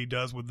out what he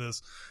does with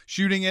this,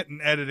 shooting it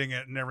and editing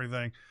it and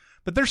everything.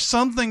 But there's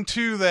something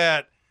to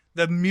that.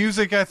 The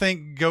music, I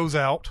think, goes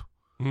out.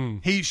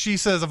 She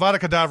says Avada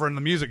Kedavra, and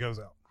the music goes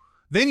out.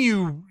 Then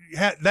you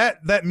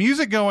that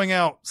music going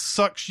out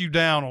sucks you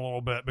down a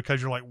little bit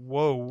because you're like,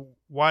 whoa,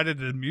 why did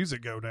the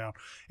music go down?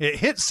 It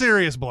hits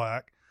Sirius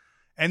Black,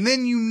 and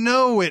then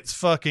it's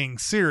fucking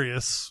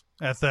serious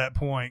at that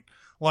point.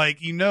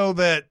 Like, you know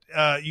that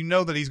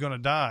he's going to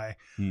die.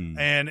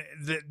 And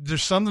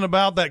there's something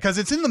about that because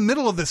it's in the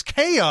middle of this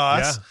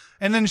chaos. Yeah.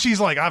 And then she's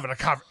like, and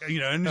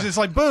it's just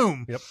like,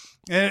 boom. Yep.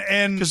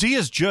 And because he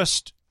has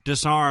just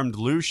disarmed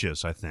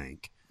Lucius, I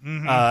think.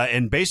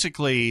 And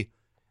basically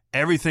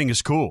everything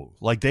is cool.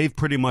 Like, they've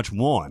pretty much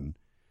won.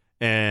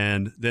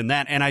 And then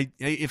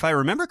if I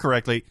remember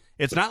correctly,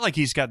 it's not like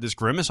he's got this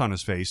grimace on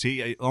his face.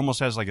 He almost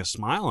has like a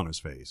smile on his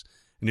face.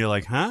 And you're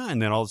like, huh?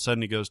 And then all of a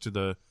sudden he goes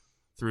through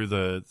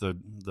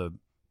the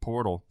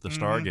portal, the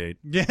Stargate.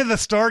 Yeah, the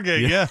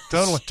Stargate. Yeah,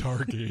 totally.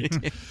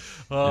 Stargate.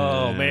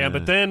 Oh, man.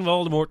 But then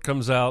Voldemort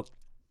comes out,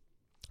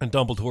 and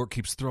Dumbledore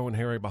keeps throwing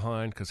Harry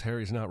behind because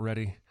Harry's not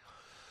ready.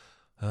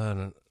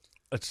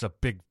 It's a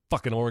big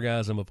fucking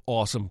orgasm of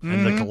awesome.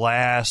 And the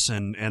glass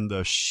and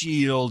the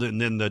shield,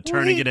 and then the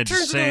turning it into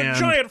sand. Into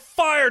a giant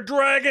fire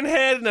dragon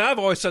head. And I've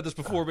always said this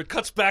before, but it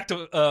cuts back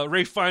to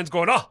Ralph Fiennes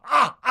going, Yeah.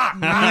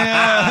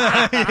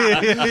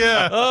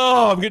 Yeah.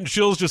 Oh, I'm getting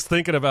chills just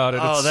thinking about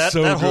it. It's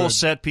so that whole good.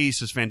 set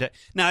piece is fantastic.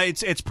 Now,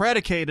 it's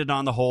predicated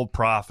on the whole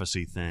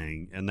prophecy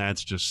thing, and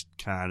that's just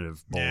kind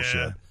of bullshit.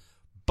 Yeah.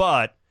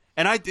 But,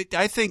 and I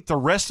think the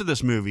rest of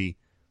this movie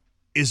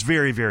is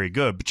very, very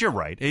good. But you're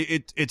right.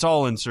 It's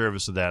all in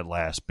service of that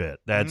last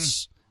bit.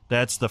 That's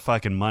the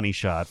fucking money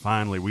shot.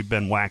 Finally, we've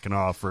been whacking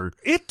off for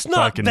it's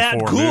not fucking that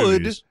 4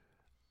 good. movies.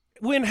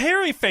 When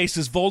Harry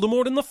faces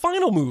Voldemort in the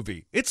final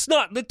movie, they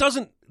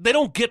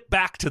don't get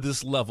back to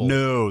this level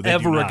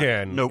ever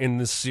again in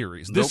this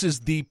series. This is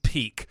the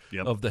peak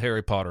of the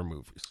Harry Potter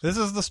movies. This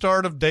is the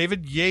start of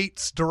David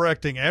Yates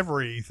directing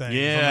everything.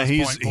 Yeah,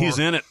 he's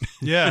in it.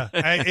 Yeah,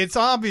 it's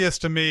obvious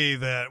to me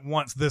that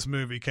once this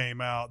movie came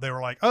out, they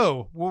were like,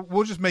 "Oh,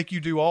 we'll just make you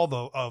do all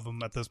of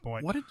them at this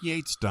point." What had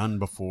Yates done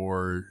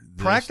before?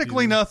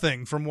 Practically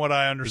nothing, from what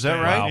I understand.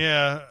 Is that right?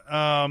 Yeah.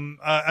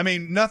 I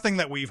mean, nothing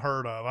that we've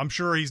heard of. I'm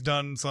sure he's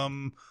done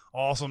some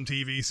awesome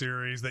TV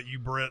series that you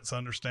Brits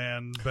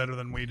understand better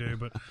than we do,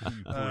 but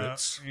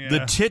Brits. Yeah. The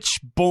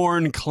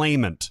Titchborn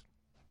Claimant.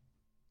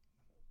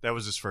 That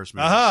was his first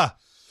movie.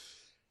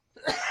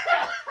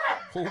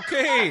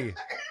 Okay.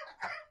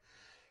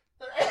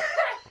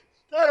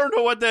 I don't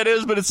know what that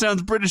is, but it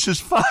sounds British as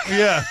fuck.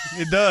 Yeah,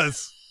 it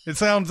does. It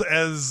sounds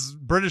as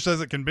British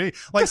as it can be.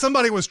 Like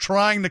somebody was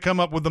trying to come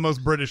up with the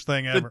most British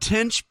thing ever. The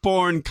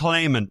Titchborn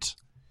Claimant.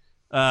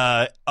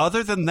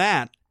 Other than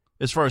that,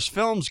 as far as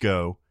films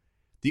go,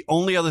 the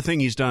only other thing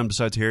he's done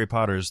besides Harry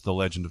Potter is The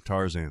Legend of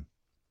Tarzan.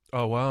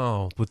 Oh,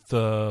 wow. With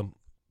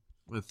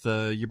with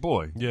your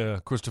boy. Yeah,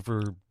 Christoph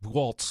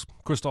Waltz.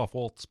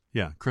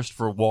 Yeah,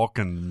 Christopher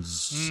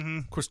Walken's.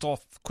 Mm-hmm.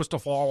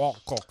 Christopher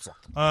Waltz.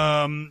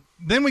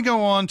 Then we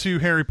go on to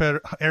Harry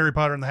Potter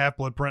and the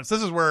Half-Blood Prince.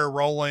 This is where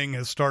Rowling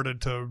has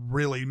started to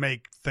really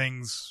make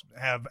things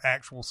have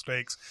actual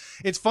stakes.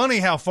 It's funny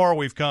how far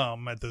we've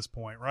come at this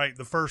point, right?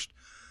 The first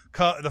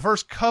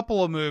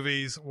couple of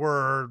movies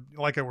were,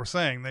 like I was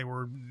saying,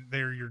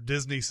 they're your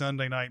Disney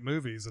Sunday night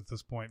movies at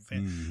this point,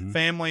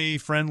 family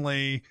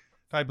friendly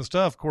type of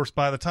stuff. Of course,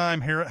 by the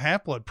time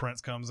Half-Blood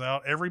Prince comes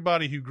out,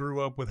 everybody who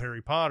grew up with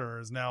Harry Potter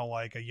is now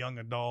like a young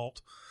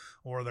adult,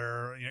 or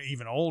they're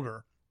even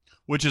older.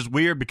 Which is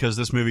weird because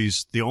this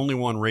movie's the only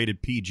one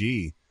rated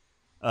PG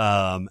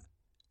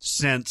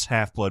since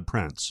Half-Blood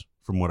Prince,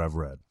 from what I've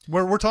read.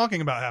 We're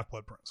talking about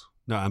Half-Blood Prince.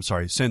 No, I'm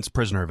sorry, since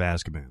Prisoner of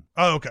Azkaban.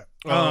 Oh, okay.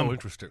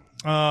 Interesting.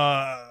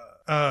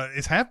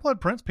 Is Half-Blood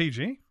Prince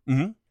PG?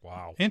 Mm-hmm.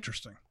 Wow.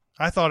 Interesting.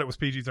 I thought it was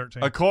PG-13.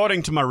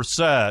 According to my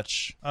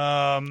research.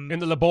 In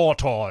the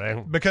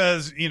laboratory.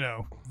 Because,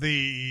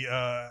 the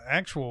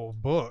actual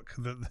book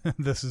that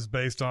this is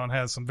based on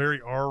has some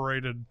very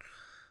R-rated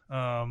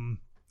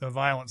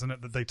violence in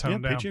it that they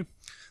toned down. PG.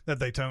 That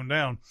they toned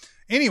down.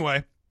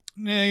 Anyway,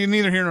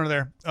 neither here nor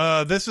there.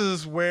 This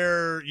is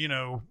where,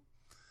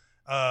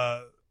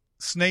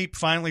 Snape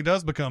finally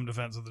does become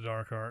Defense of the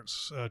Dark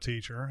Arts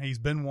teacher. He's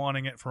been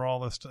wanting it for all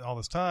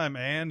this time,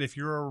 and if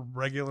you're a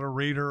regular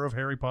reader of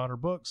Harry Potter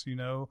books, you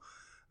know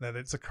that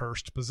it's a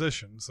cursed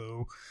position.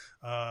 So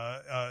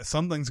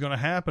something's going to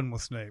happen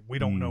with Snape. We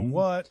don't know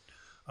what.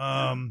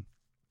 And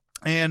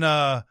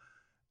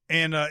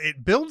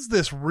it builds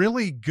this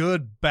really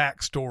good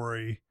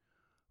backstory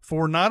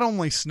for not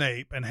only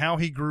Snape and how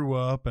he grew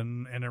up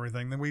and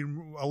everything. Then we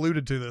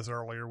alluded to this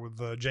earlier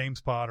with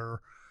James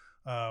Potter.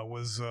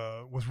 Was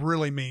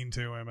really mean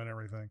to him and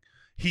everything.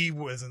 He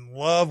was in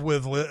love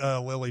with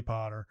Lily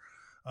Potter,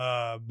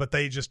 but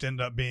they just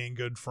end up being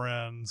good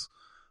friends.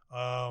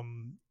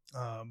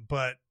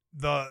 But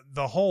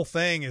the whole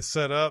thing is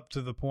set up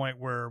to the point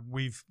where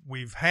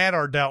we've had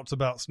our doubts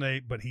about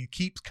Snape, but he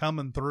keeps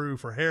coming through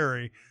for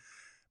Harry.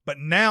 But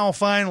now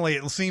finally,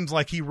 it seems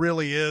like he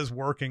really is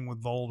working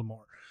with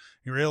Voldemort.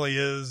 He really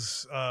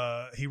is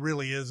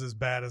as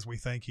bad as we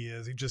think he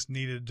is. He just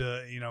needed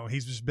to,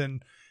 he's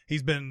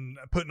been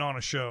putting on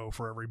a show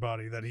for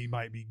everybody that he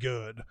might be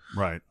good.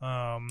 Right.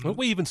 Don't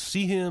we even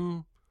see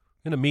him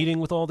in a meeting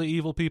with all the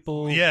evil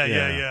people?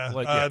 Yeah.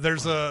 Like,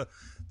 there's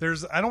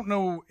I don't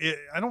know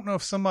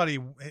if somebody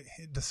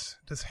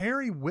does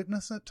Harry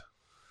witness it?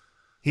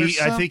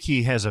 I think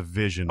he has a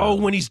vision. Oh,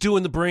 when he's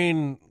doing the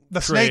brain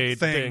snake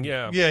thing.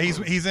 Yeah.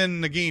 He's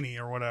in Nagini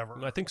or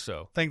whatever. I think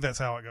so. I think that's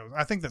how it goes.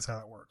 I think that's how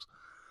it works.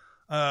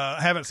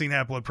 I haven't seen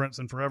Half-Blood Prince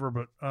in forever,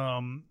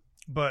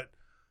 but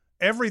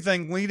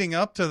everything leading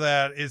up to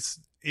that is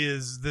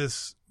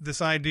this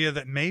idea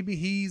that maybe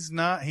he's with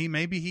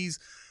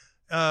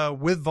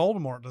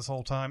Voldemort this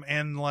whole time,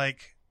 and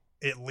like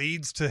it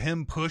leads to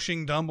him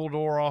pushing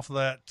Dumbledore off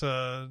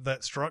that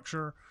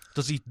structure.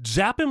 Does he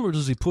zap him or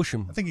does he push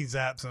him? I think he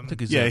zaps him.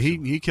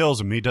 He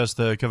kills him. He does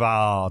the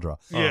Kavadra.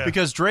 Yeah.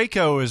 Because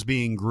Draco is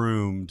being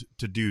groomed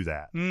to do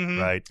that,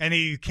 right? And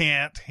he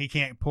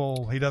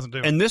doesn't do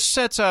it. And this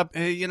sets up,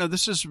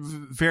 this is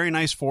very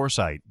nice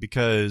foresight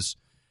because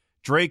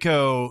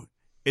Draco,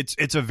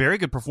 it's a very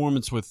good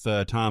performance with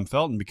Tom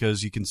Felton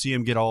because you can see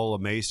him get all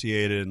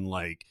emaciated and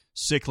like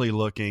sickly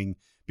looking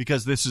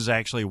because this is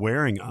actually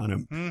wearing on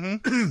him.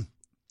 Mm-hmm.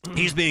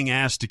 He's being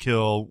asked to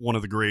kill one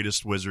of the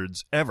greatest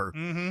wizards ever.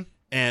 Mm-hmm.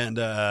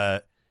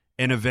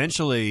 And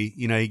eventually,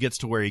 he gets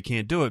to where he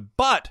can't do it.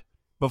 But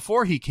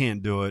before he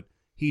can't do it,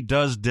 he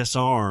does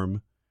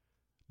disarm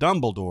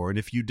Dumbledore. And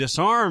if you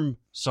disarm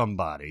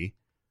somebody,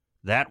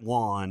 that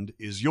wand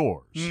is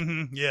yours.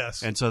 Mm-hmm.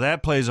 Yes. And so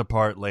that plays a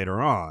part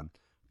later on.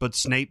 But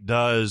Snape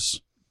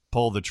does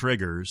pull the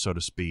trigger, so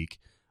to speak.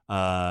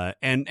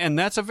 And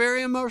that's a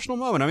very emotional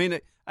moment. I mean,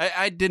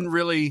 I didn't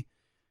really...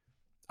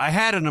 I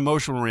had an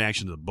emotional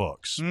reaction to the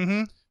books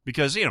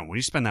because, when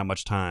you spend that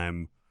much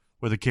time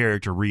with a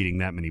character reading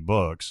that many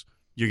books,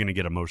 you're going to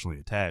get emotionally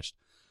attached.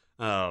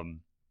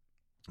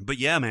 But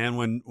yeah, man,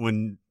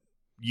 when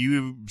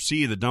you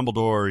see the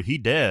Dumbledore, he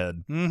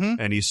dead,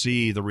 and you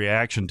see the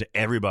reaction to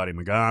everybody,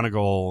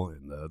 McGonagall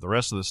and the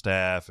rest of the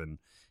staff, and,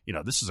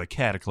 this is a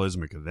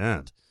cataclysmic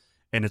event,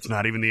 and it's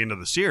not even the end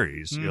of the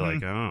series. You're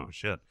like, oh,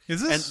 shit.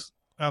 Is this...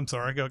 I'm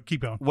sorry,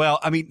 keep going. Well,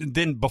 I mean,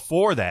 then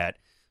before that,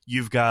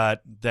 you've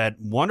got that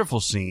wonderful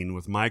scene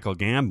with Michael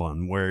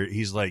Gambon where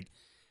he's like,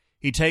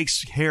 he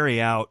takes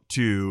Harry out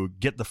to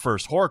get the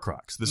first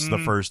Horcrux. This is the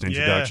first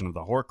introduction of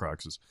the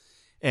Horcruxes.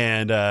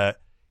 And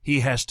he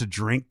has to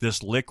drink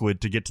this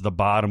liquid to get to the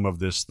bottom of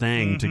this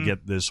thing to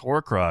get this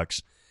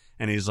Horcrux.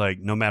 And he's like,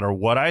 no matter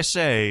what I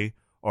say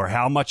or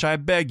how much I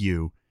beg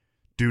you,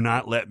 do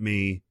not let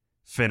me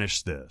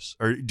finish this.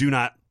 Or do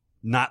not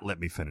let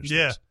me finish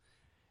this.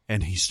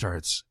 And he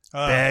starts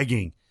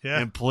begging Yeah.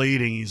 and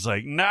pleading. He's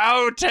like,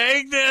 "No,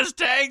 take this,"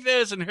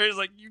 and Harry's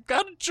like, "You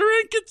got to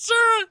drink it,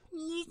 sir."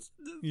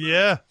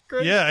 Yeah,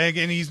 Crazy. yeah,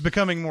 and he's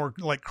becoming more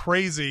like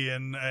crazy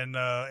and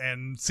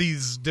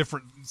sees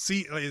different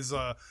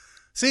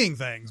seeing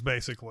things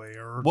basically.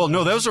 Or Well,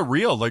 no, those are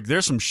real. Like,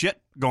 there's some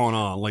shit going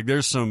on. Like,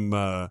 there's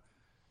some.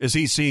 Is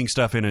he seeing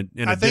stuff in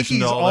addition I think he's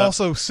to all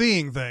also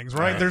seeing things,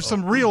 right? Right. There's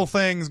some real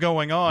things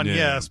going on, Yeah.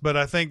 yes, but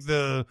I think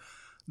the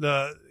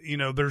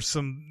there's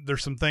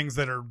some things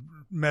that are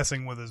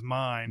messing with his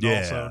mind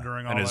that? also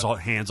during all and his that.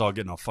 hands all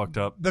getting all fucked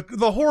up. The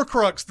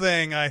Horcrux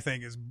thing I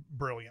think is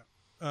brilliant.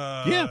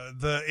 Yeah.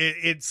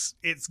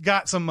 It's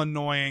got some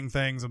annoying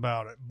things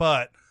about it,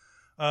 but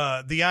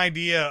the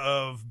idea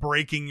of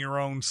breaking your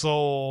own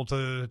soul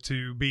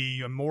to be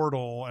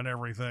immortal and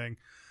everything,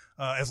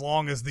 as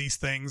long as these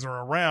things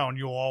are around,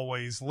 you'll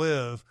always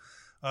live.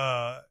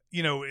 And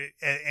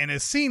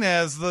is seen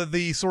as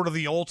the sort of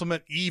the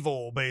ultimate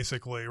evil,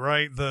 basically,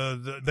 right?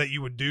 The that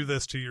you would do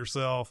this to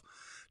yourself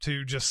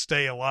to just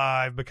stay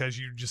alive because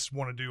you just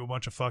want to do a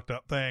bunch of fucked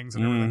up things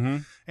and everything. Mm-hmm.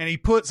 And he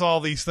puts all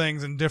these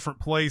things in different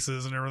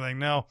places and everything.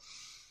 Now,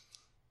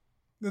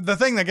 the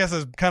thing that I guess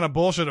is kind of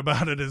bullshit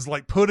about it is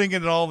like putting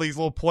it in all these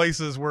little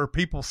places where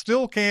people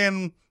still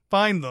can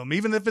find them,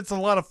 even if it's a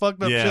lot of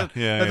fucked up shit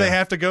that they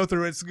have to go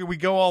through. We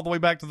go all the way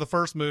back to the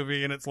first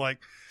movie, and it's like,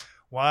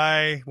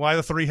 why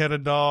the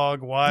three-headed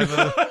dog? Why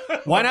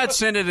not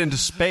send it into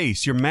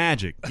space? You're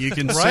magic. You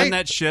can Right? send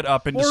that shit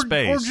up into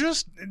space. Or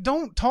just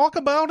don't talk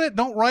about it.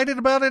 Don't write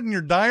about it in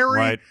your diary.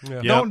 Right.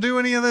 Yeah. Don't do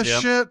any of this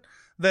Yep. shit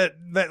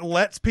that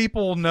lets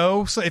people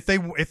know. So if they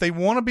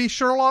want to be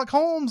Sherlock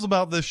Holmes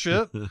about this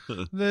shit,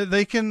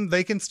 they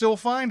can still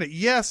find it.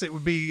 Yes, it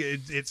would be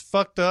it's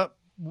fucked up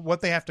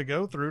what they have to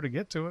go through to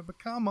get to it, but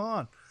come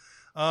on.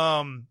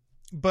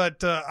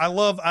 But I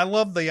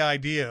love the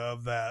idea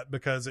of that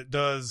because it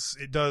does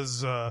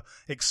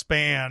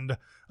expand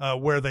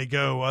where they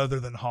go other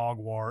than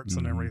Hogwarts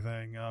and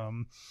everything.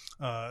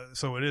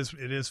 So it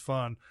is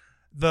fun.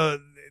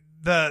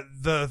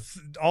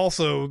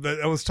 Also that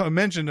I was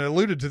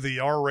alluded to the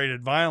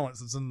R-rated violence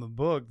that's in the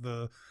book.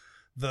 The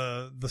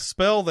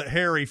spell that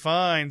Harry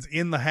finds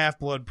in the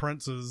Half-Blood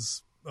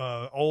Prince's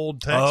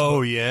old textbook.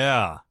 Oh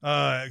yeah.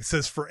 It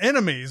says for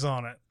enemies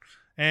on it.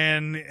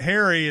 And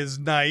Harry is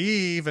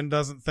naive and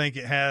doesn't think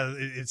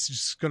it's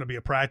just going to be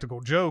a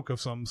practical joke of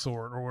some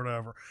sort or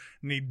whatever.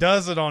 And he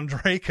does it on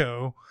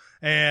Draco.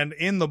 And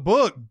in the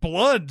book,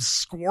 blood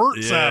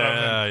squirts out of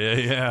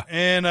him. Yeah.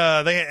 And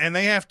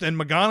they have to, and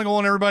McGonagall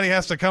and everybody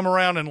has to come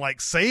around and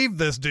like save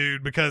this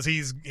dude because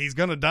he's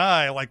going to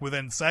die like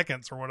within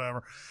seconds or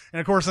whatever. And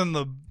of course in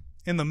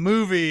the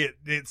movie,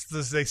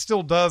 they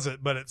still does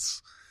it, but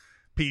it's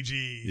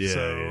PG.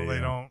 They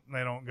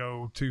don't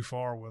go too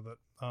far with it.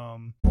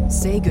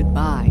 Say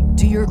goodbye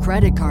to your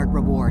credit card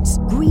rewards.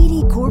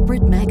 Greedy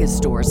corporate mega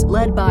stores,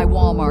 led by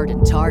Walmart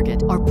and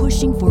Target, are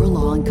pushing for a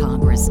law in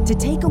Congress to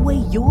take away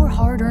your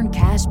hard-earned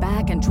cash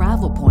back and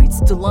travel points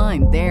to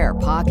line their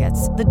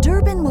pockets. The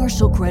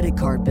Durbin-Marshall credit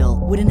card bill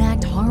would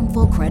enact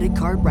harmful credit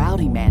card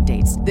routing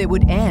mandates that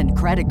would end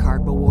credit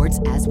card rewards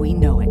as we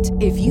know it.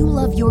 If you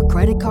love your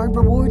credit card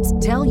rewards,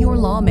 tell your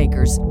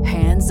lawmakers,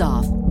 hands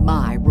off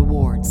my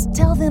rewards.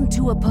 Tell them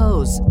to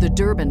oppose the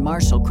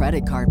Durbin-Marshall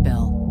credit card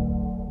bill.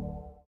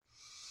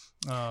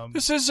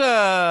 This is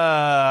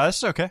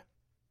okay.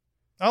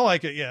 I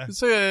like it. Yeah.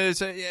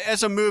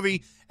 As a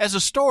movie, as a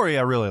story,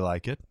 I really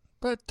like it.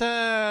 But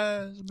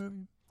as a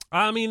movie,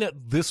 I mean,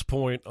 at this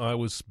point, I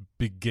was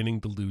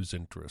beginning to lose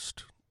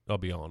interest. I'll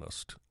be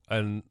honest,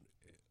 and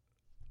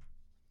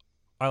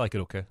I like it.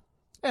 Okay.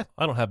 Yeah.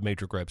 I don't have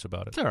major gripes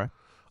about it. it's all right.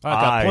 I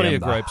got I plenty am of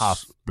the gripes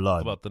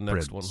Half-Blood about the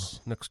next Prince.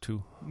 one, next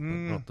two, but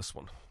not this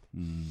one.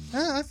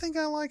 I think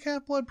I like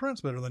Half-Blood Prince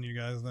better than you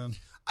guys then.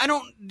 I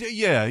don't.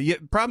 Yeah,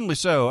 probably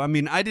so. I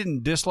mean, I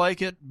didn't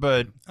dislike it,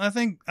 but I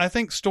think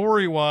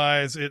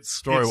story-wise, it's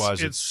strong.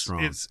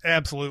 It's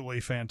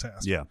absolutely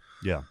fantastic.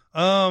 Yeah.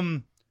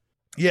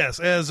 Yes,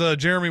 as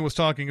Jeremy was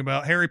talking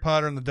about, Harry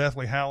Potter and the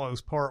Deathly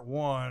Hallows Part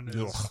 1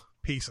 is a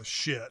piece of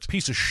shit.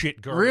 Piece of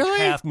shit garbage. Really?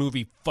 Half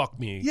movie. Fuck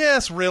me.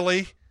 Yes,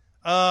 really.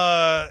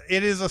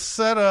 It is a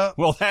setup.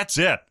 Well, that's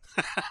it.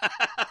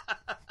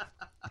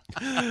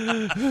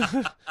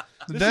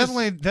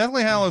 The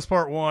Deathly Hallows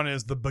Part 1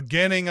 is the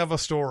beginning of a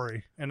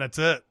story, and that's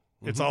it.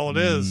 It's all it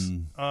is.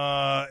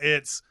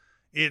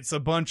 It's a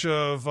bunch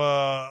of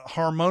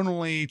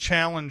hormonally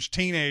challenged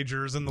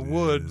teenagers in the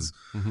woods,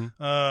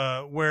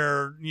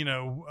 where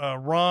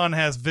Ron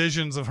has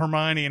visions of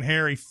Hermione and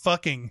Harry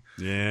fucking.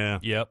 Yeah.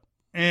 Yep.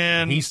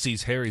 And he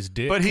sees Harry's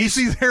dick. But he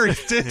sees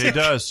Harry's dick. He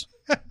does.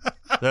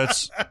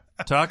 That's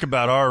talk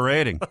about R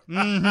rating.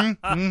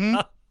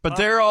 But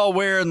they're all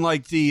wearing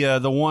like the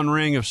one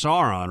ring of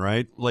Sauron,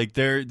 right? Like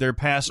they're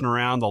passing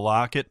around the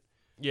locket.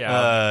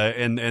 Yeah.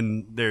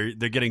 And they're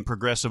getting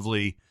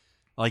progressively,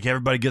 like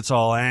everybody gets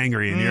all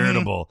angry and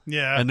irritable.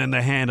 Yeah. And then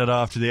they hand it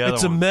off to the other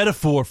it's a one.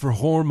 metaphor for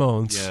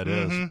hormones. Yeah, it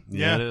is.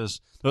 Yeah. It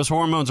is. Those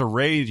hormones are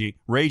raging.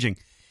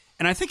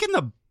 And I think in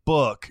the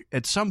book,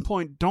 at some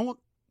point, don't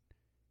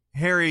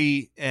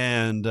Harry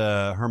and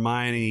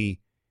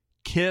Hermione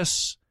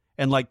kiss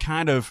and like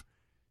kind of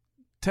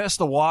test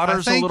the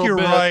waters I think a little you're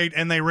bit. right,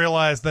 and they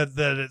realize that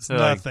it's They're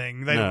like,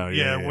 nothing.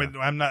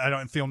 I'm not. I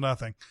don't feel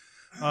nothing.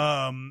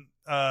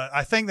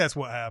 I think that's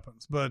what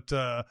happens, but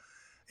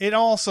it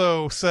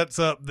also sets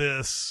up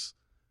this,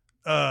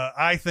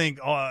 I think,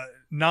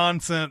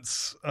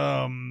 nonsense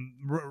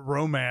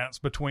romance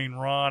between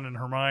Ron and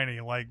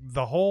Hermione. Like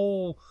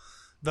all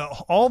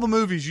the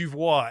movies you've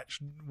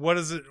watched, what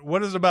is it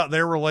about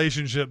their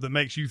relationship that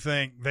makes you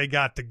think they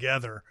got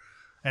together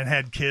and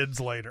had kids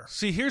later?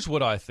 See, here's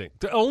what I think.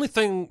 The only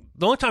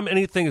time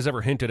anything is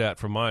ever hinted at,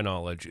 from my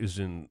knowledge, is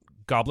in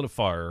Goblet of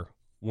Fire,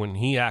 when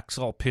he acts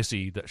all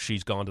pissy that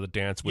she's gone to the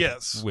dance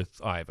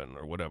with Ivan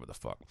or whatever the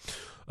fuck.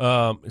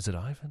 Is it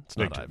Ivan? It's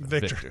not Ivan.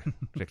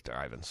 Victor,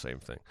 Ivan, same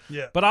thing.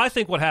 Yeah. But I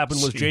think what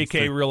happened was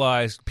J.K.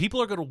 realized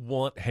people are going to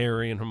want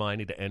Harry and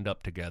Hermione to end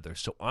up together,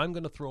 so I'm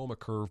going to throw him a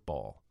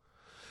curveball.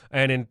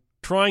 And in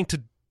trying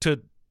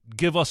to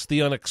give us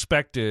the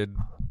unexpected,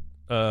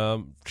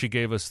 she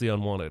gave us the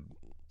unwanted.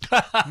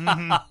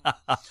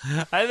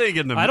 I think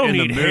I don't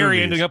need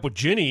Harry ending up with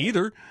Ginny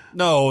either.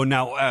 No,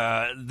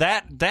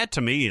 that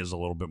to me is a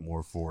little bit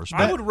more forced.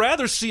 I would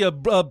rather see a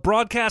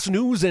broadcast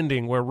news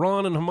ending where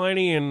Ron and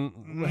Hermione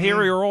and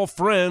Harry are all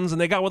friends and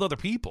they got with other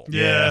people.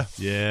 Yeah,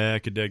 I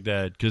could dig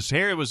that, because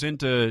Harry was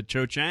into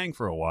Cho Chang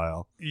for a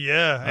while.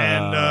 Yeah,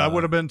 and I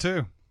would have been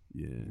too.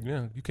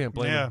 Yeah, you can't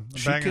blame him.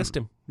 She kissed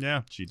him.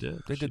 Yeah, she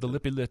did. They did the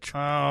lippy lich.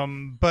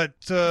 But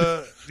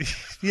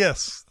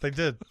yes, they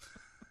did.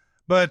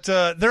 But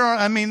there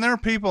are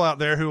people out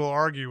there who will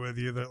argue with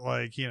you that,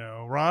 like, you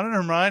know, Ron and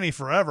Hermione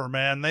forever,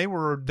 man, they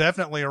were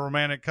definitely a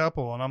romantic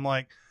couple. And I'm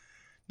like,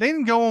 they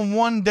didn't go on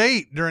one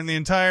date during the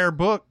entire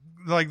book.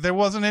 Like, there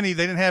wasn't any,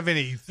 they didn't have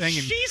anything.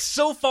 She's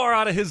so far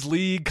out of his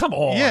league. Come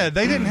on. Yeah,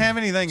 they didn't have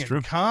anything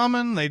in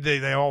common.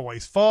 They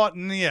always fought.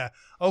 And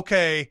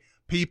okay,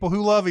 people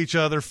who love each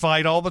other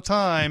fight all the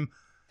time.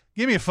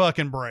 Give me a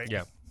fucking break.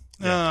 Yeah.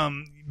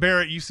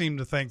 Barrett, you seem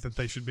to think that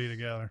they should be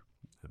together.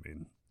 I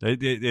mean,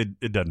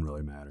 it doesn't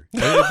really matter.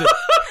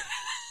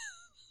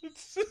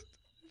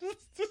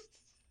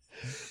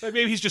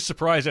 Maybe he's just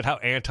surprised at how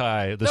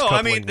anti this. No,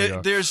 I mean, we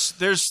are.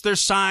 there's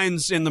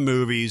signs in the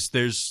movies.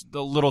 There's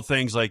the little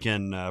things like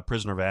in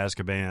Prisoner of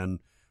Azkaban,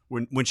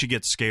 when she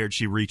gets scared,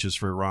 she reaches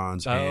for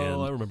Ron's hand.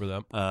 Oh, I remember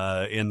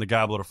that. In the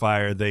Goblet of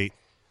Fire,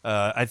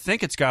 I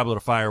think it's Goblet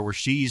of Fire where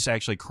she's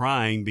actually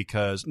crying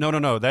because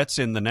no, that's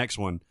in the next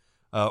one,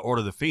 Order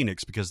of the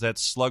Phoenix, because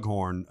that's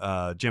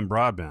Slughorn, Jim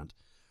Broadbent,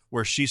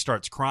 where she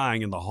starts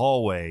crying in the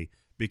hallway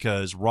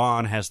because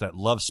Ron has that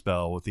love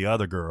spell with the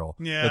other girl.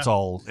 Yeah. That's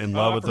all in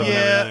love with them and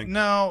everything.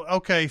 No,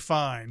 okay,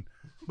 fine.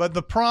 But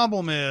the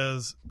problem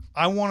is,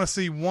 I want to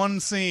see one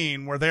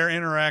scene where they're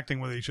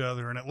interacting with each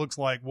other, and it looks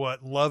like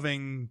what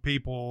loving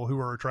people who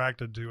are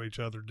attracted to each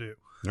other do.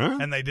 Huh?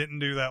 And they didn't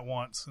do that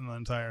once in the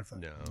entire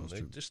thing. No,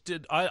 they just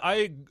did.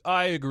 I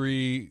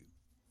agree.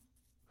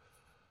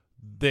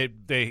 They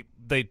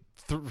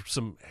threw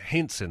some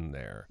hints in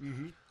there,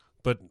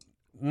 but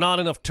not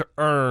enough to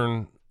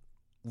earn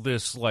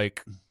this,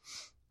 like,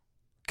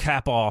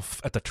 cap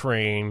off at the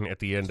train at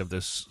the end of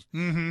this.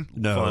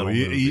 No,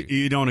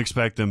 you don't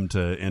expect them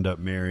to end up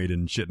married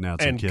and shitting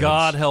out some kids. And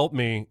God help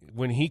me,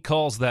 when he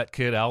calls that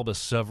kid Albus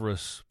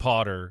Severus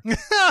Potter,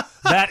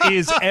 that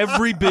is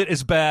every bit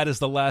as bad as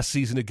the last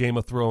season of Game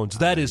of Thrones.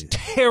 That is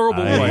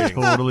terrible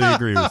writing. I totally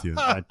agree with you.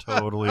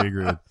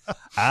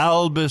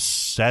 Albus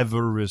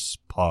Severus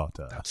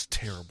Potter. That's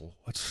terrible.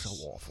 That's so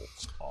awful.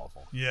 It's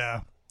awful.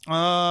 Yeah. He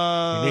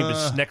named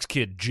his next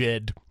kid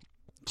Jed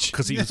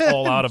because he was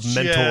all out of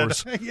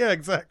mentors. Yeah,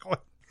 exactly.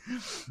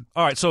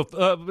 All right, so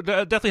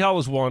Deathly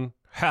Hallows 1,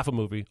 half a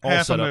movie, all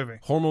half set a up. movie.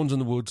 Hormones in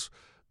the woods.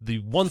 The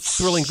one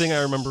thrilling thing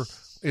I remember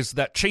is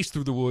that chase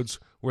through the woods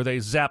where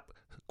they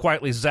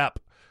quietly zap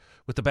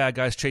with the bad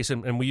guys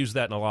chasing, and we use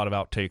that in a lot of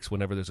outtakes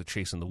whenever there's a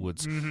chase in the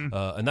woods,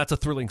 and that's a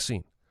thrilling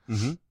scene.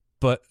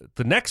 But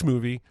the next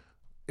movie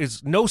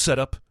is no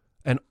setup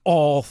and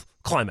all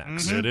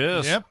climax. It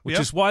is. Which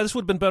is why this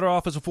would have been better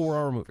off as a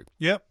 4-hour movie.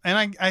 Yep.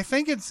 And I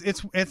think is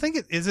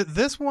it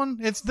this one?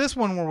 It's this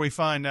one where we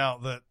find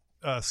out that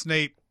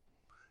Snape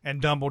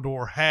and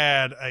Dumbledore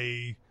had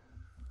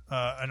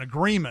an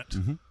agreement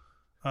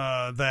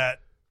that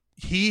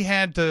he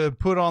had to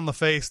put on the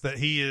face that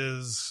he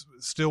is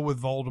still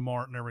with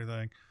Voldemort and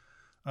everything.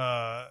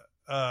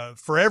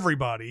 For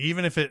everybody,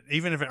 even if it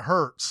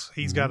hurts,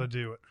 he's got to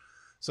do it.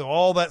 So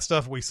all that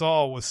stuff we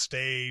saw was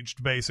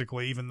staged,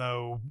 basically, even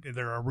though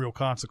there are real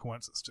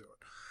consequences to it.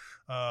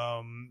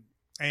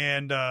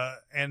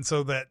 And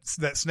so that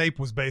Snape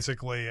was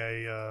basically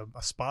a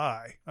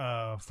spy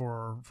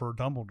for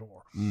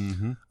Dumbledore.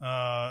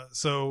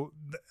 So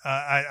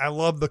I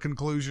love the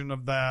conclusion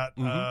of that.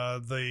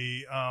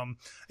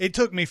 It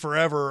took me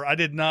forever.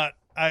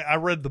 I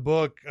read the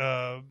book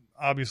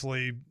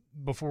obviously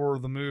before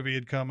the movie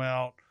had come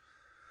out.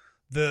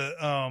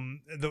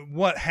 The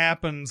what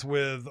happens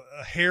with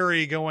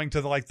Harry going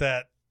to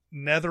that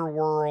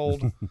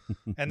netherworld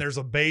and there's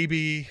a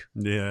baby,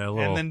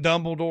 and then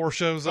Dumbledore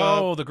shows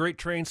up. Oh, the great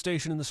train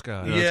station in the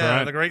sky.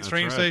 The great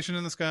train station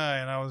in the sky.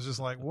 And I was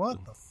just like,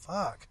 what the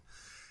fuck?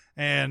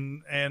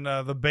 and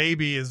the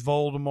baby is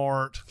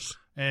Voldemort,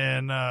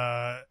 and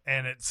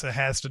it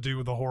has to do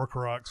with the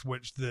Horcrux,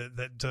 which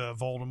that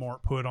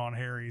Voldemort put on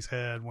Harry's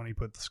head when he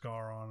put the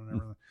scar on and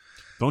everything.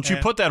 Don't you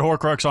put that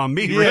Horcrux on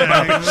me, Rick.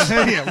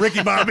 Yeah,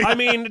 Ricky Bobby. I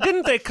mean,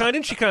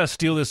 didn't she kind of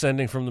steal this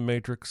ending from The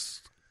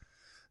Matrix?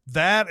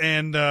 That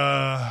and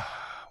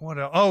what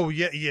else? Oh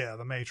yeah,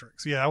 The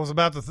Matrix. Yeah, I was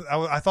about to.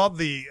 I thought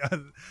the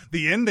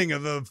ending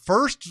of the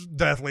first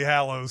Deathly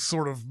Hallows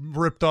sort of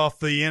ripped off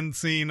the end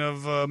scene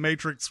of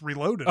Matrix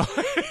Reloaded.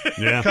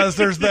 Yeah, because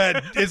there's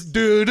that. It's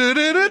do.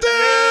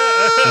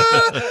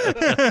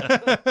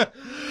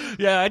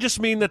 Yeah, I just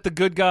mean that the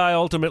good guy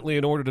ultimately,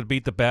 in order to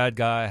beat the bad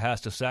guy,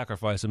 has to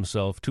sacrifice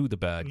himself to the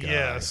bad guy.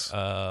 Yes,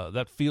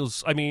 that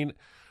feels. I mean,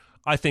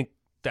 I think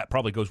that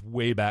probably goes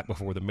way back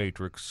before The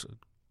Matrix.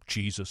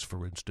 Jesus,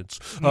 for instance.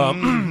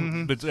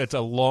 But it's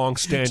a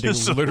long-standing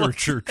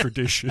literature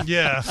tradition.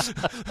 Yeah.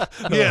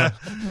 Yeah.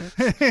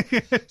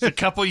 It's a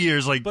couple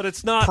years, but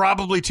it's not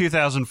probably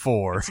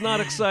 2004. It's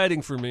not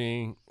exciting for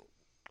me,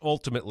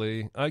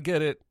 ultimately. I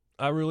get it.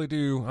 I really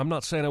do. I'm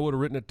not saying I would have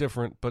written it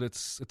different, but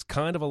it's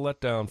kind of a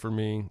letdown for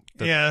me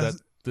that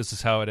this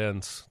is how it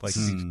ends. Like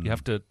you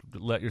have to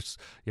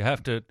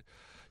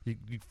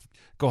you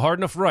go hard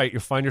enough right,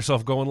 you'll find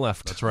yourself going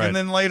left. That's right. And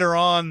then later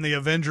on, the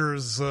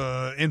Avengers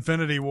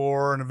Infinity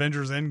War and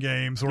Avengers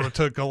Endgame sort of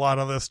took a lot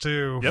of this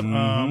too.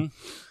 Yep.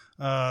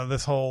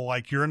 This whole,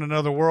 like, you're in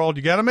another world,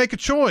 you got to make a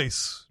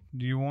choice.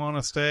 Do you want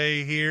to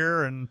stay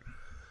here and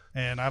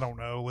I don't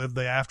know, live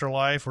the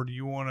afterlife, or do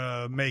you want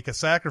to make a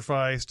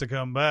sacrifice to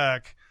come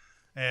back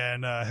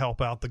and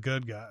help out the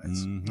good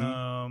guys?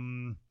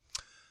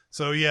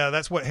 So yeah,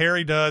 that's what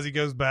Harry does. He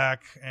goes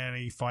back and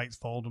he fights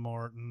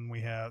Voldemort, and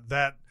we have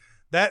that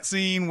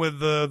scene with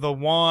the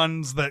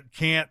wands that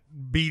can't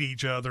beat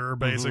each other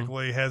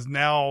basically has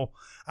now.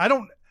 I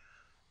don't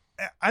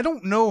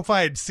know if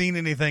I had seen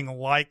anything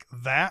like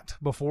that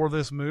before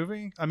this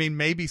movie. I mean,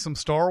 maybe some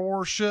Star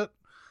Wars shit,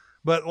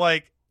 but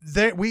like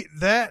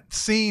that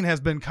scene has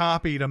been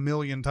copied a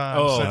million times.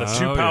 Oh, the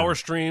two power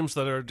streams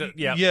that are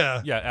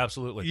yeah,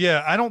 absolutely.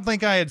 Yeah, I don't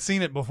think I had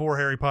seen it before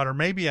Harry Potter.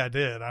 Maybe I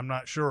did. I'm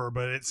not sure,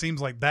 but it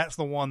seems like that's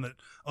the one that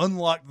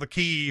unlocked the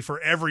key for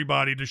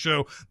everybody to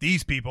show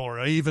these people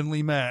are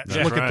evenly matched.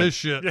 That's Look right. at this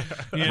shit.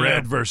 Yeah.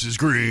 Red versus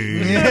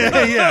green.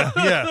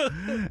 Yeah,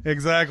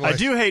 exactly. I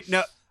do hate.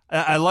 Now,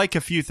 I like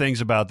a few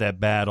things about that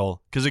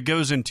battle because it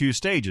goes in two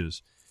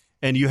stages.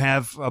 And you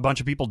have a bunch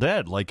of people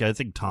dead. Like, I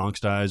think Tonks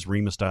dies,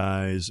 Remus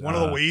dies. One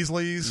of the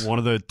Weasleys. One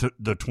of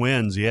the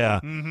twins, yeah.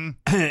 Mm-hmm.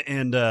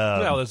 And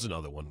there's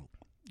another one.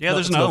 Yeah,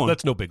 there's another one.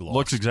 That's no big loss.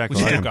 Looks exactly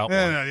like him.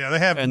 Yeah, they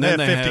have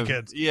 50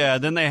 kids. Yeah,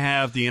 then they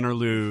have the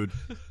interlude.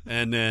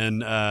 And then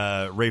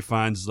Ray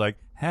Fiennes is like,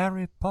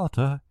 Harry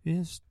Potter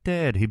is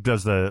dead. He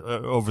does the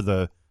over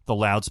the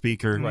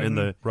loudspeaker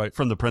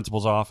from the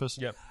principal's office.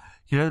 Yep.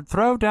 You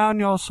throw down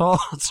your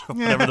swords.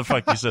 Whatever the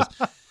fuck he says.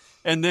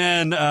 And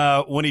then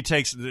when he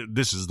takes,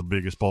 this is the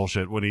biggest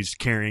bullshit, when he's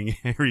carrying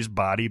Harry's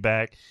body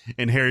back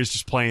and Harry's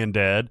just playing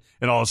dead,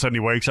 and all of a sudden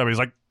he wakes up and he's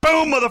like,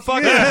 boom,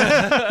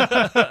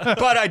 motherfucker.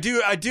 But I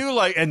do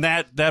like, and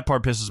that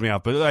part pisses me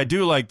off, but I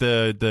do like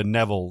the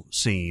Neville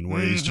scene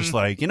where he's just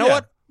like, you know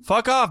what?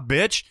 Fuck off,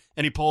 bitch.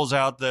 And he pulls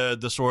out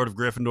the sword of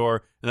Gryffindor,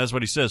 and that's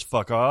what he says,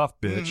 fuck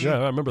off, bitch. Yeah,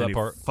 I remember that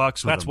part.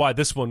 Fucks with That's him. why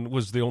this one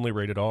was the only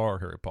rated R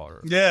Harry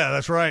Potter. Yeah,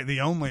 that's right.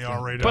 The only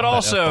R-rated. But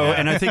also,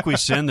 and I think we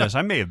send this,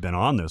 I may have been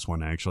on this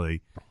one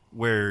actually,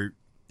 where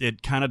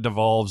it kind of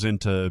devolves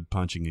into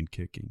punching and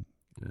kicking.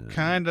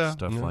 Kind of.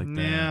 Stuff like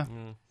that. Yeah.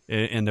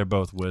 And they're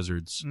both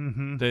wizards.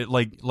 They,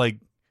 like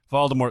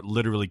Voldemort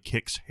literally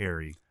kicks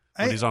Harry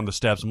when he's on the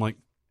steps. I'm like,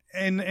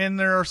 And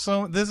there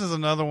are this is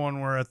another one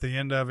where at the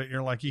end of it,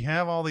 you're like, you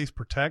have all these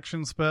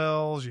protection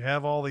spells, you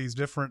have all these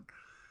different.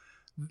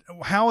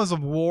 How is a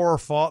war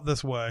fought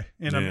this way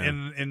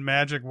in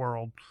Magic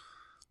World?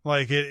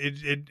 Like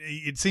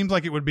it seems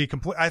like it would be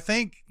complete. I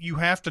think you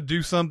have to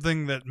do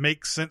something that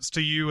makes sense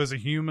to you as a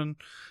human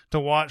to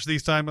watch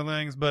these type of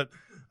things. But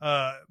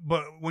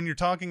when you're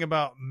talking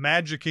about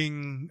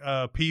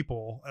magicking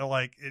people,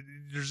 like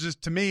there's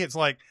just, to me, it's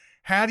like,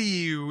 how do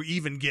you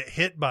even get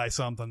hit by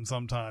something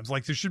sometimes?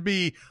 Like, there should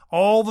be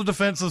all the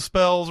defensive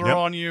spells are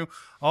on you,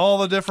 all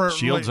the different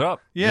shields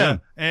up. Yeah.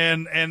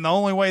 And the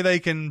only way they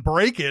can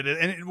break it,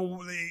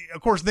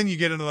 of course, then you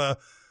get into the,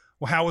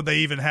 well, how would they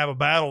even have a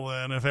battle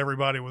then if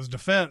everybody was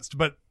defensed?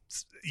 But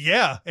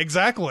yeah,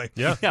 exactly.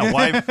 Yeah.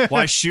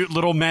 Why shoot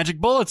little magic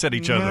bullets at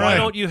each other? Why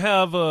don't you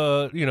have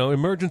a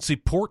emergency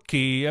port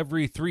key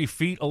every 3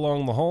 feet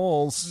along the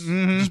halls?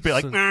 Just be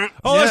like, there's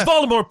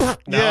Voldemort.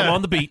 Now I'm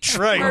on the beach.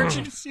 Right.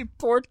 Emergency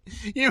port.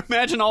 You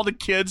imagine all the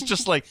kids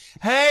just like,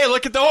 hey,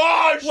 look at the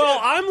shit. Well,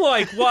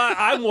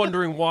 I'm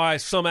wondering why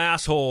some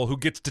asshole who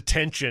gets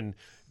detention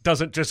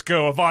doesn't just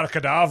go Avada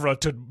Kedavra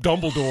to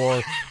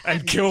Dumbledore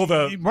and kill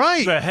the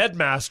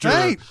headmaster.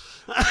 Right.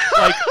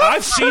 Like,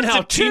 I've seen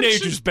how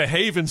teenagers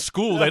behave in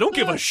school. They don't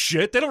give a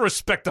shit. They don't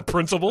respect the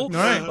principal.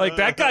 Right. Like,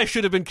 that guy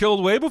should have been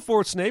killed way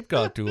before Snape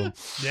got to him.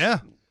 Yeah.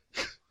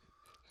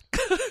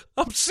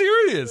 I'm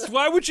serious.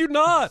 Why would you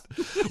not?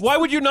 Why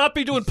would you not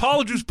be doing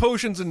polyjuice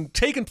potions and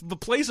taking the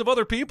place of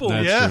other people?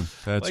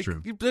 That's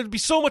true. There'd be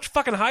so much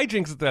fucking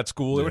hijinks at that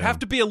school. There would have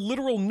to be a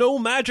literal no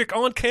magic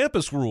on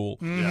campus rule.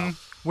 Yeah.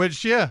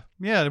 Which, yeah,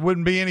 it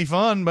wouldn't be any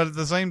fun, but at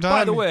the same time...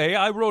 By the way,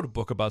 I wrote a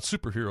book about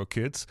superhero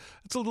kids.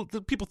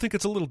 People think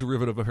it's a little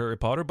derivative of Harry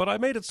Potter, but I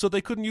made it so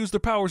they couldn't use their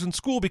powers in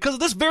school because of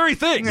this very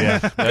thing. Yeah,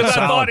 because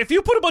I thought, if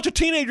you put a bunch of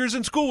teenagers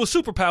in school with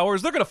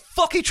superpowers, they're going to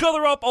fuck each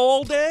other up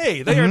all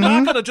day. They are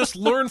not going to just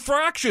learn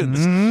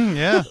fractions.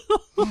 Yeah.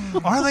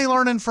 Are they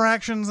learning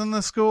fractions in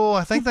this school?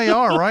 I think they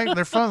are, right?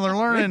 They're fun. They're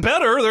learning.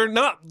 They're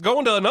not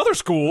going to another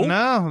school.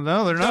 No,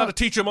 they're not. Got to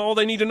teach them all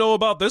they need to know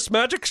about this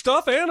magic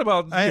stuff and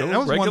about that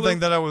was regular... one thing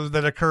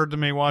that occurred to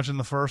me watching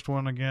the first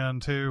one again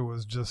too,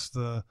 was just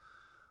the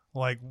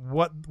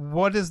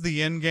what is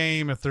the end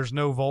game if there's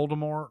no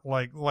Voldemort?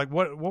 Like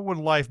what would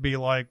life be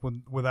like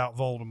without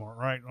Voldemort,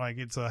 right? Like,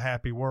 it's a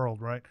happy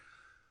world, right?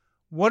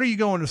 What are you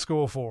going to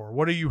school for?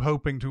 What are you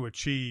hoping to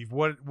achieve?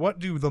 What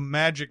do the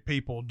magic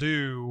people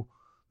do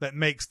that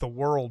makes the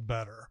world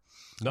better?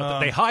 Not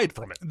that they hide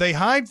from it. They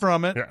hide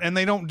from it, and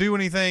they don't do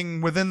anything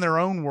within their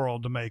own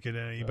world to make it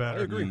any better.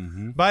 I agree.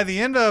 By the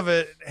end of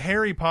it,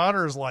 Harry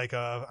Potter's like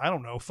a, I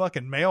don't know,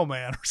 fucking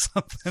mailman or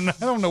something. I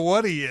don't know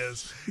what he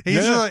is. He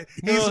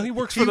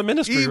works for the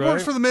Ministry, He right?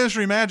 works for the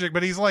Ministry of Magic,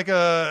 but he's like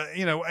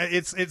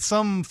it's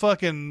some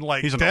fucking,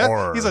 like, he's an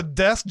horror. He's a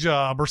desk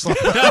job or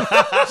something.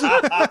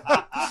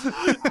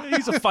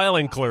 He's a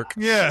filing clerk.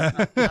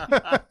 Yeah.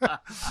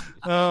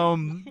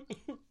 And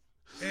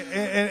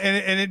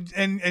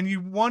you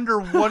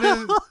wonder what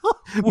is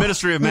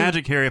Ministry of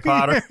Magic, Harry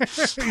Potter.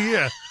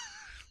 Yeah.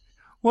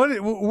 What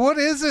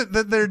is it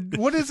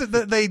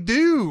that they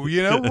do?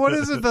 You know, what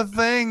is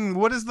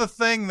the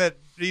thing that,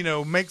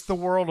 makes the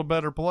world a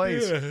better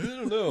place? Yeah, I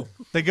don't know.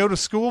 They go to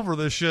school for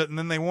this shit, and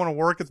then they want to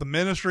work at the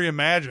Ministry of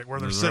Magic, where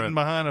they're sitting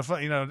behind a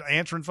phone,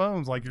 answering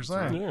phones, like you're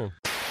saying. Yeah.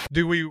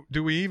 Do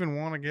we even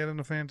want to get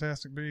into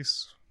Fantastic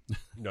Beasts?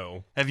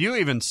 No. Have you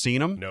even seen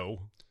them?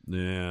 No.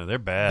 Yeah, they're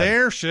bad.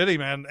 They're shitty,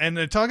 man. And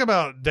they talk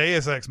about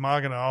Deus Ex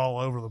Machina all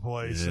over the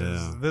place.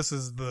 Yeah. This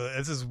is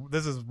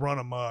run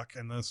amok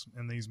in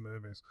these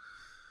movies.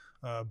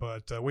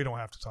 But we don't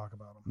have to talk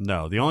about them.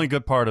 No, the only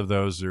good part of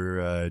those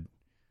are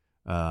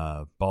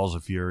Balls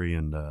of Fury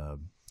and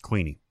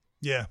Queenie.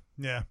 Yeah,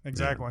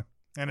 exactly. Yeah.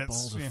 And it's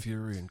Balls of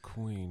Fury and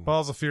Queen.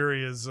 Balls of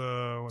Fury is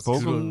Dan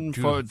Dan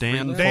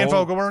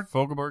Fogelberg.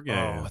 Fogelberg,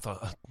 yeah. I thought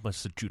I must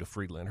have said Judah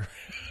Friedlander.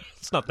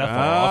 It's not that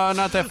far off.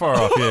 Not that far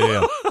off.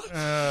 Yeah.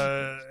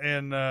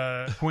 And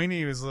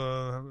Queenie is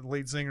the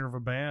lead singer of a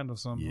band of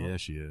some. Yeah,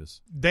 she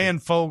is. Dan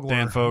Fogler.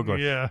 Dan Fogler.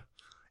 Yeah,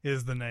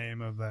 is the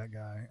name of that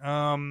guy.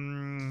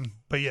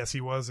 But yes,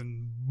 he was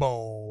in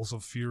Balls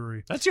of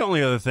Fury. That's the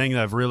only other thing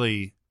that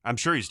I'm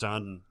sure he's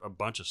done a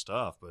bunch of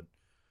stuff, but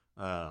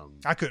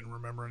I couldn't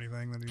remember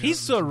anything that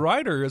he's a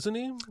writer, isn't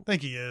he? I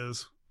think he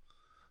is.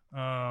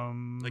 I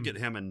get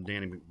him and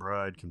Danny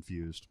McBride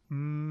confused.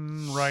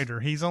 Writer.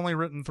 He's only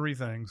written 3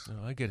 things.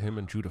 Oh, I get him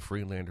and Judah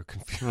Friedlander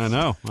confused. I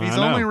know. He's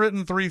only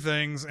written 3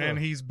 things, and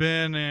he's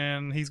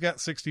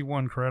got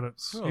 61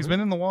 credits. He's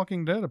been in The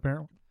Walking Dead,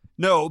 apparently.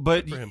 No,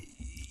 but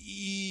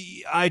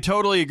I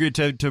totally agree.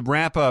 To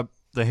wrap up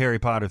the Harry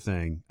Potter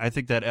thing, I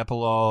think that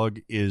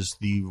epilogue is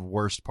the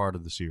worst part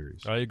of the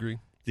series. I agree.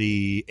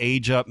 The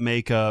age-up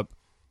makeup,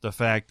 the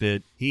fact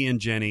that he and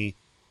Jenny...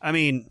 I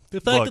mean,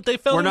 the fact that they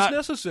felt it was necessary.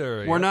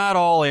 necessary. We're not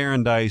all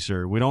Aaron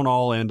Dicer. We don't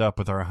all end up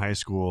with our high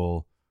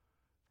school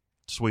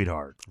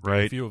sweetheart,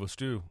 right? A few of us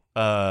do.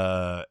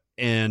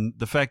 And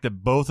the fact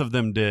that both of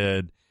them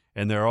did,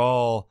 and they're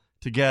all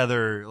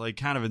together, like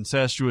kind of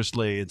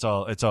incestuously. It's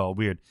all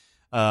weird.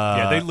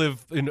 They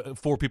live in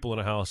 4 people in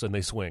a house and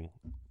they swing.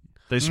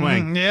 They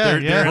swing. They're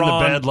in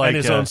the bed like and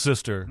his own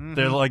sister.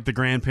 They're like the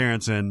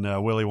grandparents in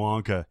Willy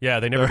Wonka. Yeah,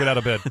 they never get out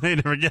of bed. They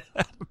never get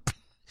out of bed.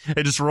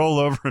 They just roll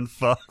over and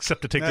fuck.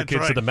 Except to take their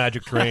kids to the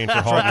Magic Train for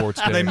Hogwarts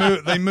Day.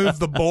 They move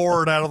the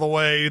board out of the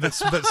way that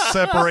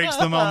separates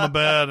them on the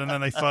bed, and then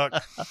they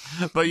fuck.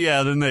 But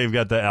yeah, then they've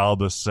got the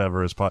Albus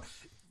Severus part.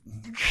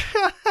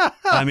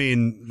 I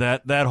mean,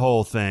 that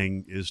whole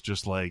thing is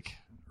just like,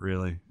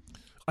 really?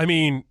 I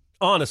mean,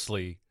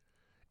 honestly,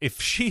 if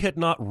she had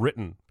not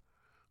written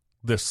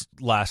this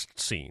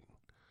last scene,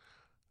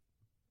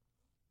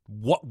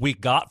 what we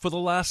got for the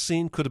last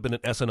scene could have been an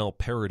SNL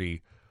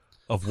parody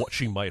of what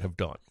she might have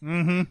done.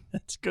 Mm-hmm.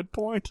 That's a good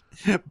point.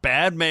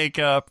 Bad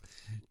makeup,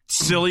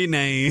 silly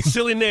names.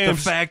 The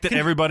fact that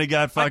everybody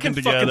got fucking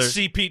together. I can fucking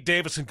see Pete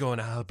Davidson going,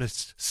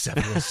 Albus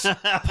Severus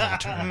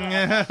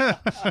Potter.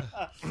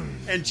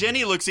 And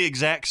Jenny looks the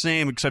exact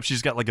same, except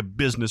she's got like a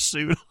business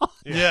suit on.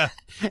 Yeah.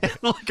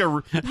 Like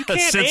a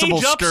can't sensible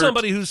age up skirt.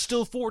 somebody who's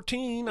still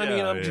 14. I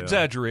mean, I'm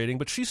exaggerating,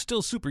 but she's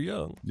still super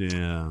young.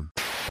 Yeah.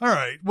 All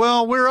right.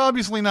 Well, we're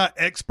obviously not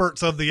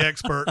experts of the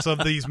experts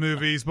of these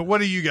movies, but what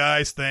do you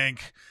guys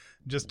think?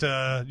 Just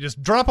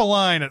drop a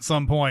line at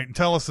some point and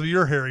tell us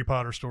your Harry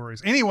Potter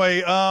stories.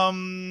 Anyway,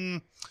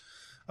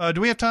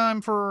 do we have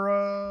time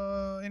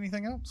for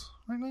anything else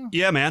right now?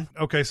 Yeah, man.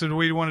 Okay, so do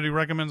we want to do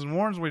recommends and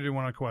warns, or do we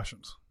want to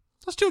questions?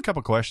 Let's do a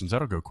couple questions.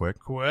 That'll go quick.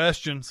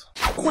 Questions.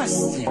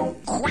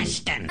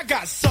 Question. I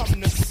got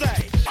something to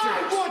say.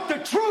 I want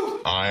the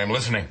truth. I am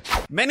listening.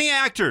 Many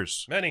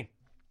actors Many.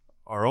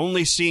 are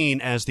only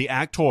seen as the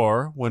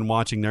actor when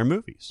watching their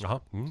movies. Uh-huh.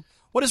 Mm-hmm.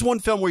 What is one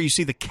film where you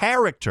see the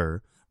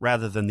character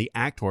rather than the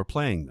actor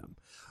playing them?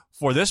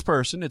 For this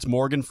person, it's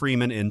Morgan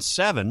Freeman in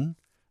Seven.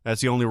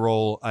 That's the only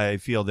role I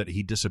feel that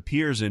he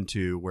disappears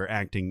into where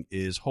acting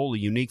is wholly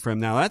unique for him.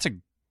 Now, that's a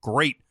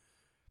great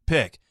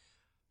pick.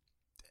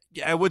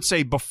 I would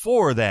say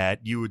before that,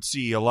 you would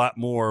see a lot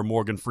more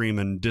Morgan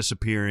Freeman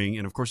disappearing.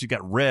 And, of course, you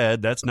got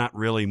Red. That's not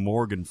really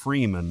Morgan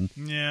Freeman.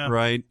 Yeah.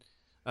 Right?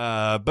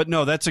 But,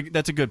 no, that's a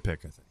good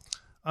pick, I think.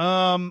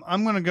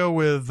 I'm going to go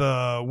with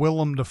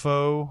Willem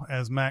Dafoe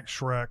as Max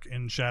Schreck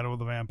in Shadow of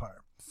the Vampire.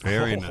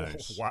 Very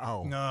nice.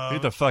 Wow. Who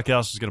the fuck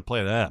else is going to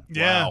play that?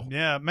 Yeah, Wow.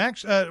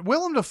 yeah.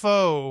 Willem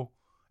Dafoe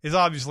is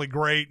obviously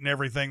great in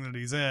everything that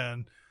he's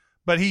in,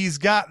 but he's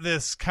got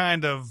this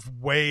kind of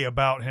way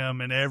about him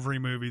in every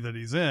movie that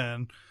he's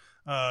in.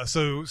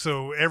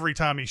 So every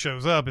time he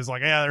shows up, it's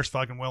like, yeah, there's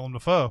fucking Willem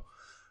Dafoe.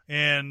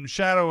 In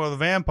Shadow of the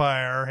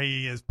Vampire,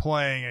 he is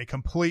playing a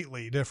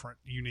completely different,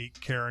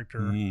 unique character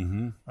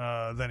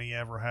than he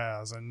ever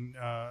has, and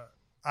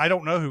I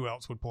don't know who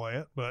else would play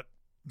it, but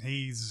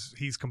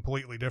he's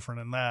completely different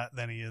in that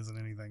than he is in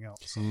anything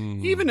else.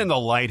 Even in The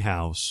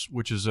Lighthouse,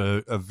 which is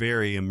a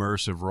very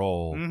immersive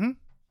role, you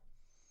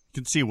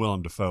can see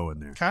Willem Dafoe in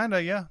there. Kind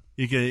of, yeah.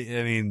 You can,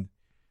 I mean,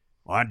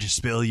 why'd you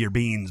spill your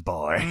beans,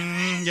 boy?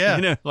 Yeah.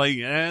 You know, like,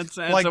 that's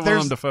Like, a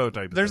Willem Dafoe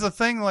type of There's thing. a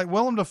thing like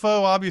Willem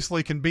Dafoe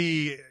obviously can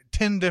be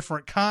 10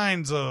 different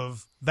kinds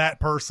of that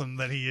person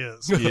that he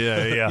is.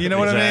 Yeah. You know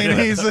what I mean?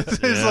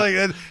 exactly. He's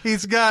like,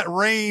 he's got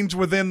range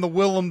within the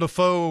Willem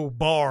Dafoe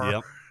bar.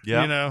 Yep.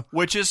 Yeah, You know,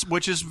 which is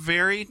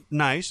very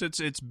nice.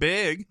 It's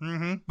big,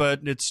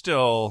 but it's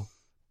still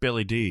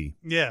Billy D.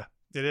 yeah,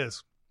 it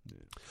is.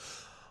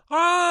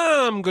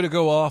 I'm going to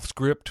go off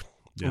script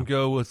Yeah. and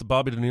go with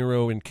Bobby De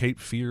Niro in Cape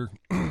Fear,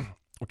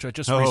 which I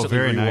just Oh, recently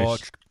very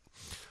nice.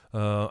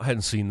 rewatched. I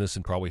hadn't seen this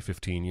in probably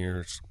 15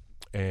 years,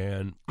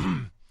 and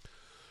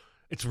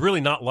it's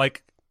really not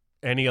like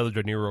any other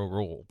De Niro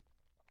role.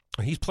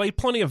 He's played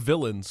plenty of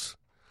villains,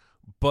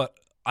 but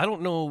I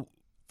don't know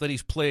that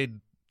he's played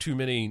too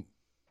many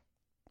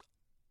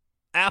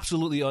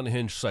absolutely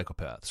unhinged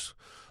psychopaths.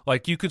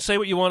 Like, you could say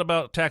what you want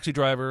about Taxi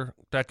Driver.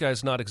 That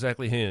guy's not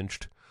exactly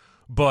hinged,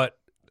 but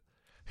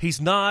he's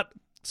not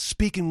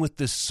speaking with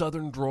this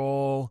southern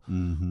drawl,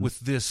 with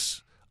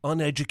this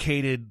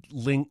uneducated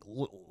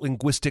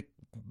linguistic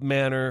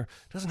manner.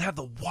 Doesn't have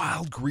the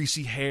wild,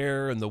 greasy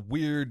hair and the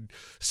weird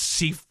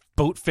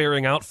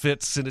boat-faring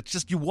outfits. And it's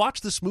just, you watch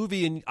this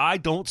movie and I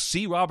don't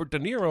see Robert De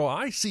Niro.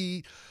 I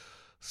see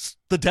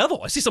the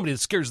devil. I see somebody that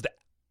scares the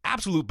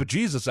absolute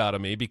bejesus out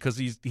of me because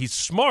he's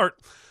smart,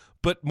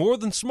 but more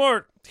than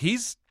smart,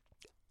 he's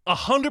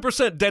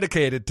 100%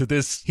 dedicated to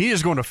this. He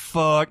is going to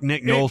fuck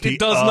Nick Nolte. It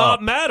does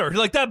not matter.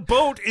 Like, that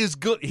boat is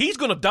good. He's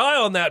going to die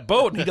on that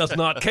boat, and he does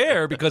not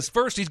care because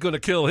first he's going to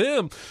kill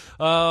him.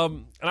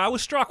 And I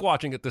was struck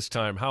watching it this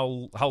time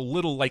how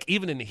little, like,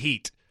 even in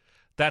Heat,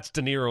 that's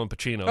De Niro and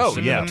Pacino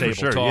sitting at the table for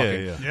sure.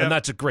 talking, Yeah. and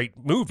that's a great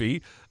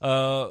movie.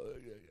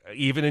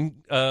 Even in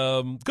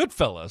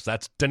Goodfellas,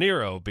 that's De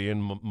Niro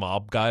being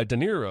mob guy De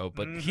Niro.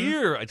 But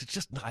here, it's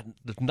just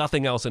there's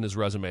nothing else in his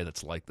resume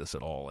that's like this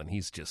at all, and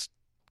he's just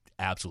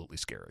absolutely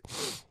scary.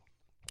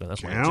 So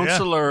that's my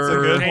Counselor. It's a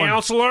good one.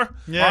 Counselor,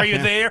 Yeah. are you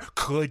there?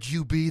 Could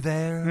you be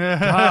there?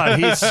 God,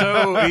 he's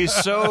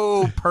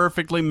so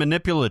perfectly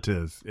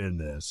manipulative in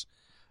this,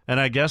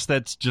 and I guess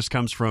that just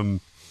comes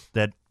from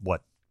that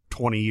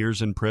 20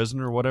 years in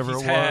prison or whatever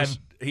He's it was.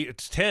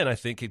 it's 10, I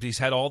think. He's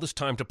had all this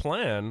time to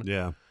plan.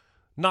 Yeah.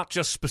 Not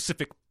just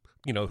specific,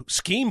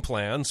 scheme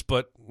plans,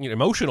 but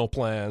emotional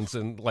plans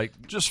and like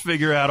Just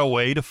figure out a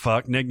way to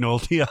fuck Nick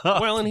Nolte up.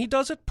 well, and he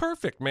does it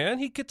perfect, man.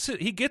 He gets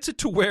it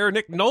to where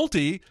Nick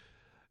Nolte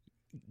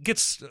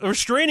gets a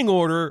restraining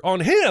order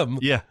on him,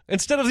 Yeah.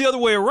 instead of the other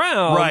way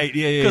around, Right,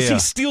 yeah, because yeah. he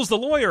steals the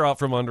lawyer out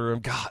from under him.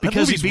 God, that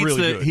because movie's really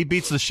good. he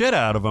beats the shit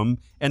out of him,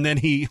 and then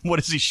what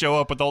does he show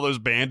up with all those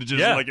bandages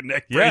and like a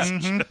neck brace?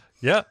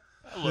 Yeah.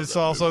 This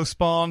also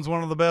spawns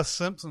one of the best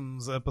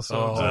Simpsons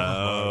episodes.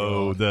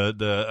 Oh,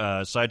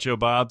 the Sideshow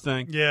Bob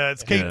thing. Yeah,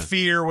 it's Cape Yeah.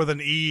 Fear with an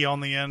E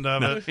on the end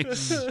of it.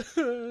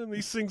 And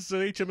he sings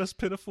HMS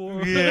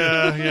Pinafore.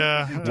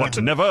 Yeah.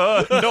 What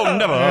never? No,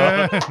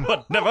 never.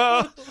 What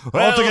never?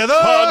 Well, together?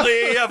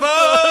 hardly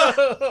ever.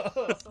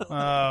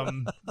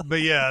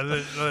 But yeah,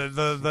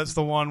 that's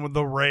the one with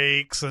the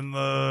rakes and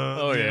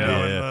the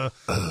and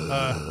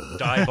the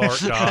Die Bart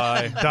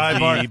Die. Die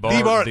Bart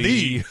Bart Bart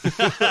Die.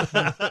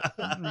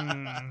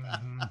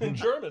 In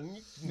German.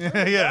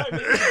 yeah.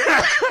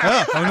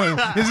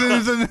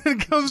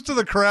 It goes to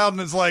the crowd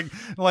and it's like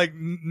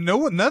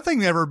nothing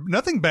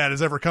bad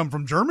has ever come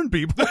from German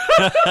people.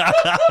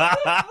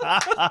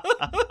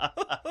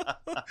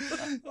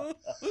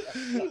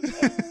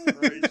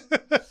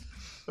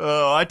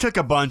 Oh, I took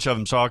a bunch of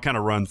them, so I'll kind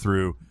of run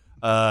through.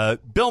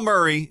 Bill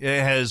Murray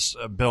has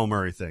a Bill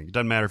Murray thing. It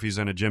doesn't matter if he's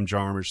in a Jim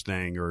Jarmusch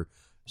thing or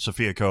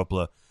Sofia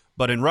Coppola.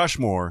 But in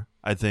Rushmore,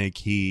 I think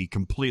he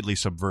completely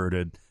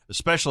subverted,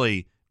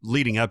 especially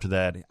leading up to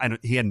that.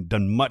 He hadn't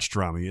done much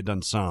drama. He had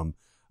done some.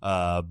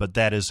 But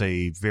that is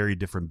a very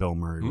different Bill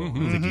Murray role.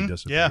 I think he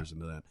disappears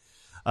into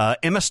that.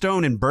 Emma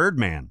Stone in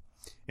Birdman.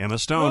 Emma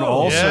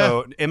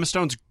Stone Emma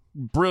Stone's a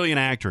brilliant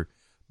actor,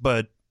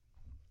 but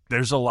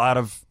there's a lot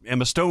of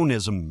Emma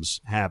Stone-isms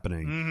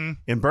happening.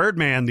 In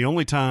Birdman, the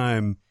only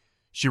time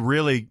she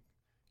really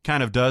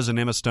kind of does an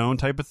Emma Stone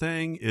type of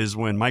thing is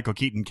when Michael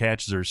Keaton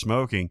catches her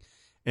smoking,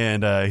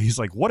 and he's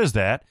like, "What is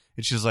that?"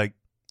 And she's like,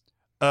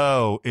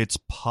 "Oh, it's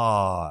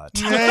pot."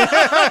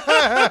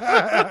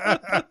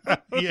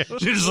 Yeah.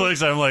 She just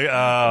looks at him like, "Oh,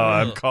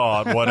 I'm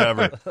caught."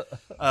 Whatever.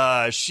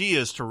 She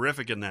is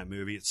terrific in that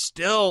movie. It's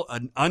still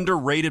an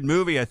underrated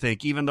movie, I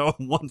think, even though it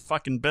won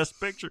fucking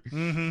Best Picture.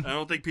 I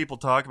don't think people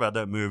talk about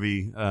that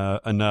movie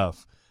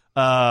enough.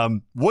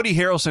 Woody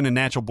Harrelson in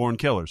Natural Born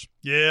Killers.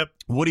 Yep.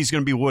 Woody's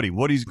going to be Woody.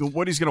 Woody's going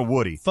to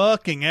Woody.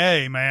 Fucking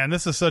A, man.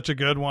 This is such a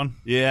good one.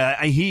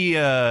 Yeah, he.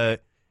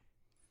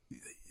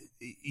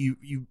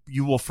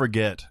 You will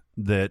forget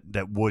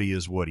that Woody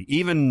is Woody,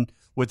 even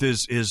with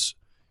his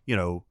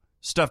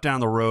stuff down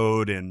the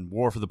road and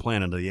War for the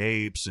Planet of the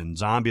Apes and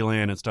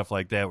Zombieland and stuff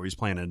like that, where he's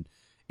playing an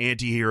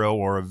anti-hero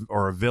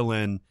or a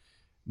villain.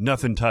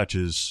 Nothing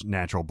touches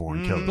Natural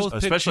Born Killers,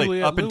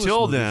 especially up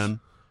until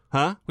then.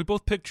 Huh? We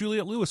both picked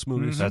Juliette Lewis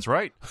movies. That's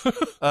right.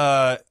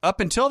 Up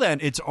until then,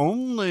 it's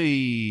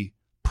only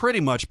pretty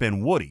much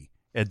been Woody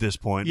at this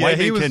point. Yeah, White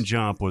Man Can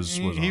Jump was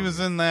he was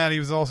in that. He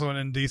was also in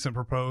Indecent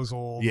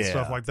Proposal and Yeah.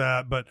 stuff like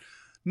that. But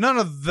none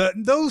of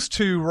those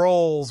two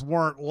roles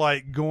weren't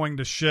like going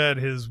to shed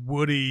his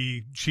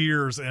Woody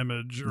Cheers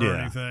image or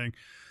anything.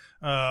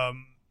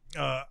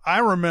 I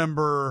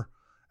remember,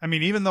 I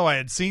mean, even though I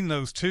had seen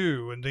those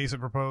two,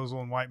 Indecent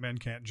Proposal and White Men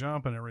Can't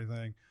Jump and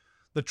everything,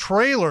 the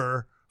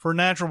trailer for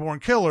Natural Born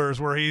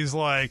Killers, where he's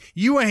like,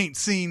 "You ain't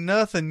seen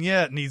nothing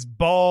yet," and he's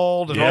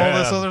bald and all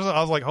this other stuff. I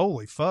was like,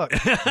 "Holy fuck!"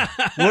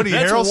 Woody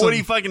Harrelson.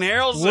 Woody fucking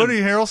Harrelson.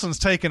 Woody Harrelson's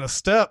taking a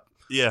step.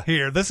 Yeah.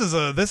 Here, this is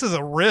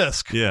a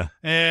risk. Yeah.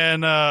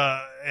 And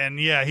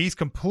yeah, he's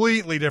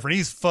completely different.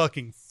 He's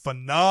fucking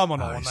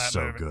phenomenal in that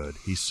movie. Good.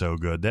 He's so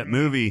good. That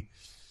movie.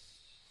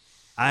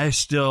 I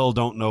still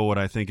don't know what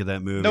I think of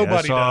that movie.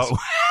 Nobody does.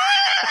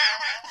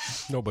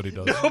 Nobody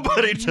does.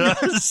 Nobody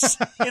does.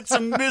 It's a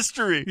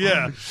mystery.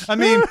 Yeah. I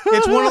mean,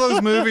 it's one of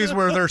those movies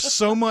where there's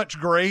so much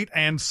great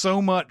and so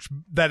much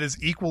that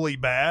is equally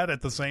bad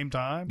at the same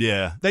time.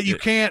 Yeah. That you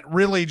can't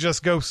really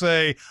just go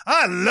say,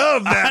 "I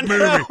love that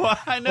movie."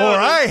 I know. Or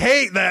 "I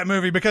hate that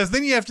movie," because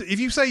then you have to, if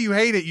you say you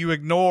hate it, you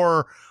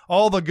ignore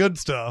all the good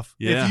stuff.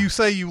 Yeah. If you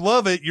say you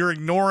love it, you're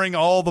ignoring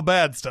all the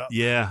bad stuff.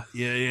 Yeah.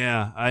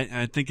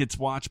 I think it's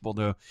watchable,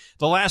 though.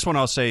 The last one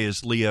I'll say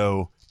is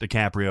Leo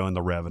DiCaprio in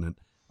The Revenant.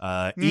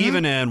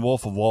 Even in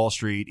Wolf of Wall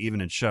Street,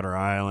 even in Shutter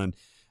Island,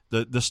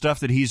 the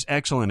stuff that he's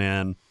excellent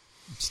in,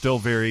 still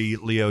very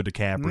Leo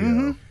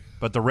DiCaprio.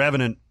 But The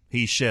Revenant,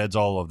 he sheds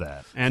all of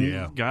that.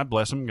 And God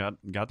bless him,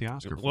 got the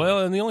Oscar for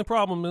Well, it. and the only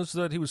problem is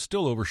that he was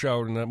still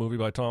overshadowed in that movie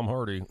by Tom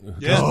Hardy.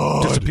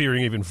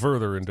 Disappearing even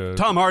further into...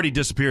 Tom Hardy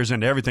disappears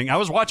into everything. I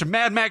was watching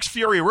Mad Max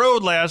Fury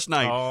Road last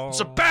night.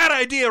 It's a bad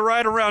idea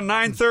right around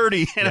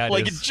 9:30. And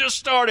it just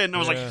started. And I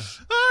was like,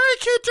 I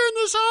can't turn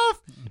this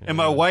off. And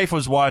my wife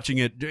was watching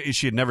it.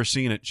 She had never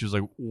seen it. She was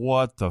like,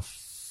 what the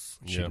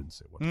She didn't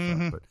say what the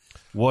fuck, but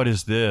what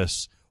is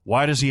this?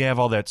 Why does he have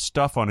all that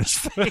stuff on his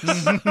face?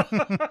 And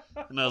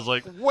I was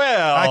like,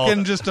 well. I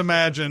can just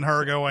imagine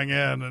her going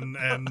in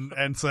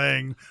and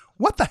saying,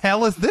 "What the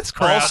hell is this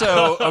crap?"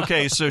 Also,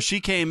 okay, so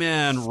she came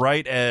in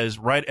right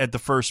at the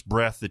first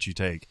breath that you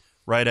take,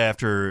 right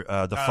after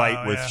the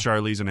fight with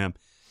Charlize and him.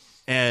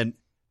 And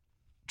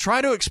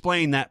try to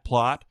explain that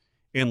plot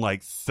in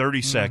like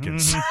 30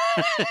 seconds.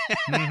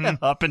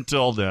 Up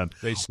until then.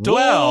 They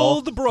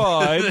stole the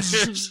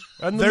brides.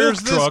 And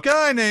there's this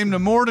guy named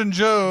Immortan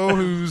Joe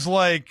who's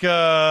like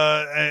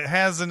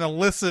has an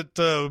illicit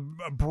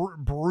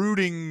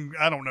brooding,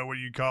 I don't know what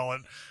you call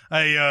it,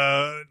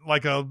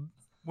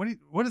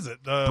 what is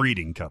it?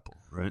 Breeding couple,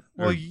 right?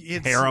 Well,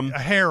 it's a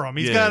harem.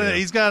 He's got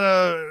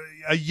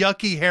a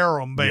yucky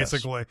harem,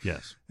 basically.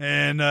 Yes.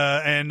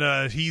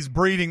 And he's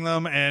breeding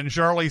them, and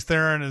Charlize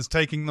Theron is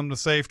taking them to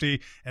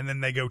safety, and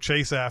then they go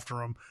chase after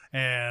them,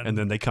 and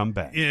then they come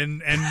back.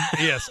 And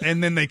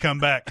then they come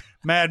back.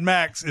 Mad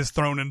Max is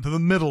thrown into the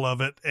middle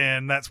of it,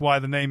 and that's why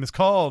the movie is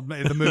called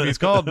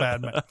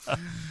Mad Max.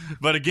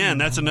 But again,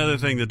 that's another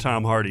thing that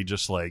Tom Hardy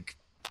just like.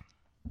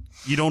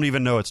 You don't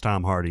even know it's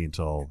Tom Hardy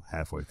until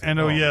halfway through. And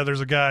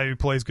there's a guy who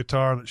plays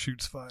guitar that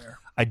shoots fire.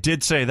 I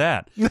did say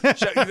that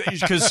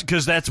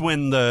because that's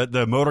when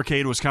the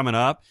motorcade was coming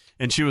up,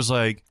 and she was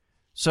like,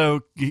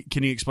 "So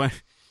can you explain?"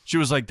 She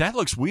was like, "That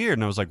looks weird,"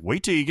 and I was like,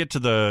 "Wait till you get to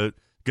the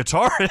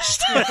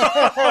guitarist."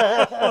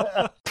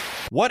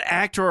 What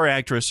actor or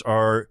actress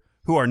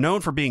who are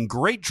known for being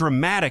great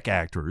dramatic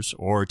actors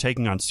or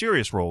taking on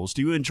serious roles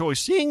do you enjoy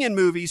seeing in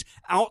movies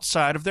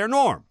outside of their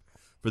norm?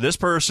 For this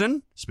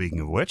person, speaking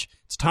of which,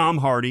 it's Tom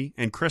Hardy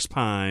and Chris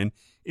Pine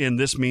in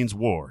This Means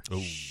War.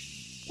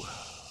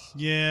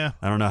 Yeah.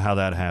 I don't know how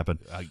that happened.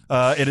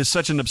 It is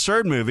such an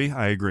absurd movie,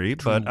 I agree,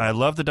 but I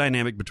love the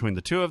dynamic between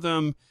the two of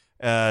them,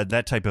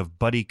 that type of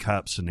buddy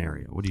cop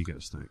scenario. What do you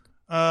guys think?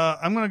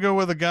 I'm going to go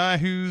with a guy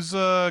who's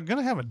going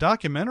to have a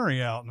documentary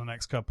out in the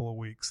next couple of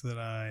weeks that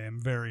I am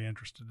very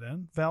interested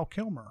in. Val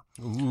Kilmer.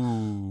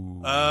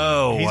 Ooh.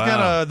 Oh, He's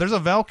got there's a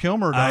Val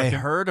Kilmer I documentary.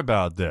 heard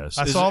about this.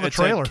 I saw the it's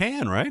trailer. at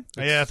Cannes, right?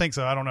 Yeah, I think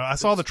so. I don't know. I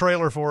saw the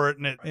trailer for it,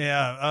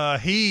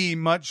 and he,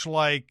 much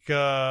like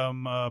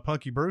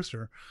Punky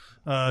Brewster,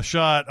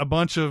 shot a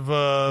bunch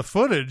of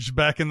footage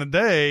back in the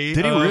day.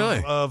 Did he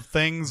really? Of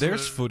things.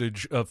 There's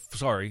footage of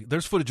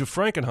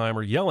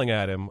Frankenheimer yelling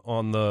at him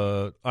on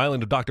the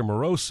Island of Dr.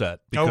 Moreau set.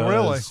 Because, oh,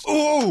 really?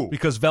 Ooh!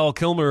 Because Val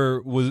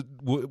Kilmer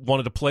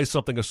wanted to play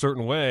something a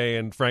certain way,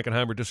 and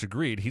Frankenheimer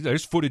disagreed.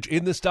 There's footage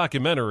in this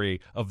documentary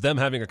of them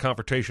having a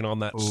confrontation on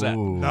that set.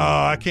 No,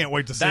 I can't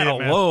wait to see that it,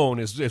 man. alone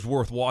is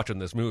worth watching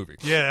this movie.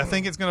 Yeah, I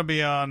think it's going to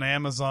be on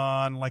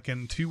Amazon like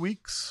in 2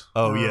 weeks.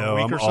 Oh, or yeah, a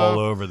week I'm or so. all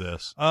over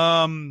this.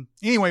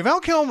 Anyway, Val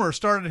Kilmer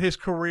started his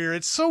career.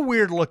 It's so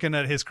weird looking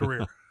at his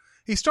career.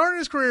 He started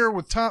his career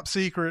with Top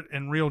Secret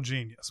and Real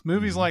Genius,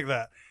 movies like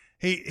that.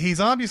 He's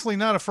obviously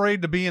not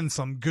afraid to be in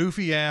some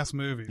goofy ass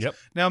movies. Yep.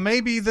 Now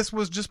maybe this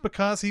was just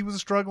because he was a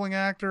struggling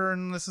actor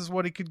and this is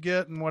what he could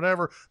get and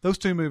whatever. Those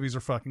two movies are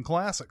fucking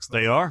classics, though.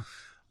 They are.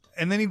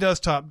 And then he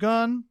does Top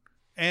Gun,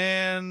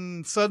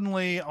 and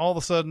suddenly, all of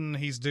a sudden,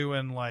 he's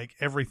doing like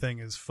everything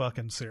is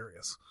fucking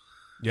serious.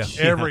 Yeah.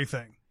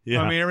 Everything.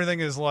 Yeah. I mean, everything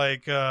is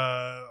like,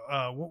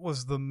 what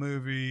was the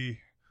movie?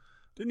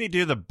 Didn't he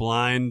do the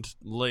blind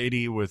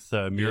lady with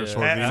Mira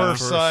Sorvino? At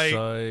First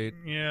Sight.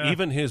 Yeah.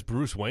 Even his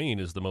Bruce Wayne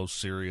is the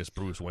most serious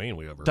Bruce Wayne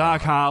we ever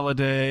Doc had.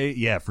 Holliday.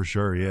 Yeah, for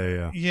sure.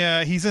 Yeah.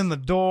 Yeah, he's in The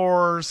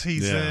Doors.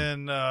 He's Yeah.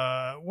 in,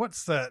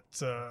 what's that?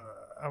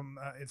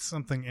 It's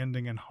something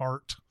ending in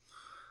Heart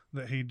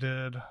that he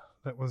did.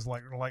 That was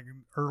like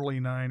early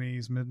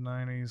 90s, mid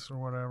 90s or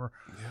whatever.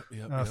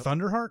 Yep.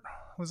 Thunderheart?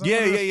 Was that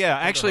Yeah.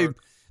 Actually,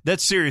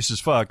 that's serious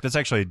as fuck. That's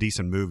actually a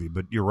decent movie,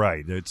 but you're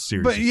right. It's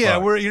serious But as yeah,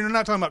 fuck. you're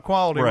not talking about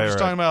quality. Right, We're just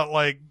right. talking about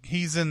like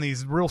he's in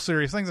these real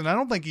serious things, and I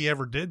don't think he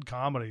ever did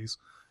comedies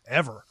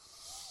ever.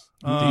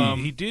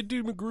 He did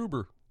do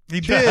MacGruber.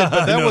 He did,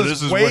 but that No, was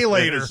this is way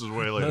later. This is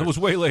way later. That was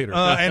way later.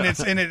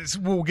 And it's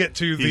we'll get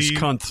to the He's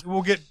cunt.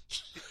 We'll get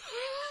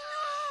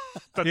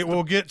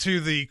to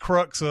the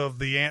crux of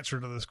the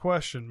answer to this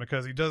question,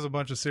 because he does a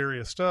bunch of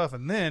serious stuff,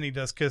 and then he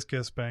does Kiss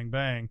Kiss Bang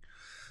Bang,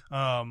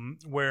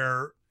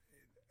 where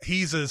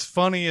he's as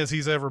funny as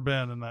he's ever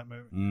been in that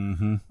movie.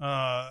 Mm-hmm.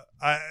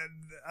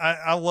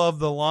 I love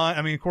the line.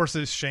 I mean, of course,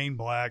 it's Shane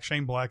Black.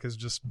 Shane Black is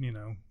just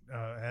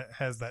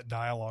has that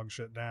dialogue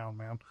shit down,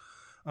 man.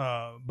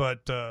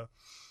 But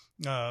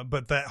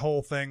that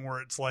whole thing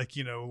where it's like,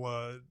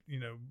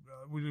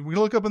 we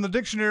look up in the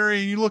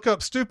dictionary and you look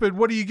up stupid,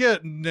 what do you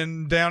get? And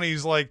then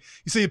Downey's like,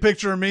 you see a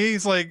picture of me?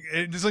 He's like,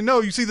 no,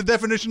 you see the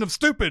definition of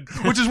stupid,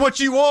 which is what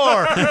you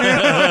are.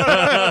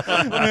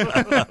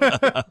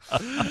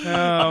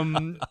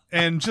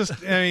 And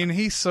just, I mean,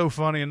 he's so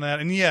funny in that.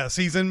 And yes,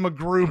 he's in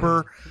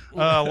MacGruber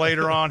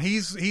later on.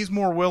 He's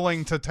more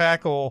willing to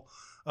tackle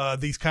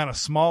these kind of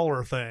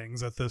smaller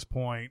things at this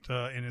point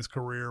in his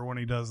career when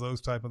he does those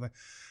type of things.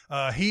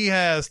 He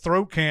has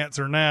throat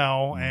cancer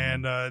now,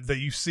 and that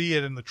you see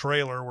it in the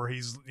trailer where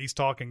he's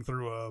talking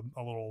through a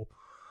little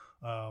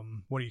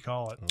what do you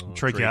call it?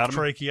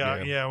 Tracheotomy.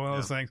 Yeah, one of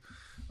those things.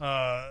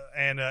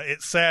 And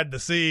it's sad to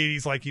see.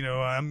 He's like,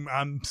 I've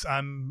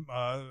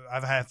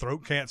had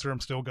throat cancer. I'm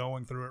still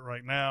going through it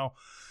right now.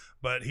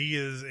 But he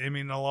is, I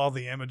mean, a lot of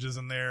the images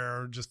in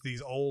there are just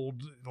these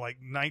old, like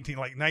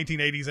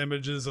 1980s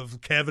images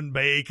of Kevin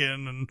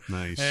Bacon and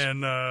Nice.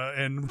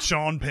 and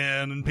Sean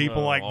Penn and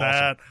people like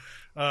awesome.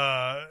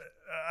 that.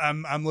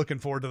 I'm looking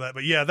forward to that.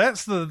 But yeah,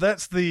 that's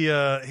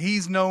the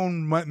he's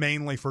known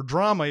mainly for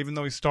drama, even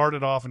though he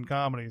started off in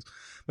comedies.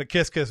 But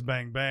Kiss Kiss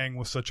Bang Bang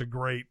was such a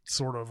great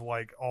sort of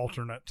like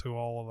alternate to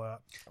all of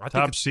that.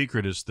 Top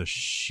Secret is the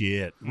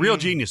shit. Real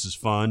Genius is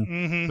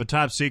fun, but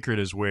Top Secret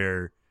is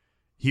where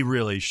he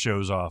really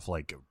shows off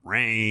like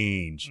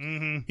range.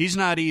 He's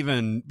not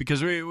even,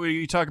 because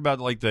we talk about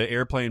like the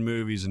airplane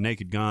movies and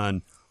Naked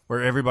Gun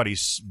where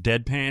everybody's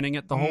deadpanning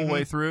it the whole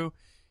way through.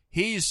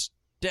 He's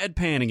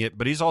deadpanning it,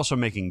 but he's also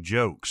making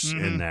jokes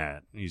in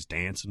that. He's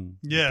dancing.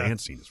 Yeah. The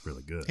dancing is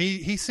really good.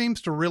 He seems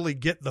to really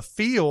get the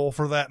feel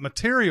for that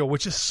material,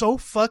 which is so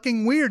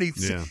fucking weird.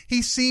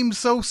 He seemed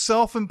so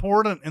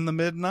self-important in the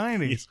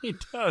mid-90s. He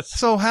does.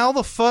 So how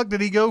the fuck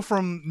did he go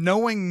from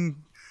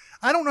knowing...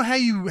 I don't know how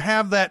you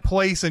have that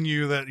place in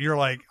you that you're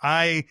like,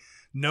 I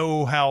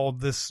know how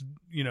this,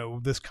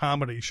 this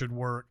comedy should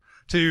work,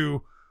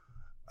 to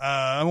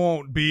I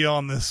won't be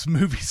on this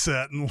movie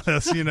set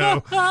unless,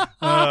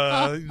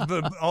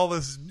 all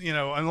this,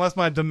 unless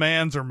my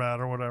demands are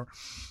met or whatever.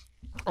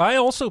 I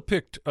also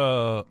picked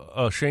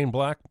a Shane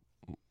Black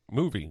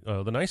movie,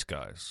 The Nice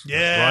Guys.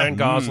 Yeah. Ryan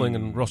Gosling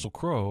and Russell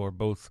Crowe are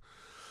both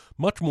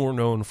much more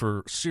known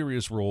for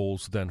serious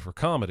roles than for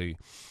comedy.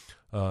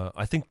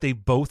 I think they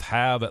both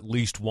have at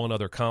least one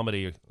other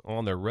comedy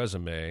on their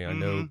resume. I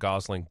know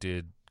Gosling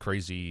did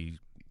Crazy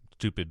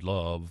Stupid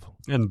Love.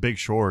 And Big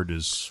Short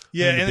is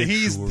and Big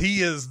he Short.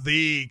 is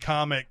the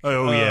comic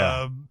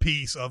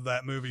piece of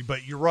that movie.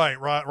 But you're right,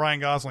 Ryan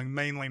Gosling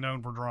mainly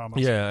known for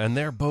dramas. Yeah, and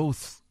they're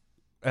both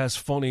as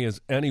funny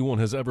as anyone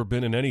has ever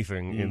been in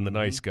anything in The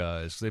Nice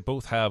Guys. They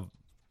both have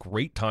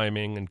great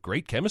timing and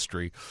great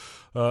chemistry,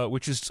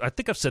 which is, I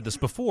think I've said this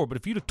before, but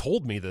if you'd have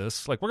told me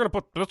this, like, we're going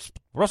to put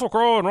Russell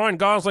Crowe and Ryan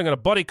Gosling in a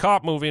buddy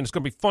cop movie and it's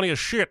going to be funny as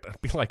shit, I'd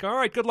be like, all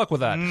right, good luck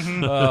with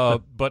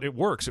that. But it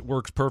works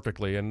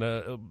perfectly, and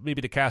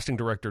maybe the casting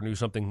director knew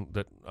something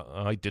that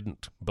I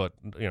didn't, but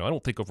I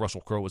don't think of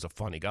Russell Crowe as a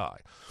funny guy.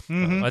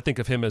 I think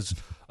of him as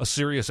a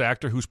serious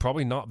actor who's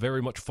probably not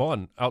very much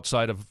fun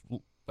outside of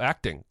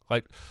acting.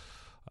 Like,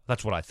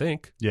 that's what I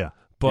think. Yeah.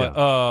 But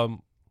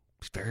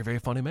he's a very, very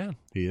funny man.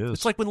 He is.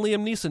 It's like when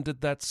Liam Neeson did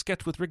that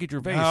sketch with Ricky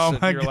Gervais. Oh,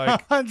 my you're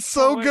God. Like,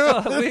 so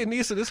good. God, Liam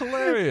Neeson is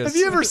hilarious. Have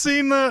you ever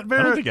seen that,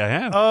 Barrett? I don't think I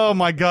have. Oh,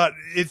 my God.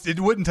 It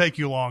wouldn't take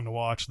you long to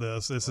watch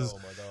this. This is,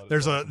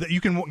 you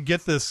can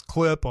get this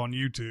clip on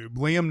YouTube.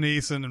 Liam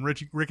Neeson and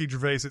Ricky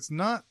Gervais. It's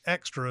not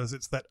extras.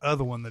 It's that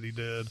other one that he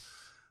did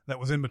that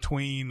was in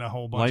between a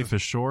whole bunch Life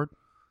is Short?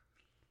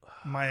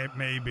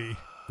 Maybe.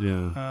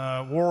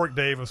 Yeah. Warwick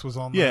Davis was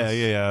on Yeah, this.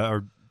 yeah.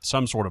 Or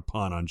some sort of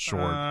pun on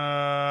short.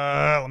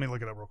 Let me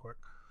look it up real quick.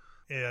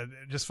 Yeah,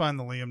 just find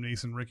the Liam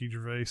Neeson Ricky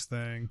Gervais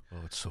thing.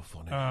 Oh, it's so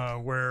funny.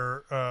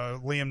 Where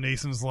Liam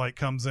Neeson's like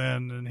comes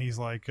in and he's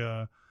like,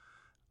 I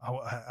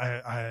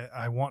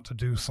want to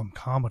do some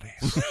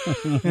comedies,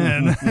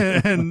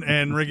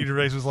 and Ricky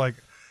Gervais was like,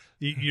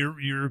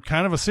 you're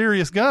kind of a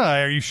serious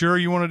guy. Are you sure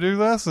you want to do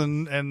this?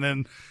 And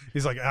then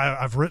he's like,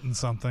 I've written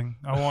something.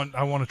 I want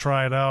to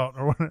try it out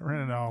or whatever.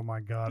 And oh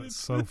my God, it's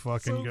so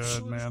fucking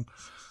good, man.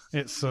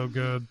 It's so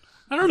good.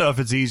 I don't know if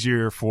it's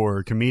easier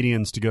for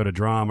comedians to go to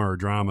drama or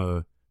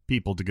drama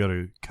people to go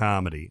to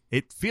comedy.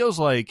 It feels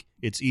like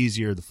it's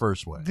easier the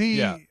first way.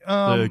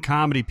 The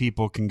comedy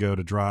people can go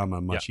to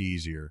drama much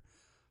easier.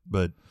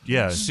 But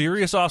yeah,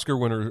 serious Oscar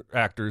winner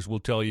actors will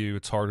tell you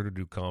it's harder to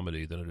do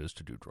comedy than it is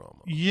to do drama.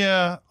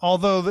 Yeah,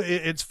 although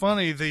it's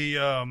funny,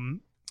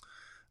 the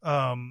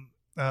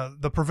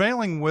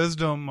prevailing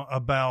wisdom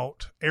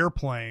about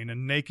Airplane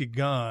and Naked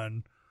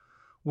Gun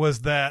was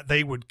that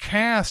they would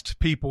cast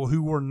people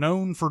who were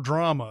known for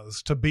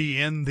dramas to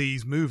be in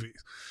these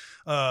movies,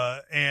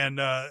 and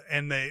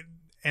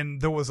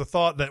there was a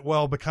thought that,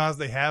 well, because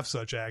they have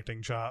such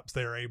acting chops,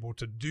 they're able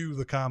to do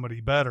the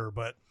comedy better,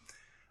 but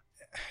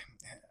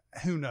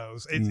who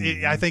knows?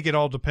 I think it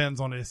all depends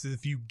on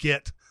if you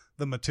get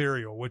the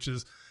material, which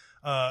is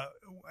a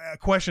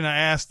question I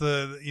asked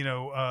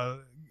the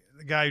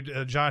guy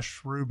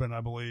Josh Rubin, I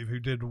believe, who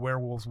did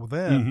Werewolves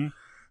Within.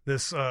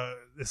 This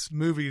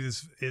movie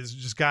is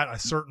just got a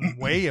certain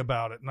way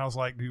about it, and I was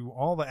like, do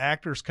all the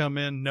actors come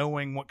in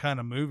knowing what kind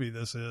of movie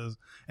this is,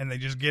 and they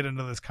just get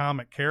into this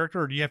comic character,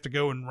 or do you have to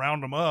go and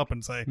round them up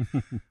and say,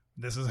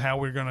 this is how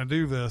we're going to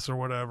do this or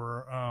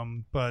whatever?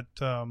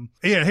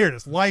 Yeah, here it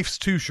is. Life's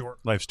Too Short.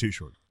 Life's Too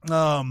Short.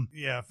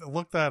 Yeah,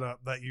 look that up,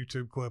 that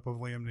YouTube clip of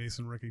Liam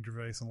Neeson, Ricky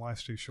Gervais, and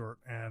Life's Too Short,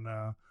 and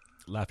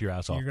laugh your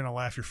ass off. You're going to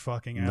laugh your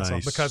fucking ass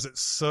off because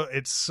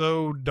it's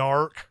so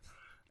dark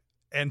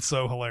and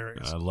so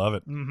hilarious. I love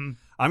it. I'm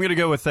going to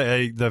go with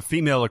the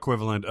female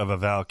equivalent of a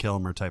Val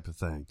Kilmer type of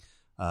thing,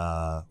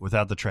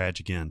 without the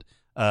tragic end.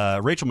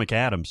 Rachel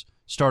McAdams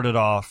started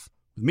off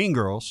with Mean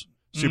Girls,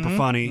 super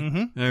funny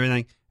and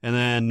everything, and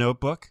then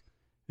Notebook,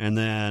 and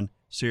then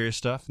Serious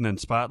Stuff, and then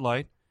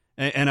Spotlight.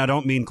 And I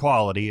don't mean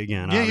quality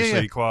again.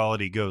 Obviously,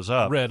 quality goes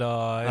up. Red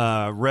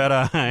Eye. Red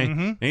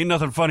Eye. Ain't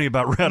nothing funny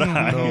about Red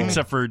Eye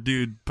except for a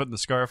dude putting the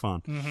scarf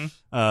on.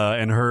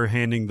 And her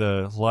handing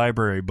the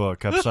library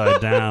book upside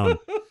down.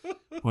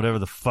 Whatever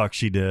the fuck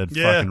she did.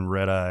 Fucking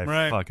Red Eye.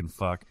 Right. Fucking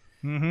fuck.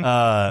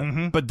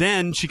 But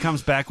then she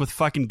comes back with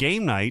fucking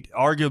Game Night,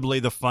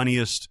 arguably the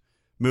funniest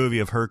movie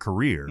of her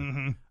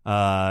career.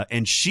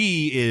 And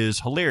she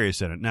is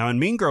hilarious in it. Now, in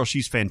Mean Girls,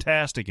 she's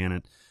fantastic in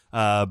it.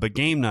 But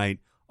Game Night,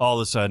 all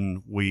of a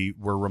sudden, we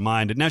were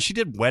reminded. Now, she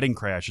did Wedding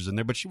Crashers in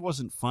there, but she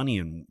wasn't funny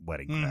in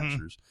Wedding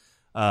Crashers.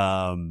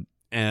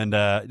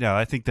 No,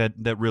 I think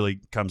that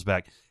really comes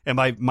back. And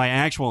my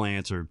actual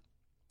answer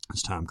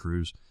is Tom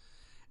Cruise.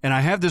 And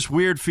I have this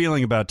weird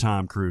feeling about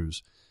Tom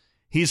Cruise.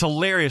 He's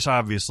hilarious,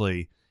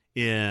 obviously,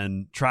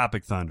 in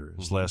Tropic Thunder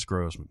as Les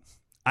Grossman.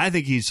 I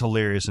think he's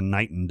hilarious in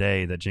Night and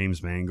Day, that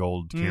James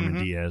Mangold,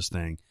 Cameron Diaz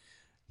thing.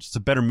 It's a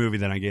better movie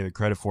than I gave it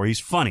credit for.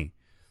 He's funny.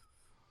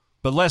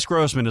 But Les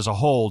Grossman is a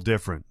whole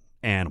different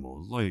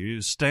animal. Like,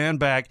 you stand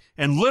back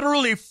and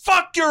literally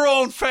fuck your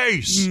own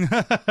face.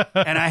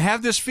 And I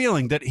have this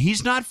feeling that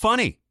he's not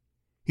funny.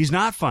 He's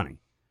not funny.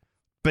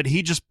 But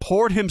he just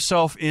poured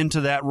himself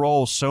into that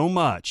role so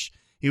much.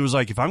 He was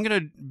like, if I'm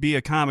going to be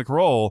a comic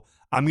role,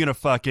 I'm going to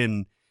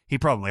fucking... He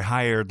probably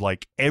hired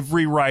like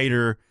every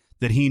writer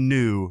that he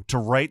knew to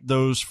write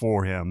those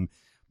for him,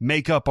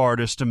 makeup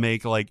artists to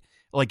make like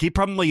he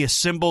probably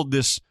assembled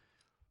this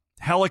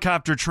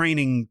helicopter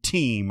training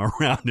team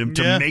around him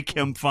to make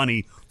him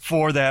funny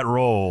for that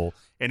role.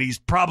 And he's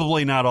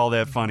probably not all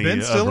that funny.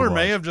 Ben Stiller otherwise.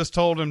 may have just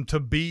told him to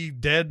be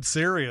dead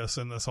serious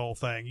in this whole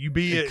thing.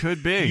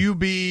 Could be. You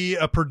be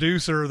a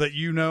producer that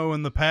you know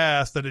in the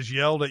past that has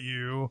yelled at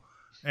you.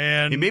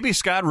 And he may be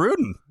Scott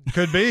Rudin.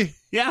 Could be.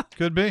 Yeah.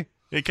 Could be.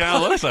 It kind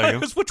of looks like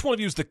him. Which one of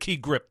you is the key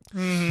grip?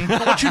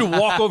 I want you to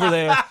walk over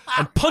there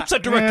and punch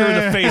that director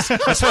in the face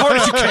as hard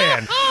as you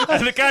can.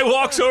 And the guy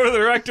walks over to the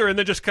director and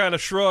then just kind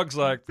of shrugs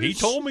like, he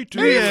told me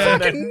to. Yeah.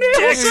 And then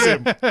dicks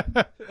him.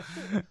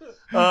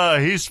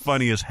 He's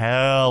funny as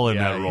hell in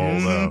that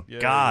role, though. Yeah,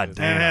 God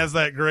damn. And has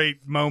that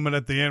great moment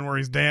at the end where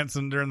he's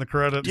dancing during the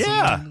credits.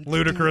 Yeah. And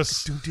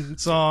ludicrous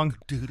song.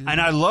 And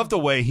I love the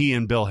way he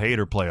and Bill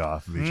Hader play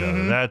off of each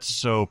other. That's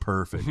so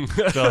perfect. Bill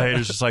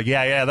Hader's just like,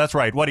 yeah, that's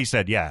right. What he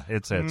said, yeah,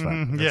 it's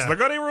fine. Yeah. It's the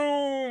goody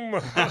room.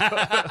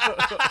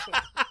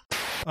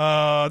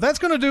 That's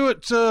going to do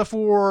it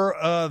for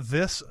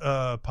this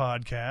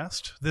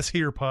podcast. This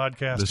here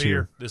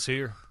podcast. This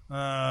here.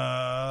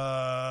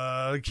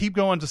 Keep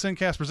going to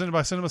Sincast presented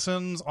by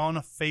CinemaSins on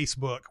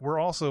Facebook. We're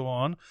also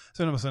on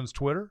CinemaSins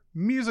Twitter,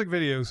 Music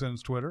Video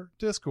Sins Twitter,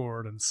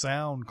 Discord, and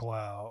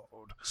SoundCloud.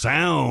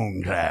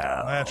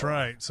 That's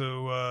right.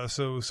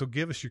 So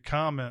give us your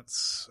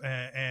comments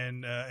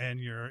and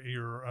your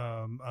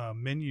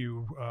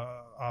menu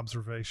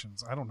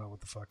observations. I don't know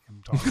what the fuck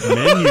I'm talking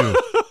about. Menu.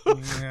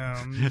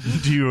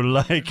 Do you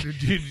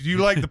you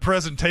like the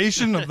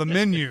presentation of the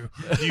menu?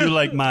 Do you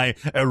like my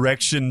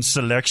erection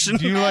selection?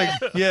 Do you like?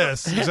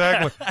 Yes,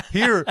 exactly.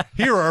 Here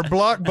are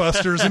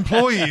Blockbuster's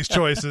employees'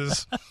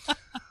 choices.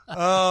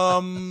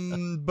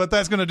 But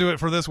that's going to do it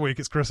for this week.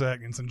 It's Chris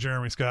Atkinson,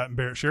 Jeremy Scott, and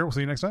Barrett Shear. We'll see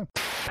you next time.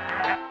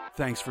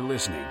 Thanks for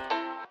listening.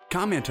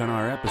 Comment on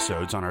our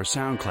episodes on our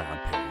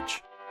SoundCloud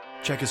page.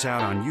 Check us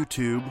out on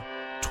YouTube,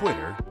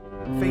 Twitter,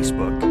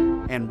 Facebook,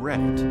 and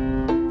Reddit.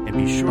 And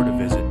be sure to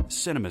visit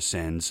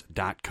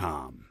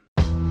cinemasins.com.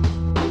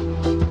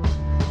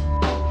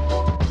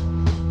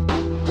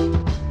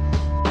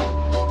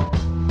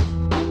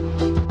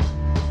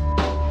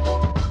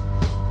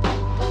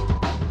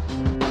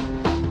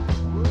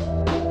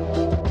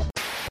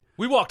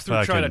 We walked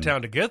through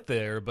Chinatown to get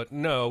there, but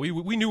no,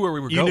 we knew where we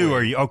were going. You knew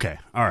where you... Okay,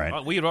 all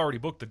right. We had already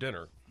booked the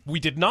dinner. We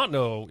did not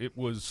know it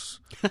was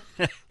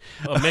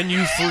a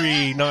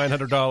menu-free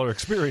 $900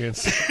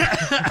 experience.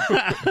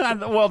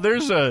 Well,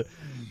 there's a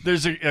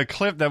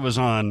clip that was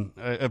on...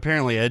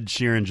 apparently Ed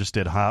Sheeran just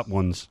did Hot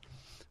Ones.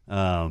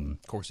 Of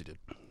course he did.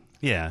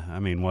 Yeah, I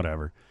mean,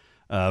 whatever.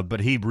 But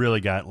he really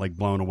got like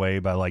blown away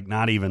by like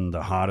not even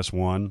the hottest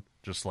one,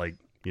 just like,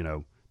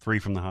 3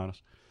 from the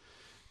hottest.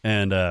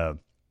 And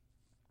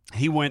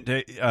he went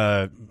to...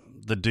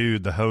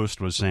 the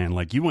host was saying,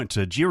 like, you went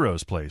to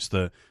Jiro's place,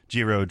 the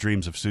Jiro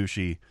Dreams of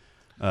Sushi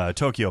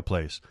Tokyo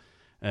place,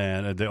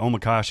 and the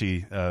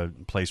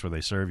Omakashi place where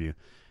they serve you.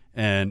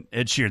 And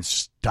Ed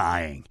Sheeran's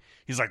dying.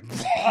 He's like,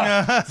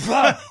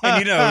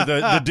 and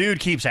the dude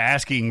keeps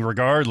asking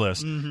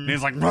regardless. And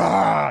he's like,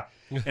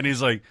 and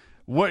he's like,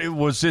 what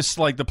was this,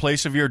 like the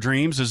place of your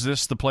dreams? Is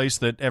this the place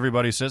that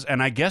everybody says?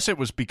 And I guess it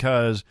was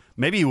because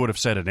maybe he would have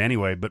said it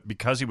anyway, but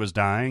because he was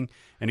dying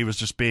and he was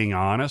just being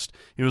honest,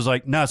 he was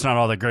like, no, it's not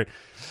all that great.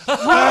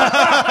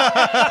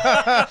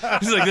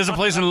 He's like, there's a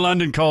place in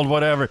London called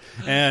whatever,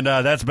 and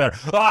that's better.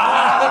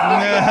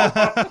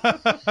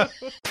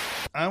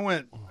 I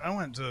went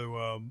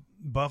to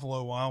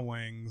Buffalo Wild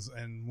Wings,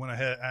 and when I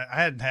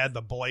hadn't had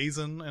the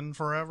Blazin' in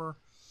forever.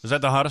 Is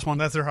that the hottest one?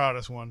 That's their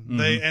hottest one.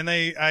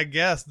 Mm-hmm. I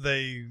guess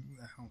they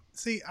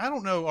see. I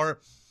don't know.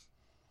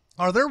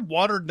 Are there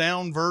watered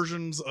down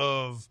versions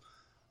of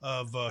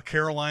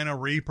Carolina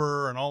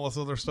Reaper and all this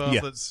other stuff?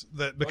 Yeah.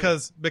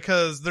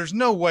 Because there's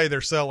no way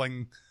they're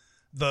selling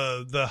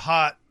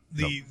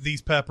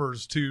these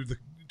peppers to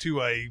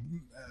a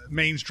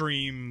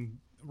mainstream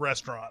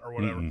restaurant or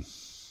whatever.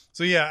 Mm-mm.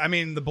 So yeah, I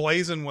mean the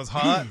Blazin' was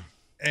hot.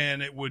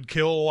 And it would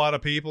kill a lot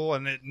of people.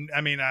 And it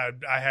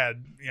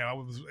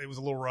was a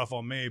little rough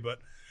on me, but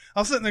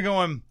I was sitting there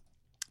going,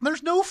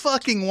 there's no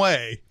fucking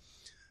way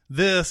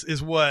this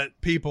is what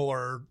people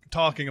are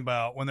talking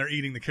about when they're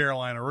eating the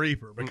Carolina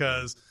Reaper,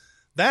 because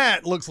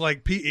that looks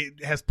like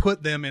it has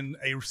put them in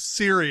a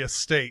serious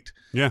state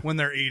when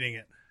they're eating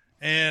it.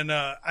 And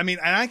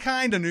I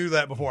kind of knew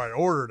that before I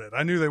ordered it.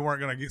 I knew they weren't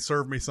going to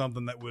serve me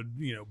something that would,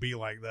 be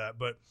like that.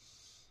 But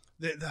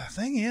the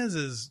thing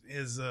is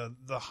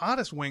the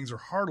hottest wings are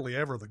hardly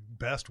ever the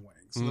best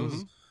wings.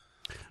 Mm-hmm.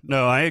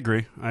 No, I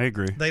agree.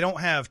 They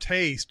don't have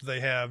taste; they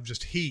have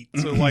just heat.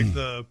 So, like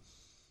the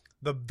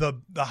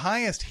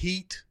highest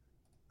heat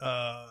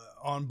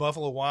on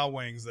Buffalo Wild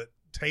Wings that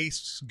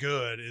tastes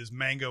good is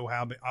mango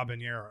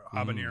habanero.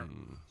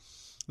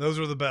 Those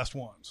are the best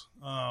ones.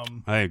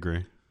 I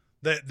agree.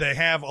 They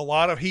have a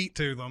lot of heat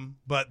to them,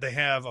 but they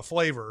have a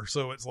flavor.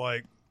 So it's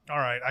like, all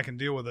right, I can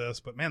deal with this.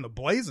 But man, the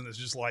Blazin' is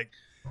just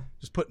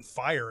putting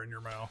fire in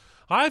your mouth.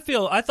 I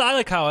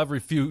like how every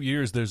few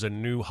years there's a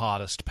new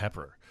hottest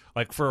pepper.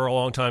 Like, for a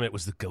long time, it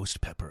was the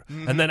ghost pepper.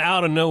 And then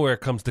out of nowhere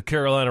comes the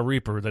Carolina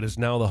Reaper that is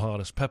now the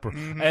hottest pepper.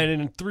 And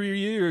in 3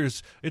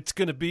 years, it's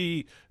going to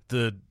be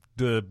the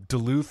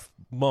Duluth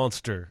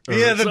Monster.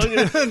 Yeah,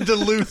 the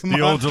Duluth Monster.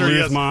 The old Duluth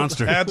yes.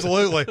 Monster.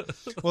 Absolutely.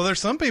 Well, there's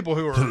some people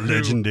who are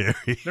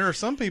legendary. There are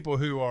some people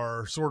who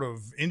are sort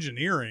of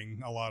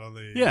engineering a lot of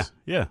these.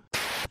 Yeah.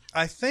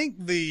 I think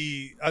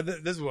this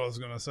is what I was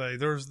going to say.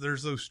 There's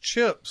those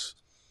chips.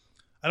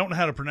 I don't know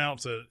how to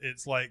pronounce it.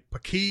 It's like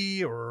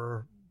Paqui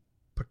or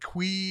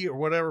Paqui or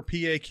whatever,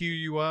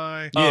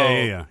 P-A-Q-U-I.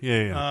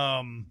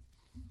 Yeah.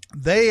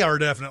 They are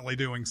definitely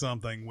doing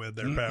something with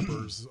their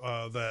peppers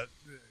that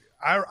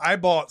I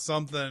bought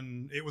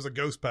something. It was a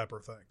ghost pepper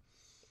thing.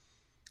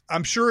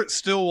 I'm sure it's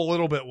still a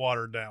little bit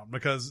watered down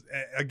because,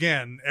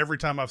 again, every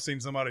time I've seen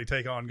somebody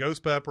take on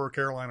ghost pepper,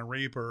 Carolina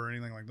Reaper, or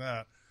anything like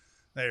that,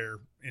 they're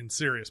in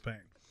serious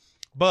pain.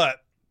 But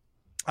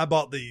I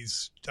bought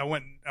these. I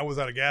was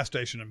at a gas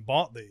station and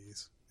bought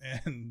these,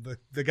 and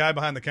the guy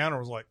behind the counter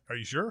was like, "Are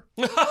you sure?"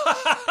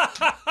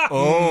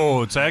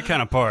 Oh, it's that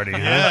kind of party, huh?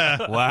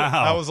 Yeah.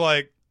 Wow. I was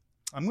like,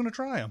 I'm going to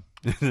try them.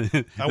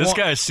 This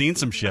guy's seen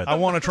some shit. I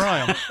want to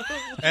try them.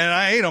 And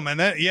I ate them, and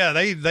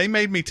they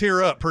made me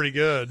tear up pretty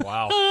good.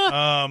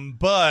 Wow.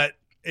 But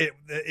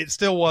it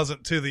still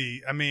wasn't to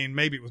the, I mean,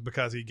 maybe it was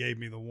because he gave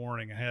me the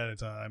warning ahead of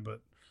time, but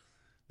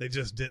they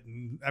just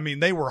didn't. I mean,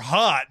 they were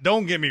hot.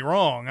 Don't get me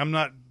wrong. I'm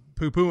not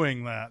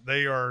poo-pooing that.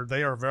 They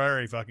are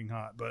very fucking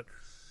hot, but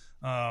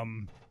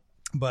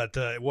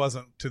it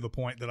wasn't to the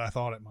point that I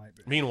thought it might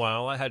be.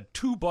 Meanwhile, I had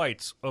 2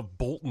 bites of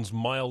Bolton's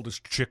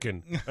mildest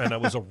chicken, and I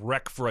was a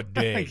wreck for a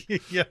day.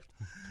 Yeah.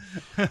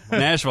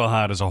 Nashville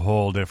hot is a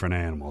whole different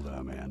animal,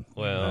 though, man.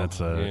 Well,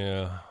 that's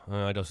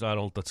I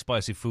don't. The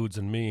spicy foods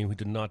and me, we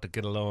did not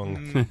get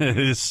along.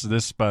 this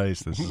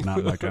spice. This is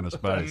not my kind of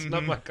spice.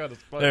 Not my kind of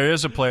spice. There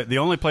is a place. The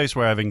only place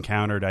where I've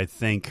encountered, I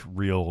think,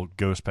 real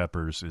ghost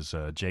peppers is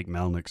Jake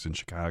Melnick's in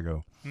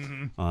Chicago.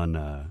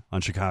 On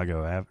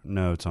Chicago Ave.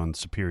 No, it's on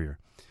Superior.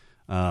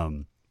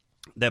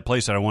 That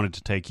place that I wanted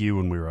to take you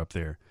when we were up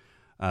there,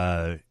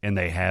 and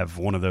they have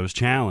one of those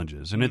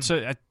challenges, and it's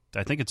I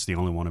think it's the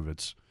only one of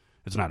its.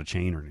 It's not a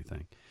chain or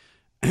anything,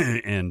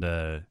 and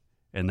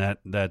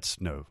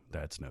that's no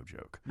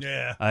joke.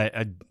 Yeah,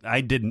 I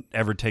didn't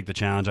ever take the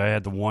challenge. I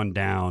had the one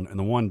down, and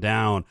the one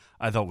down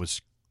I thought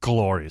was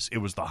glorious. It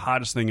was the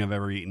hottest thing I've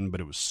ever eaten, but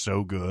it was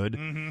so good.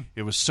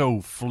 It was so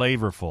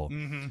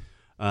flavorful.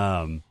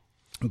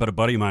 But a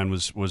buddy of mine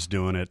was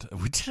doing it.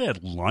 We did it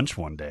at lunch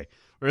one day.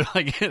 We're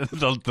like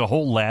the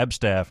whole lab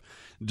staff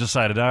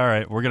decided, all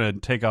right, we're gonna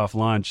take off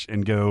lunch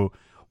and go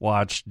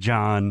watch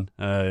John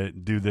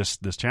do this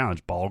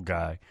challenge, bald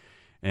guy,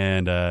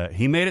 and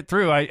he made it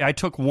through. I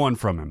took one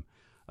from him.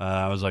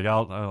 I was like,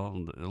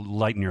 I'll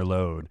lighten your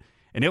load,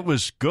 and it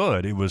was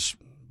good. It was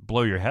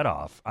blow your head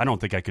off. I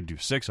don't think I could do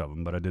 6 of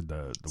them, but I did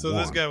the So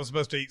one. this guy was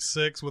supposed to eat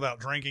 6 without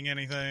drinking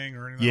anything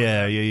or anything.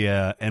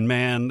 Yeah. And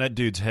man, that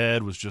dude's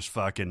head was just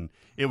fucking.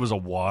 It was a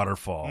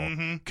waterfall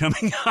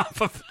coming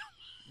off of.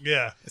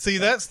 Yeah. See,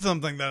 that's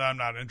something that I'm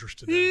not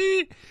interested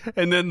in.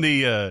 And then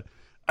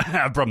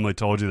I probably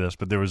told you this,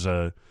 but there was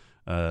a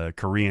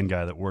Korean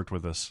guy that worked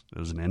with us. It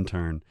was an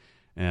intern,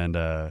 and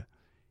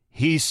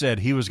he said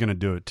he was going to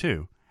do it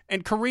too.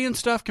 And Korean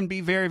stuff can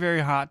be very,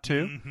 very hot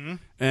too.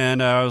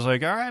 And I was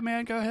like, all right,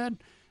 man, go ahead,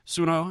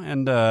 Suno.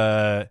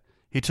 And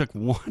he took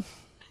one.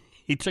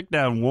 He took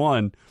down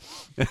one,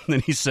 and then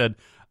he said,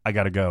 I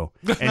gotta go.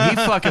 And he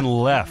fucking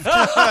left.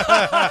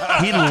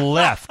 He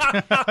left.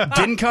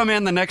 Didn't come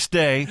in the next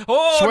day.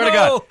 Oh, Swear to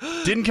no.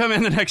 God. Didn't come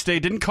in the next day.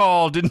 Didn't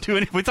call. Didn't do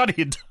anything. We thought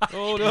he had died.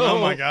 Oh, no.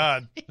 Oh, my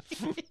God.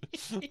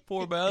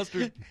 Poor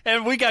bastard.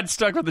 And we got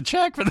stuck with the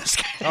check for this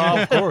guy.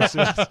 Oh, of course.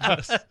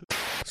 Yes.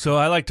 So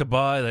I like to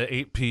buy the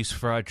 8-piece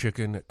fried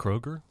chicken at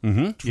Kroger.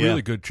 It's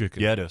really good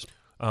chicken. Yeah, it is.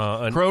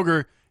 And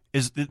Kroger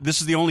this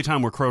is the only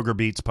time where Kroger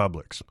beats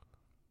Publix.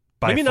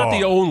 Maybe far. not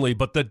the only,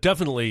 but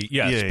definitely,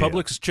 yes. Yeah.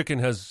 Publix chicken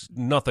has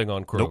nothing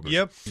on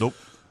Kroger. Nope.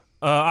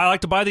 I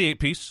like to buy the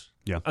 8-piece.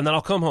 Yeah. And then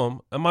I'll come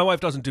home, and my wife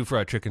doesn't do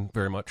fried chicken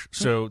very much,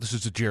 so this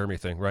is a Jeremy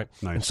thing, right?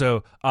 Nice. And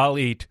so I'll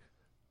eat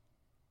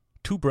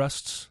 2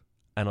 breasts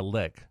and a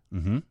leg.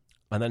 And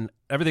then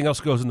everything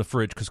else goes in the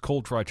fridge because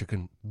cold fried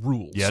chicken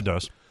rules. Yeah, it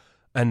does.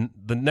 And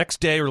the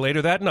next day or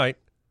later that night,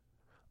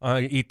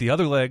 I eat the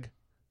other leg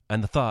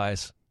and the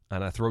thighs,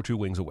 and I throw 2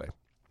 wings away.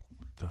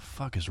 The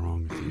fuck is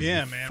wrong with you?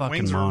 Yeah, You man. fucking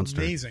Wings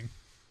monster. are amazing.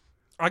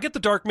 I get the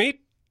dark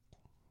meat.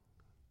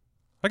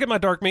 I get my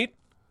dark meat.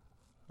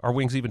 Are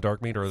wings even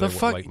dark meat, or are they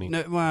white meat?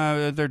 No,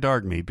 well, they're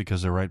dark meat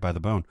because they're right by the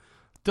bone.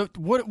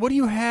 What do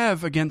you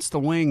have against the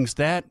wings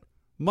that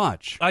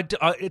much?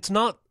 It's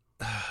not.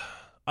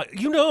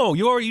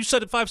 You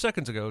said it 5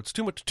 seconds ago. It's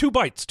too much. 2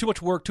 bites. Too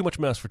much work. Too much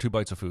mess for 2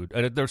 bites of food.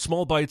 And they're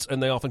small bites,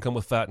 and they often come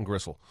with fat and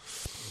gristle.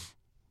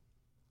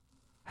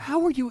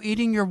 How are you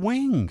eating your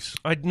wings?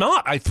 I'm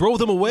not. I throw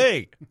them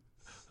away.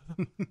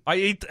 I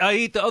eat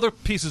the other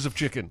pieces of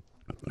chicken.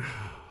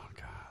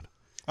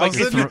 I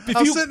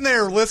was sitting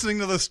there listening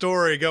to the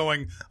story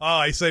going,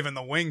 oh, he's saving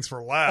the wings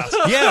for last.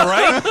 Yeah,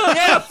 right?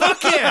 Yeah,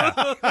 fuck yeah.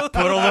 Put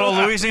a little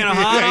Louisiana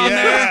hot on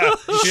there.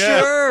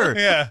 Sure.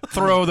 Yeah.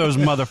 Throw those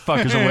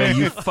motherfuckers away,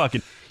 you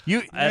fucking...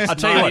 I'll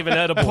tell you what, even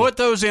edible. Put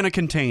those in a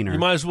container. You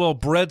might as well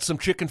bread some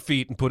chicken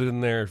feet and put it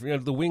in there.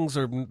 The wings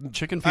are...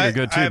 Chicken feet are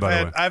good too,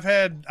 by the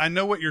way. I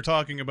know what you're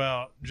talking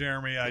about,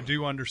 Jeremy. I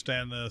do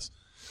understand this.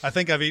 I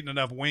think I've eaten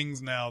enough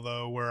wings now,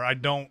 though, where I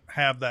don't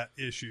have that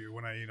issue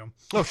when I eat them.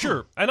 Oh,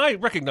 sure. And I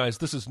recognize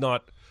this is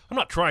not... I'm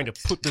not trying to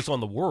put this on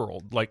the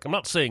world. Like, I'm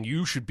not saying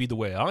you should be the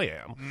way I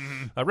am.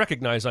 Mm-hmm. I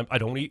recognize I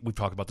don't eat... We've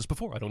talked about this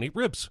before. I don't eat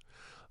ribs.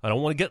 I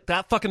don't want to get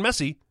that fucking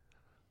messy.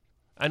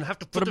 And have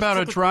to put what about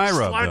a dry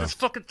rub, slide this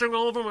fucking thing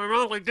all over my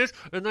mouth like this,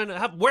 and then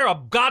wear a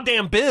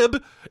goddamn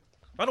bib.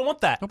 I don't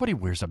want that. Nobody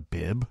wears a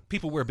bib.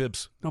 People wear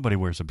bibs. Nobody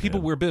wears a bib. People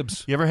wear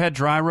bibs. You ever had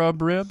dry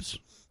rub ribs?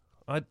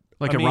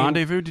 Like a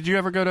Rendezvous? Did you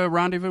ever go to a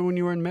Rendezvous when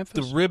you were in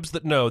Memphis? The ribs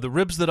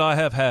that I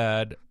have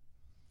had,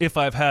 if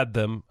I've had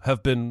them,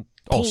 have been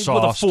pulled with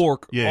a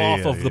fork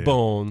off of the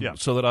bone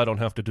so that I don't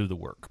have to do the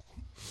work.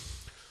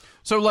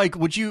 So, like,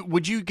 would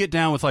you get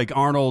down with, like,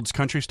 Arnold's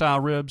country-style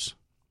ribs?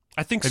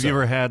 I think so. Have you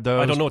ever had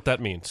those? I don't know what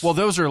that means. Well,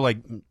 those are like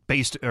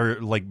based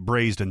or like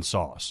braised in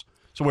sauce,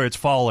 so where it's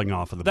falling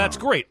off of the bone. That's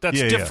great. That's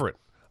different.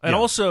 Yeah. And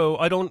also,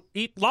 I don't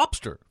eat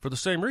lobster for the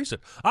same reason.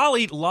 I'll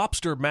eat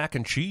lobster mac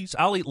and cheese.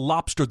 I'll eat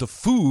lobster the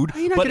food.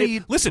 You're not but gonna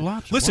eat listen.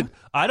 What?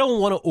 I don't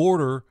want to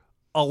order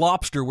a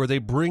lobster where they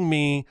bring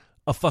me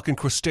a fucking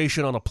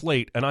crustacean on a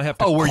plate and I have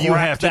to where you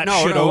have to that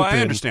shit open.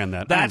 I understand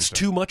that. That's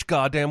too much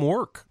goddamn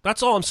work.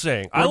 That's all I'm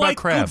saying. What I about like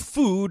crab? Good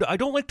food. I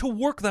don't like to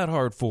work that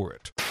hard for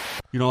it.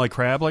 You don't like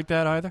crab like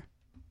that either?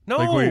 No.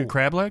 Like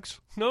crab legs?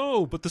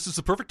 No, but this is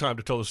the perfect time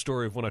to tell the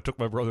story of when I took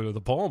my brother to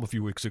the Palm a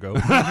few weeks ago.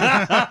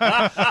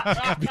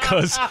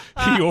 Because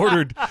he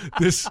ordered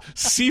this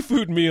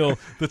seafood meal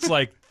that's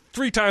like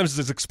 3 times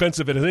as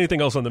expensive as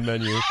anything else on the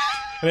menu.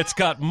 And it's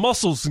got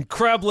mussels and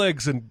crab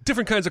legs and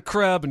different kinds of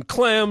crab and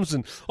clams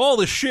and all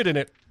this shit in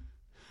it.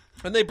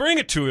 And they bring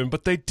it to him,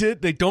 but they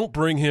don't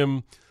bring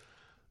him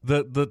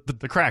the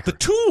cracker. The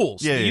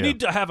tools. Yeah, you need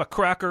to have a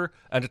cracker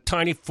and a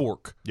tiny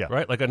fork. Yeah.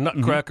 Right? Like a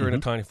nutcracker and a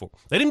tiny fork.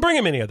 They didn't bring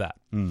him any of that.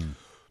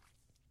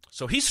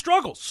 So he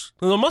struggles.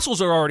 The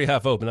mussels are already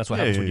half open. That's what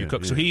happens when you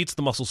cook. So he eats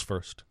the mussels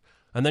first.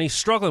 And then he's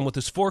struggling with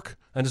his fork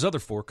and his other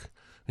fork.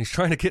 And he's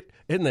trying to get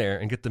in there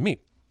and get the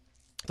meat.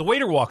 The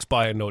waiter walks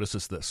by and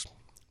notices this.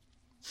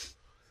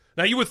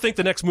 Now, you would think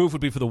the next move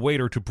would be for the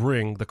waiter to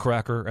bring the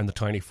cracker and the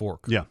tiny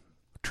fork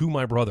to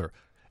my brother.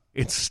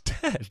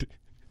 Instead,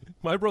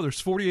 my brother's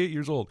 48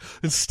 years old.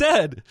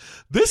 Instead,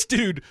 this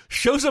dude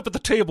shows up at the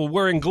table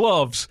wearing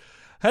gloves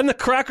and the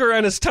cracker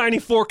and his tiny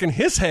fork in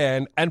his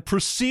hand and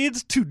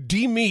proceeds to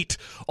de-meat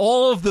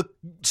all of the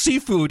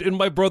seafood in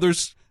my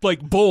brother's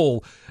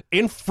bowl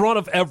in front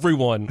of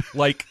everyone.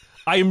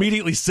 I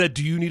immediately said,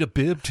 do you need a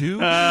bib too?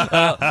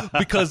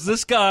 Because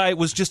this guy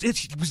was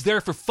he was there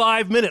for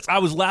 5 minutes. I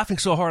was laughing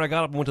so hard I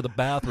got up and went to the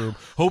bathroom,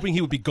 hoping he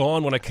would be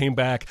gone when I came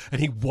back,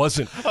 and he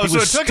wasn't. Oh,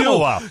 so it took him a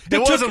while. It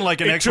wasn't like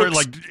an expert,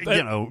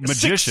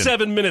 magician.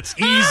 6-7 minutes,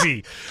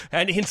 easy.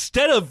 And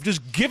instead of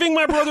just giving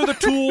my brother the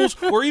tools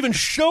or even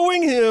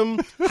showing him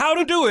how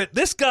to do it,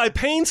 this guy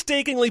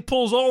painstakingly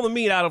pulls all the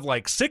meat out of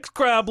 6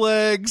 crab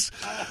legs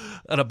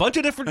and a bunch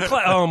of different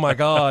oh my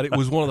God, it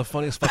was one of the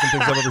funniest fucking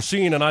things I've ever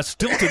seen, and I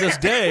still to this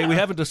day, we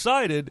haven't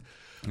decided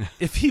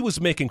if he was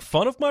making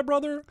fun of my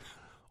brother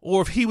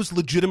or if he was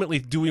legitimately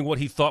doing what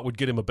he thought would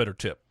get him a better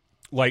tip.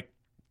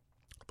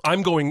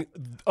 I'm going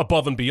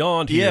above and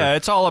beyond here. Yeah,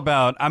 it's all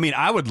about,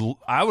 I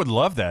would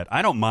love that.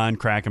 I don't mind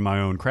cracking my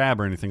own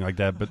crab or anything like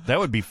that, but that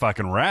would be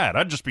fucking rad.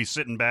 I'd just be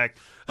sitting back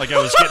like I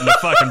was getting a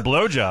fucking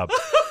blowjob.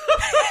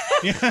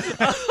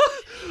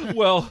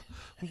 Well,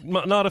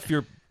 not if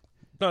your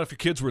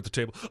kids were at the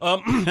table.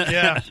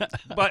 Yeah.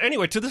 But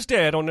anyway, to this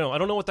day, I don't know. I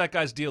don't know what that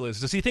guy's deal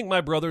is. Does he think my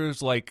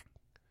brother's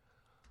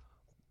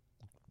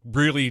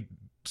really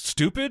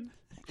stupid?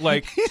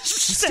 With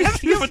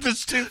the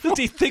stupid. Does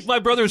he think my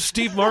brother's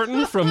Steve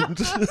Martin from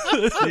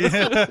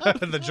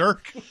The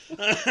Jerk?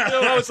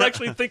 I was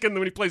actually thinking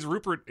when he plays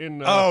Rupert in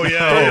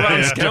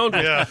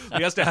Scoundrel. Yeah.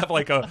 He has to have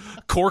a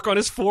cork on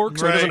his fork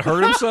so he doesn't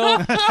hurt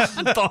himself.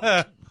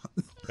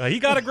 He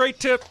got a great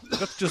tip.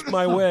 That's just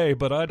my way,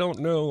 but I don't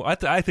know.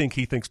 I think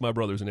he thinks my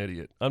brother's an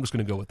idiot. I'm just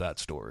going to go with that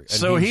story. And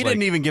so he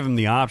didn't even give him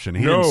the option.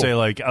 He didn't say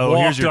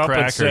here's your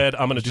cracker. And said,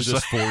 I'm going to do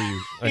this for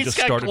you. I just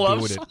started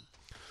doing it.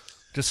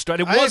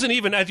 It wasn't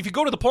even, if you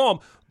go to the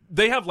Palm,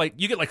 they have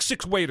you get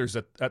 6 waiters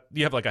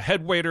you have a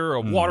head waiter,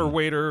 a water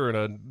waiter, and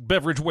a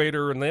beverage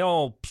waiter, and they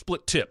all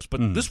split tips.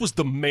 But this was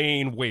the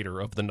main waiter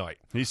of the night.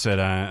 He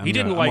said, he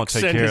didn't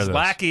send his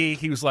lackey.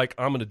 He was like,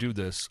 I'm going to do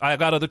this. I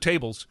got other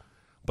tables,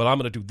 but I'm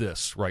going to do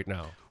this right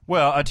now.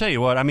 Well, I tell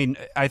you what,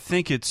 I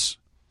think it's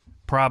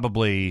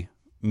probably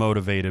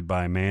motivated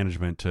by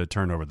management to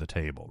turn over the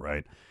table,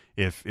 right?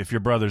 If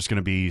your brother's going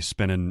to be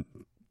spending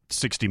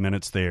 60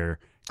 minutes there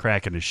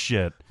cracking his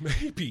shit,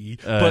 maybe,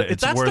 but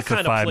it's that's worth the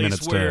kind the 5 of place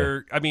minutes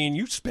where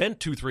you spend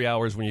 2-3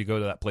 hours when you go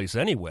to that place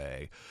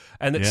anyway,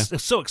 and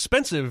it's so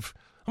expensive.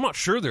 I'm not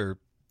sure they're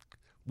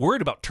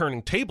worried about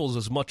turning tables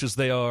as much as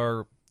they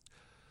are.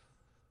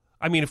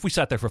 I mean, if we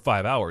sat there for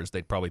 5 hours,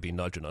 they'd probably be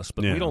nudging us,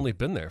 but we'd only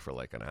been there for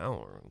like an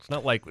hour. It's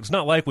not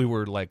like we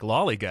were like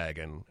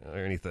lollygagging or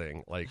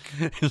anything. Like,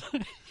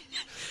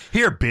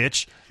 here,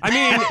 bitch. I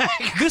mean,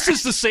 this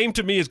is the same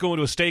to me as going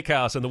to a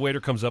steakhouse and the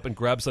waiter comes up and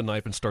grabs the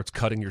knife and starts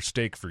cutting your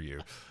steak for you.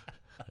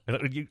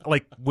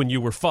 Like when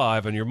you were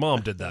 5 and your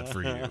mom did that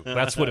for you.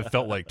 That's what it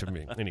felt like to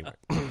me. Anyway,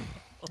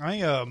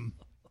 I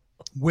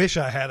wish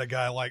I had a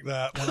guy like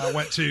that when I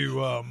went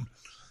to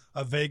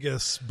a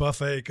Vegas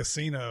buffet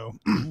casino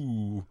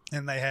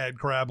and they had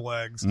crab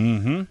legs.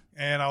 Mm-hmm.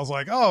 And I was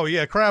like, oh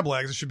yeah, crab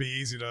legs. It should be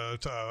easy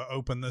to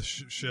open this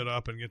shit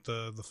up and get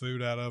the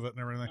food out of it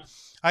and everything.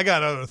 I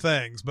got other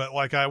things, but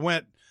like I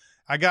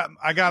got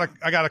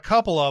a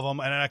couple of them,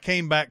 and then I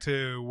came back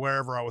to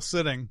wherever I was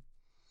sitting,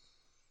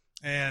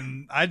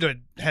 and I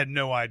had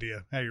no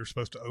idea how you were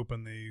supposed to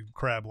open the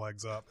crab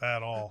legs up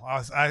at all.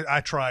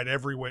 I tried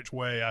every which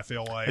way, I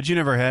feel like. Had you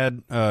never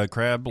had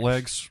crab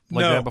legs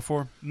like that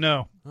before?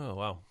 No. Oh,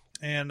 wow.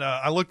 And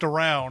I looked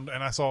around,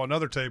 and I saw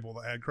another table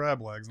that had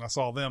crab legs, and I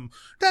saw them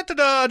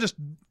just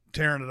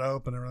tearing it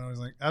open.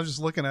 And I was just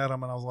looking at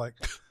them, and I was like,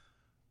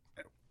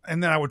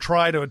 and then I would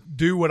try to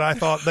do what I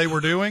thought they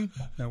were doing.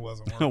 It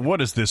wasn't working. What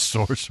is this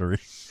sorcery?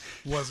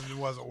 It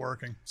wasn't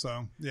working.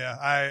 So yeah,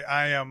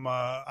 I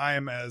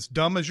am as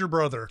dumb as your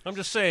brother. I'm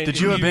just saying. Did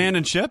you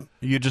abandon ship?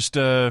 You just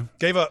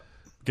gave up.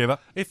 Gave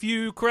up. If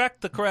you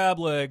crack the crab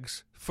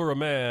legs for a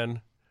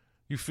man,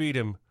 you feed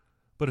him.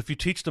 But if you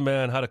teach the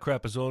man how to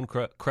crap his own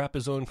crab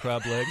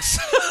legs.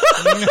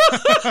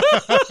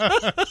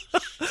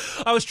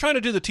 I was trying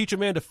to do the teach a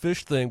man to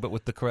fish thing, but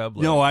with the crab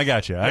legs. No, I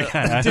got you.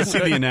 I see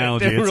the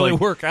analogy. Didn't really like,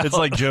 work out. It's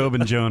like Job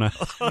and Jonah.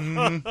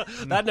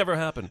 That never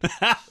happened.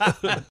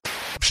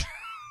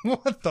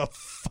 What the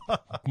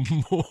fuck?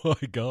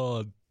 My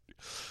God.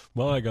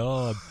 My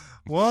God.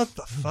 What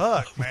the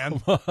fuck,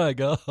 man? My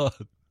God.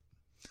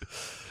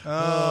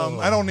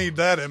 I don't need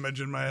that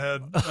image in my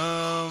head.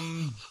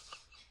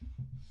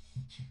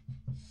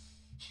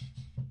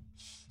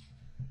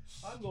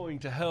 I'm going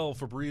to hell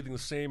for breathing the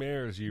same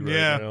air as you right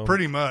now. Yeah,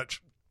 pretty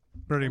much.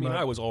 Pretty much.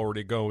 I was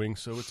already going,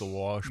 so it's a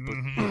wash. But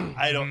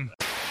I don't.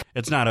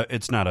 It's not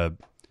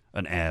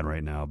an ad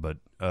right now, but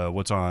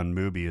what's on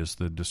Mubi is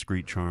The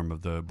Discreet Charm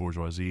of the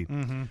Bourgeoisie,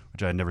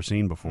 which I had never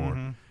seen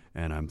before,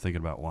 and I'm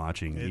thinking about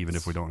watching, even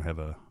if we don't have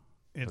a.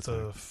 It's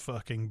a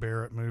fucking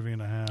Barrett movie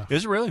and a half.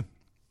 Is it really?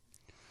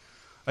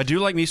 I do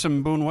like me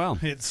some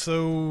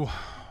Buñuel.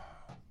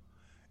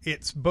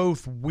 It's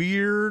both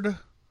weird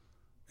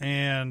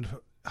and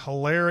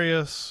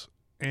hilarious,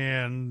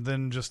 and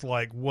then just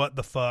like what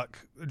the fuck,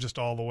 just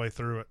all the way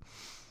through it.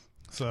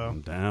 So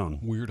I'm down.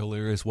 Weird,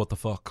 hilarious, what the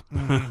fuck.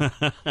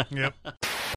 Yep.